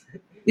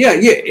 Yeah.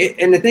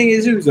 And the thing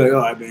is, he was like,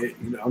 "Oh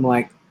man," I'm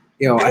like,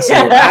 I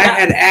said, if I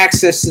had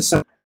access to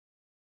some.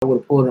 I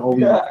would have pulled an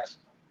Obi-Wan.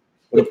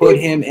 Would have put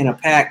him in a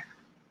pack,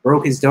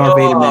 broke his Darth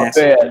Vader mask,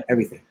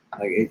 everything.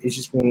 Like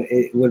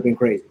it would have been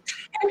crazy.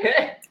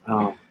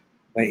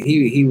 But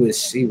he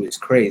was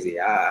crazy.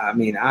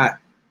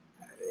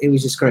 It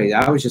was just crazy.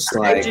 I was just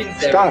like,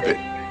 stop it.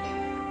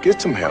 Get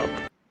some help.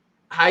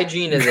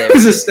 Hygiene is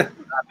everything.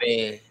 I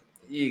mean,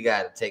 you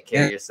got to take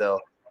care of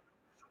yourself.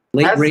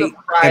 Late rate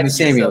Kevin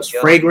Samuels.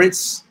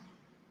 Fragrance,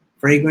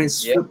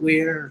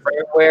 footwear,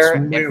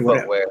 and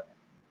footwear.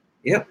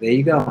 Yep, there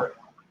you go.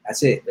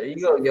 That's it. There you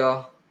go,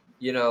 y'all.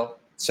 You know,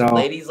 So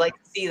ladies like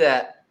to see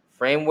that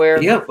frame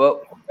wear, Yep.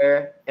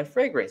 footwear, and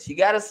fragrance. You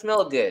got to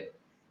smell good.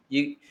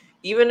 You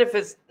even if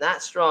it's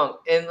not strong.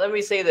 And let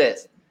me say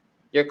this: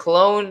 your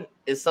cologne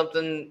is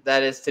something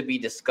that is to be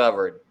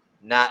discovered,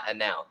 not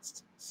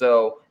announced.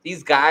 So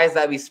these guys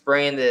that be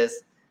spraying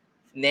this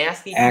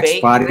nasty Axe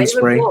fake body not even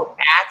spray. cologne,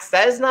 Axe,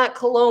 that is not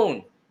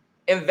cologne.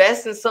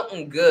 Invest in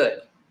something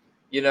good.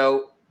 You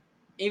know,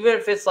 even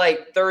if it's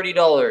like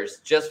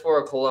 $30 just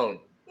for a cologne,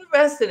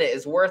 invest in it.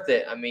 It's worth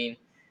it. I mean,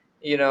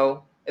 you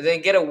know, and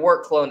then get a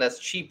work cologne that's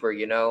cheaper,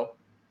 you know.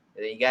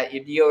 And then you got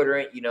your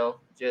deodorant, you know,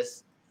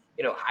 just,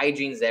 you know,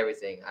 hygiene's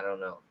everything. I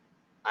don't know.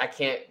 I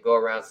can't go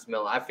around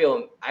smelling. I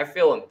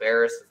feel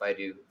embarrassed if I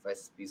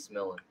be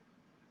smelling.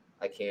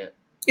 I can't.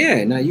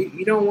 Yeah, no,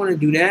 you don't want to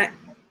do that.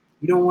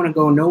 You don't want to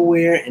go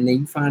nowhere, and then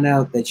you find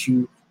out that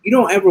you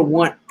don't ever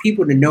want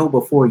people to know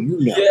before you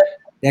know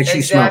that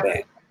you smell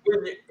bad.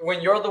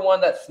 When you're the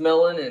one that's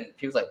smelling, and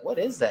people's like, "What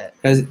is that?"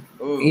 Because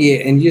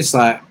and you're just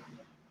like,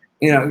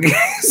 you know,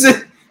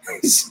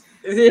 it's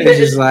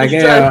just like,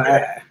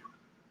 yeah,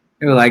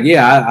 they were like,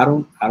 yeah, I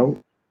don't,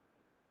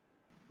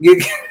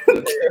 you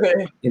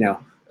know,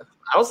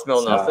 I don't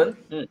smell nothing.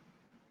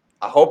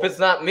 I hope it's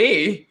not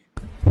me.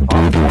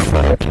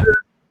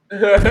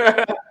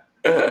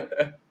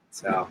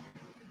 So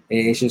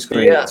it's just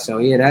crazy. Yeah. So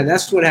yeah,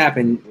 that's what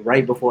happened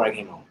right before I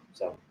came home.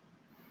 So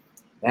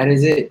that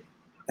is it.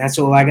 That's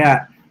all I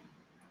got.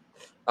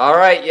 All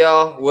right,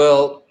 y'all.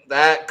 Well,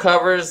 that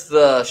covers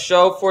the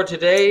show for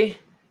today.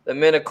 The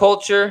Men of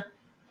Culture,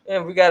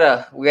 and we got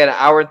an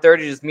hour and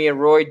 30. Just me and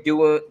Roy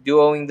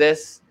duoing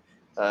this.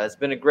 It's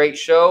been a great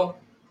show.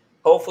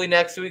 Hopefully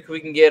next week we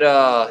can get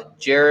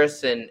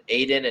Jairus and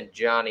Aiden and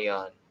Johnny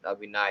on. That'd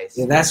be nice.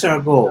 Yeah, that's our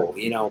goal.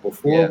 You know,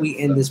 before we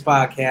end this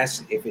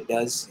podcast, if it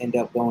does end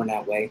up going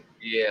that way,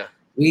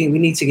 we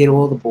need to get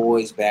all the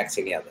boys back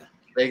together.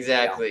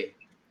 Exactly.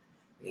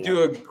 You know?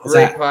 Do a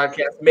great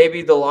podcast.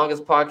 Maybe the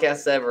longest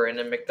podcast ever in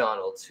a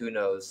McDonald's. Who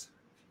knows?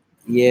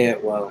 Yeah,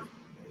 well,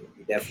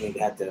 you definitely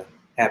have to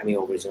have me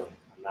over Zoom.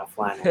 I'm not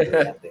flying all the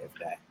way out there for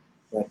that.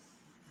 But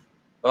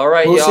all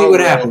right, we'll y'all. see what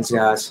happens,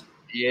 guys.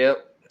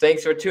 Yep.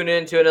 Thanks for tuning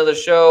in to another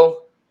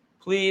show.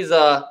 Please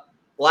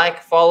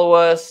like, follow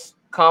us,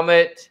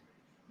 comment.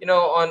 You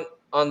know,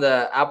 on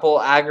the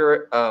Apple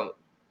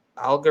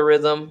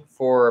algorithm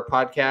for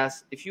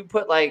podcasts. If you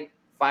put like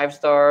 5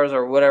 stars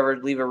or whatever,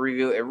 leave a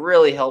review. It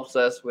really helps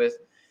us with,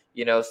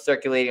 you know,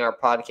 circulating our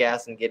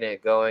podcast and getting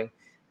it going.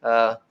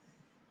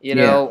 You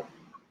know,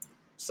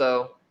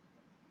 so,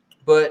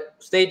 but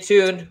stay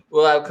tuned.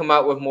 We'll come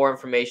out with more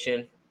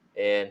information,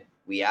 and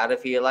we out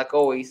of here like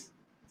always.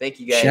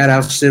 Thank you, guys. Shout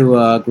outs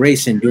to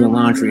Grayson doing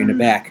laundry in the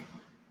back.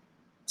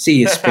 See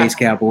you, Space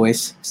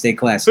Cowboys. Stay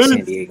classy,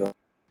 San Diego.